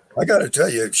 I got to tell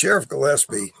you, Sheriff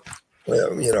Gillespie,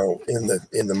 well, in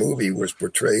the movie was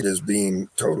portrayed as being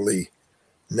totally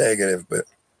negative, but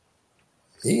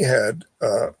he had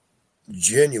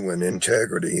genuine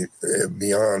integrity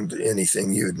beyond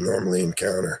anything you'd normally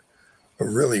encounter. A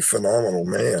really phenomenal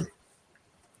man.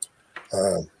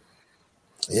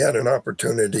 He had an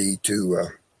opportunity to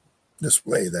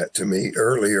display that to me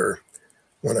earlier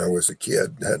when I was a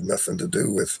kid. It had nothing to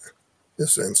do with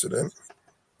this incident.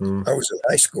 I was in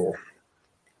high school.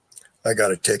 I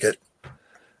got a ticket.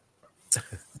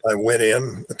 I went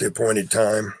in at the appointed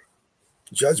time.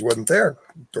 The judge wasn't there.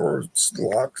 Door was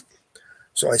locked.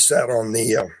 So I sat on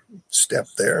the step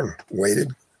there and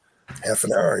waited half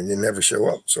an hour, and he never show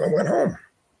up. So I went home.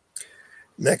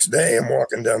 Next day, I'm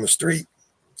walking down the street.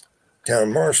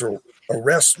 Town marshal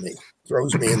arrests me,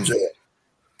 throws me in jail.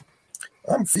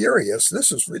 I'm furious.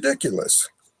 This is ridiculous.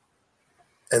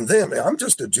 And then I'm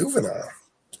just a juvenile.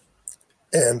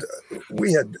 And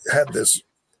we had this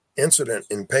incident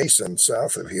in Payson,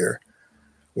 south of here,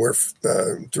 where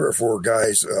 3 or 4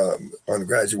 guys on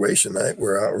graduation night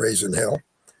were out raising hell.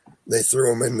 They threw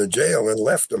them in the jail and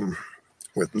left them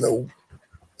with no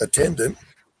attendant.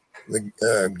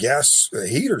 The gas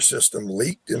heater system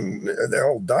leaked and they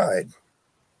all died.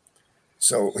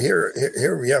 So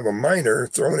here we have a minor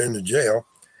thrown into jail,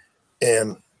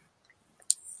 and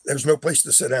there's no place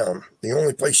to sit down. The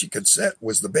only place you could sit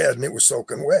was the bed, and it was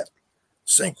soaking wet.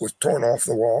 Sink was torn off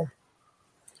the wall.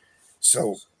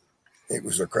 So it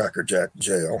was a crackerjack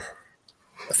jail.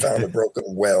 I found a broken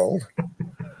weld,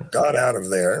 got out of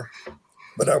there,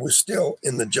 but I was still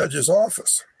in the judge's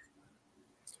office.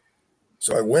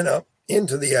 So I went up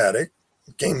into the attic,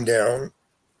 came down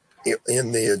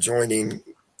in the adjoining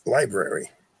library.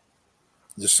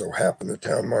 Just so happened the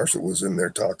town marshal was in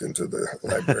there talking to the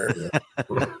librarian.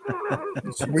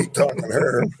 Sweet talking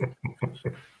her.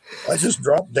 I just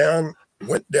dropped down,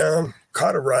 went down,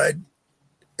 caught a ride,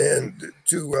 and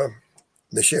to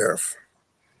the sheriff.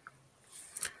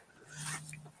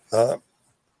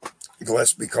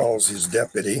 Gillespie calls his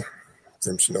deputy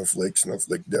from Snowflake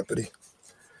deputy.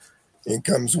 He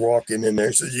comes walking in there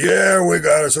and says, "Yeah, we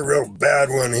got us a real bad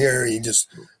one here. He just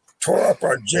tore up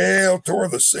our jail, tore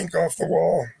the sink off the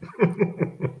wall."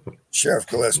 Sheriff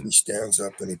Gillespie stands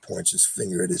up and he points his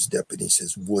finger at his deputy. He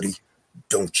says, "Woody,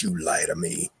 don't you lie to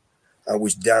me. I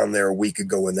was down there a week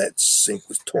ago and that sink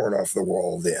was torn off the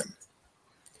wall then."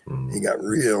 He got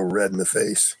real red in the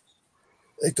face.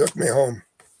 They took me home,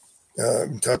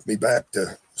 took me back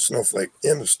to Snowflake.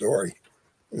 End of story.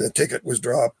 The ticket was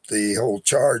dropped. The whole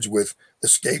charge with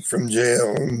escape from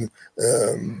jail and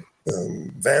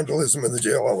vandalism in the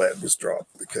jail, all that was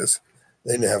dropped because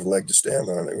they didn't have a leg to stand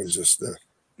on. It was just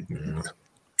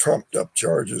trumped up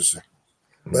charges.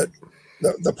 But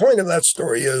the point of that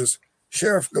story is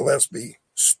Sheriff Gillespie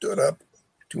stood up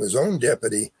to his own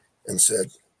deputy and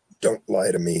said, "Don't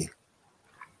lie to me.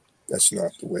 That's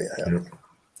not the way it happened."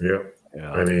 Yeah.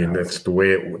 I mean, that's the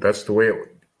way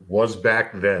it was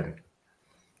back then.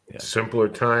 Yeah. Simpler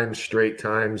times, straight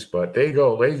times, but there you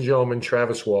go, ladies and gentlemen,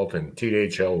 Travis Walton,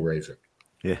 teenage hellraiser.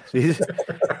 Yeah.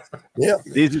 Yeah.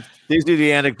 These are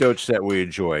the anecdotes that we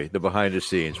enjoy, the behind the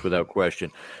scenes, without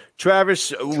question.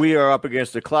 Travis, we are up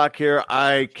against the clock here.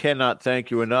 I cannot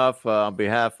thank you enough on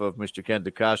behalf of Mr. Ken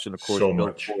DeCosta and, of course,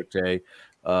 Bill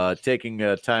Forte, taking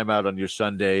time out on your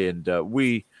Sunday. And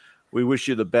we wish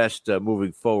you the best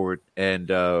moving forward. And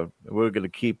we're going to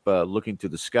keep looking to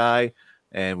the sky.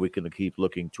 And we can keep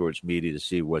looking towards media to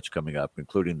see what's coming up,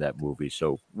 including that movie.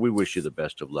 So we wish you the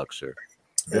best of luck, sir.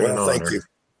 Well, thank you.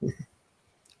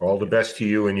 All the best to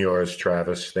you and yours,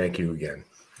 Travis. Thank you again.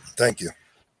 Thank you.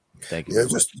 Thank you. Yeah,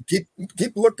 just keep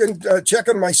looking,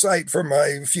 checking my site for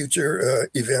my future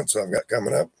events I've got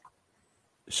coming up.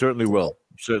 Certainly will.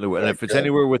 Certainly will. And if it's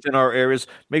anywhere within our areas,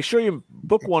 make sure you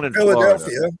book one in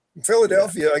Philadelphia. Florida.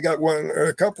 Philadelphia, I got one or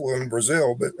a couple in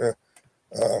Brazil, but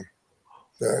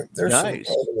there's nice.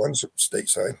 some other ones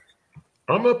stateside.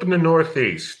 I'm up in the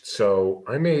Northeast, so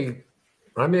I may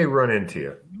I may run into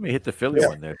you. You may hit the Philly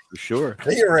one there for sure.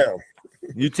 See you around.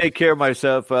 You take care of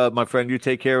myself, my friend. You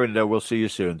take care, and we'll see you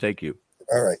soon. Thank you.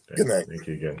 All right. Good night. Thank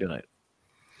you again. Good night.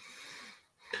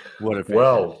 What a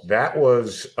Well, that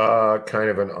was kind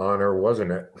of an honor,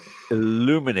 wasn't it?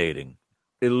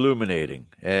 illuminating,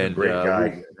 and Great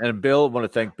guy. and Bill, I want to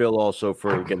thank Bill also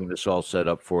for getting this all set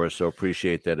up for us. So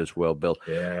appreciate that as well, Bill.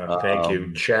 Yeah, thank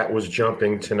you. Chat was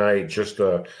jumping tonight. Just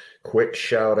a quick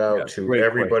shout out to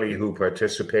everybody who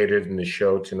participated in the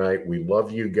show tonight. We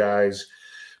love you guys.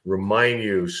 Remind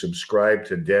you, subscribe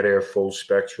to Dead Air Full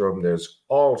Spectrum. There's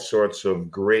all sorts of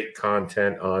great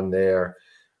content on there.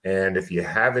 And if you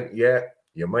haven't yet,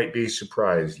 you might be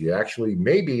surprised. You actually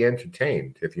may be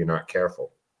entertained if you're not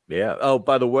careful. Yeah. Oh,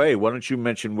 by the way, why don't you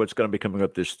mention what's going to be coming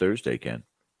up this Thursday, Ken?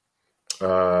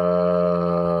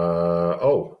 Tomorrow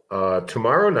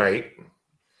night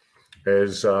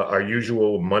is our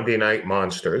usual Monday Night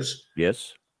Monsters.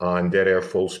 Yes. On Dead Air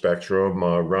Full Spectrum.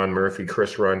 Ron Murphy,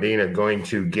 Chris Rondine are going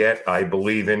to get, I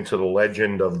believe, into the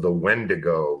legend of the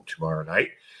Wendigo tomorrow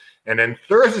night. And then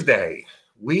Thursday,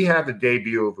 we have the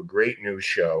debut of a great new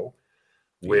show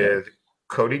with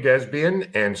Cody Desbian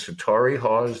and Satori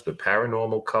Hawes, the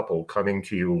paranormal couple, coming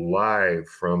to you live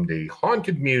from the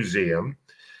Haunted Museum.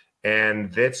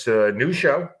 And that's a new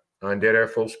show on Dead Air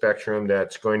Full Spectrum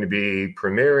that's going to be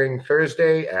premiering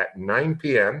Thursday at 9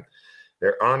 p.m.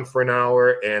 They're on for an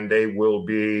hour, and they will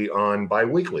be on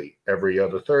bi-weekly every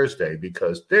other Thursday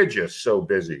because they're just so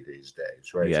busy these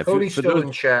days, right? Yeah, Cody's still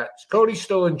in chat. Cody's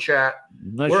still in chat.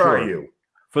 Where are you?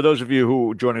 For those of you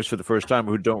who join us for the first time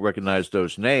who don't recognize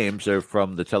those names, they're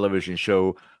from the television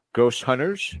show Ghost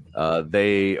Hunters.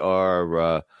 They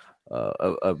are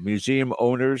museum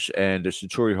owners, and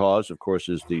Satori Hawes, of course,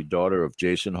 is the daughter of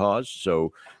Jason Hawes.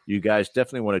 So you guys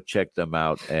definitely want to check them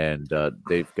out, and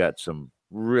they've got some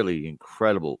really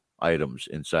incredible items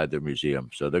inside their museum.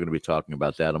 So they're going to be talking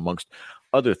about that amongst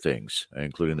other things,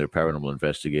 including their paranormal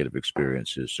investigative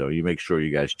experiences. So you make sure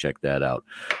you guys check that out.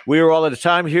 We are all out of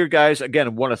time here, guys. Again, I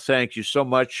want to thank you so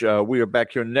much. We are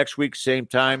back here next week, same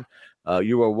time.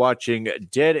 You are watching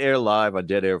Dead Air Live on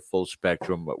Dead Air Full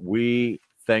Spectrum. We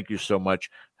thank you so much.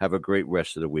 Have a great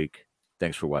rest of the week.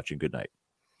 Thanks for watching. Good night.